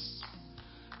Jesus,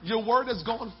 your word has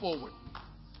gone forward.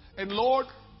 And Lord,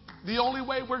 the only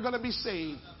way we're going to be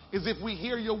saved is if we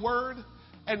hear your word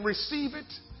and receive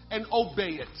it and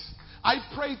obey it. I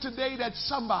pray today that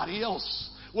somebody else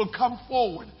will come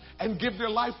forward and give their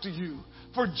life to you.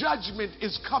 For judgment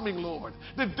is coming, Lord.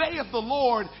 The day of the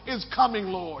Lord is coming,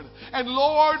 Lord. And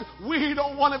Lord, we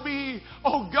don't want to be,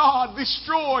 oh God,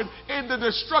 destroyed in the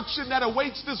destruction that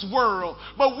awaits this world.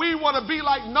 But we want to be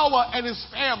like Noah and his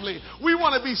family. We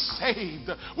want to be saved.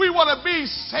 We want to be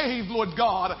saved, Lord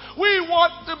God. We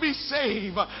want to be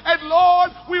saved. And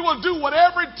Lord, we will do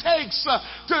whatever it takes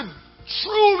to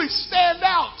truly stand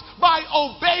out by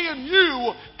obeying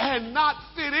you and not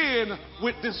fit in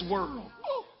with this world.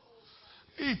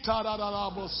 I'm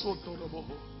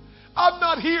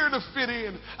not here to fit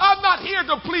in. I'm not here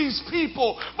to please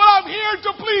people, but I'm here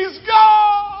to please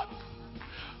God.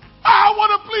 I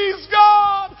want to please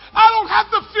God. I don't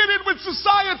have to fit in with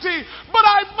society, but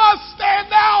I must stand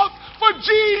out for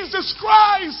Jesus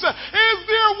Christ. Is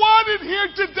there one in here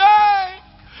today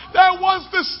that wants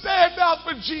to stand out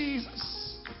for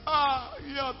Jesus?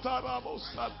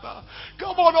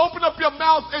 Come on, open up your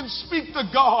mouth and speak to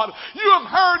God. You have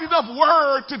heard enough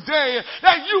word today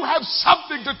that you have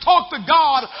something to talk to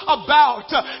God about.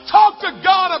 Talk to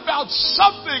God about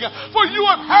something, for you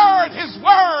have heard His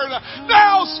word.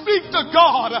 Now speak to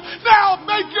God. Now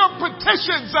make your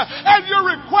petitions and your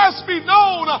requests be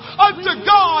known unto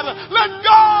God. Let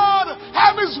God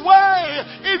have His way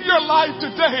in your life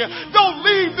today. Don't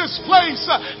leave this place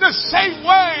the same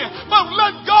way, but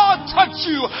let God touch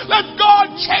you. Let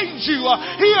God change you.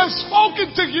 He has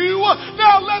spoken to you.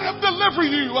 Now let Him deliver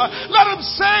you. Let Him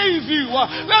save you.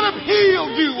 Let Him heal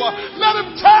you. Let Him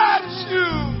touch you.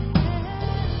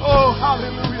 Oh,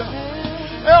 hallelujah.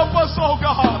 Help us, oh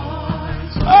God.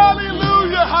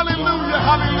 Hallelujah, hallelujah,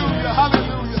 hallelujah,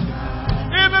 hallelujah.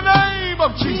 In the name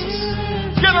of Jesus.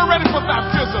 Get her ready for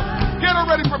baptism. Get her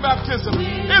ready for baptism.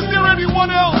 Is there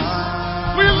anyone else?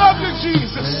 We love you,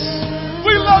 Jesus.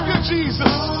 We love you,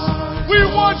 Jesus. We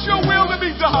want your will to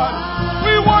be done.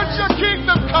 We want your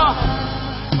kingdom come.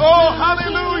 Oh,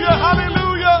 hallelujah,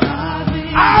 hallelujah.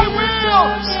 I will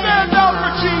stand out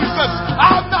for Jesus.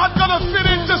 I'm not going to fit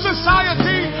into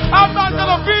society. I'm not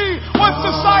going to be what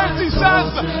society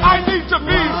says I need to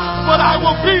be, but I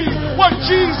will be what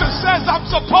Jesus says I'm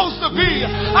supposed to be.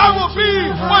 I will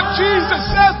be what Jesus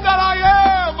says that I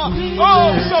am.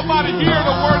 Oh, somebody hear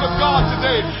the word of God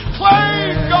today.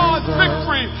 Claim God's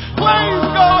victory. Claim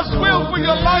God's will for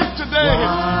your life today.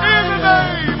 In the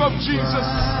name of Jesus.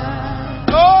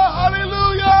 Oh,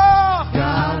 hallelujah.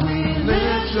 God, we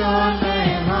lift your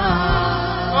name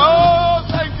high. Oh,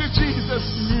 thank you, Jesus.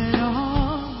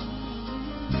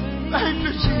 Thank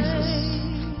you, Jesus.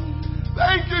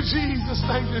 Thank you, Jesus.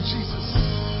 Thank you, Jesus.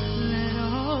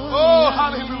 Oh,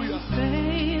 hallelujah.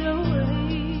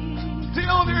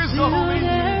 Till there is only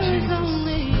you, Jesus.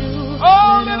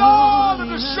 Oh, let all the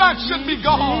distraction be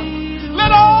gone.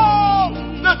 Let all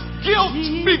the guilt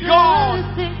be gone.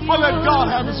 But let God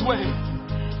have His way.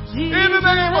 In the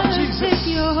name of Jesus.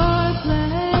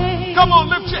 Come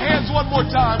on, lift your hands one more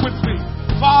time with me.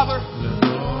 Father,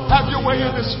 have your way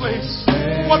in this place.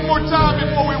 One more time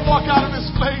before we walk out of this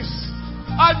place.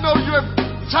 I know you have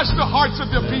touched the hearts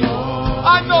of your people.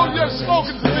 I know you have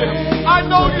spoken to them. I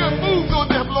know you have moved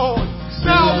on them, Lord.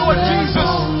 Now, Lord Jesus,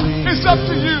 it's up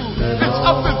to you. It's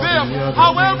up to them.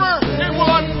 However it will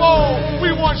unfold, we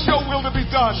want your will to be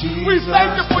done. We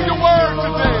thank you for your word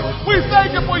today. We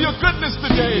thank you for your goodness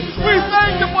today. We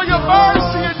thank you for your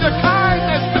mercy and your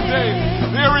kindness today.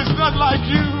 There is none like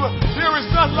you. There is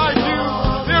none like you.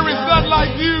 There is none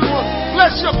like you.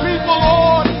 Bless your people,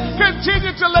 Lord.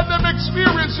 Continue to let them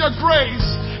experience your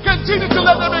grace. Continue to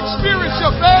let them experience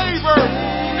your favor.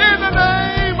 In the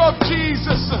name of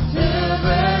Jesus.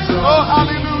 Oh,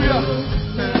 hallelujah.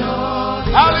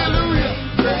 Hallelujah.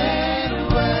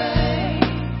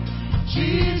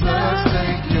 Jesus,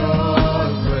 take your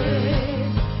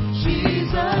place.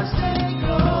 Jesus, take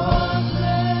your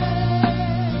place.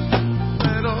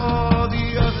 Let all the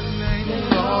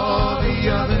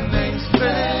other names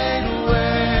fade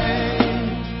away.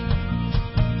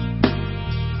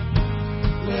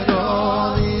 Let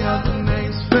all the other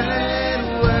names fade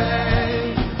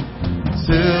away.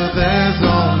 Till there's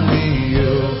only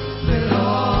you. Let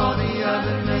all the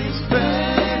other names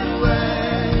fade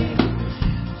away.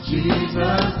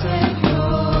 Jesus, take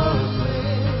your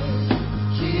place.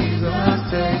 Jesus,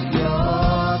 take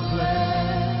your place.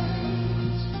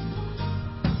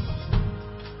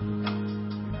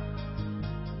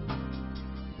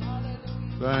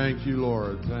 Thank you,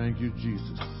 Lord. Thank you,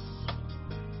 Jesus.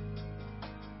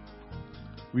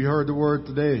 We heard the word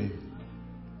today.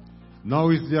 Now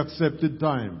is the accepted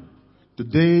time.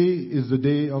 Today is the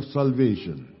day of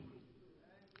salvation.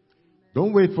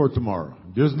 Don't wait for tomorrow.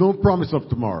 There's no promise of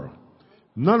tomorrow.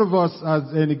 None of us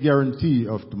has any guarantee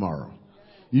of tomorrow.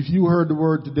 If you heard the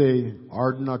word today,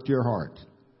 harden not your heart.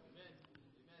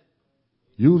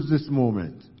 Use this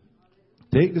moment.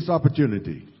 Take this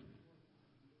opportunity.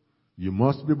 You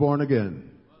must be born again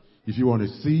if you want to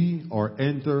see or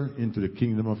enter into the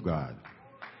kingdom of God.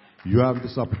 You have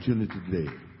this opportunity today.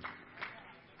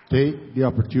 Take the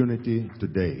opportunity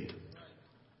today.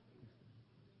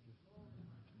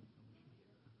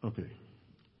 Okay.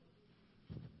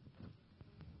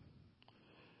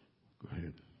 Go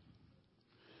ahead.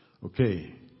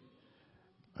 Okay.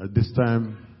 At this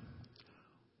time,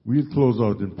 we'll close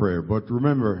out in prayer. But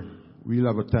remember, we'll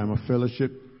have a time of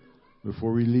fellowship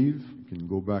before we leave. You can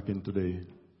go back into the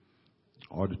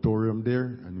auditorium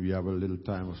there, and we have a little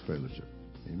time of fellowship.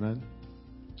 Amen.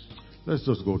 Let's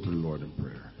just go to the Lord in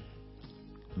prayer.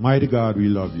 Mighty God, we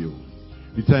love you.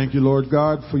 We thank you, Lord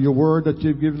God, for your word that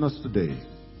you've given us today.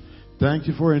 Thank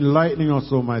you for enlightening us,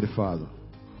 Almighty Father.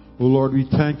 Oh Lord, we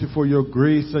thank you for your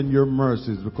grace and your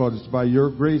mercies, because it's by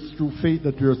your grace through faith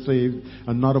that we are saved,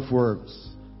 and not of works,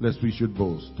 lest we should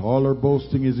boast. All our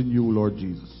boasting is in you, Lord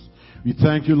Jesus. We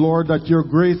thank you, Lord, that your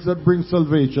grace that brings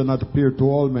salvation hath appeared to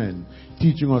all men,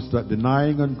 teaching us that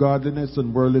denying ungodliness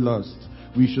and worldly lust,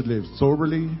 we should live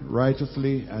soberly,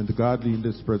 righteously, and godly in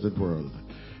this present world.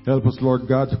 Help us, Lord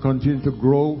God, to continue to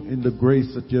grow in the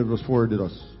grace that you have afforded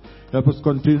us. Help us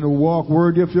continue to walk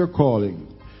worthy of your calling.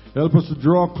 Help us to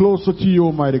draw closer to you,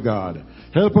 Almighty God.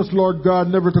 Help us, Lord God,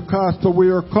 never to cast away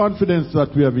our confidence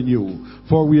that we have in you.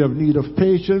 For we have need of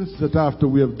patience, that after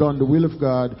we have done the will of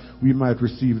God, we might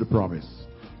receive the promise.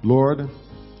 Lord,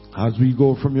 as we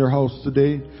go from your house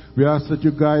today, we ask that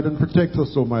you guide and protect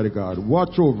us, Almighty God.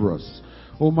 Watch over us.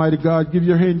 Almighty God, give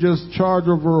your angels charge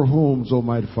over our homes,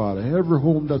 Almighty Father. Every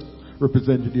home that's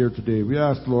represented here today, we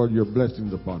ask, Lord, your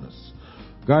blessings upon us.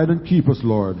 Guide and keep us,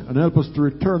 Lord, and help us to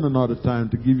return another time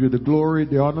to give you the glory,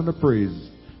 the honor, and the praise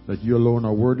that you alone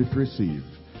are worthy to receive.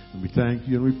 And we thank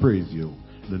you and we praise you.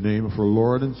 In the name of our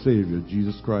Lord and Savior,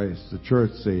 Jesus Christ, the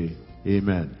church say,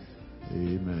 amen.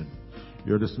 Amen.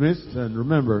 You're dismissed, and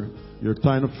remember, your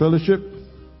time of fellowship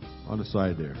on the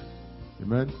side there.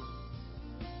 Amen.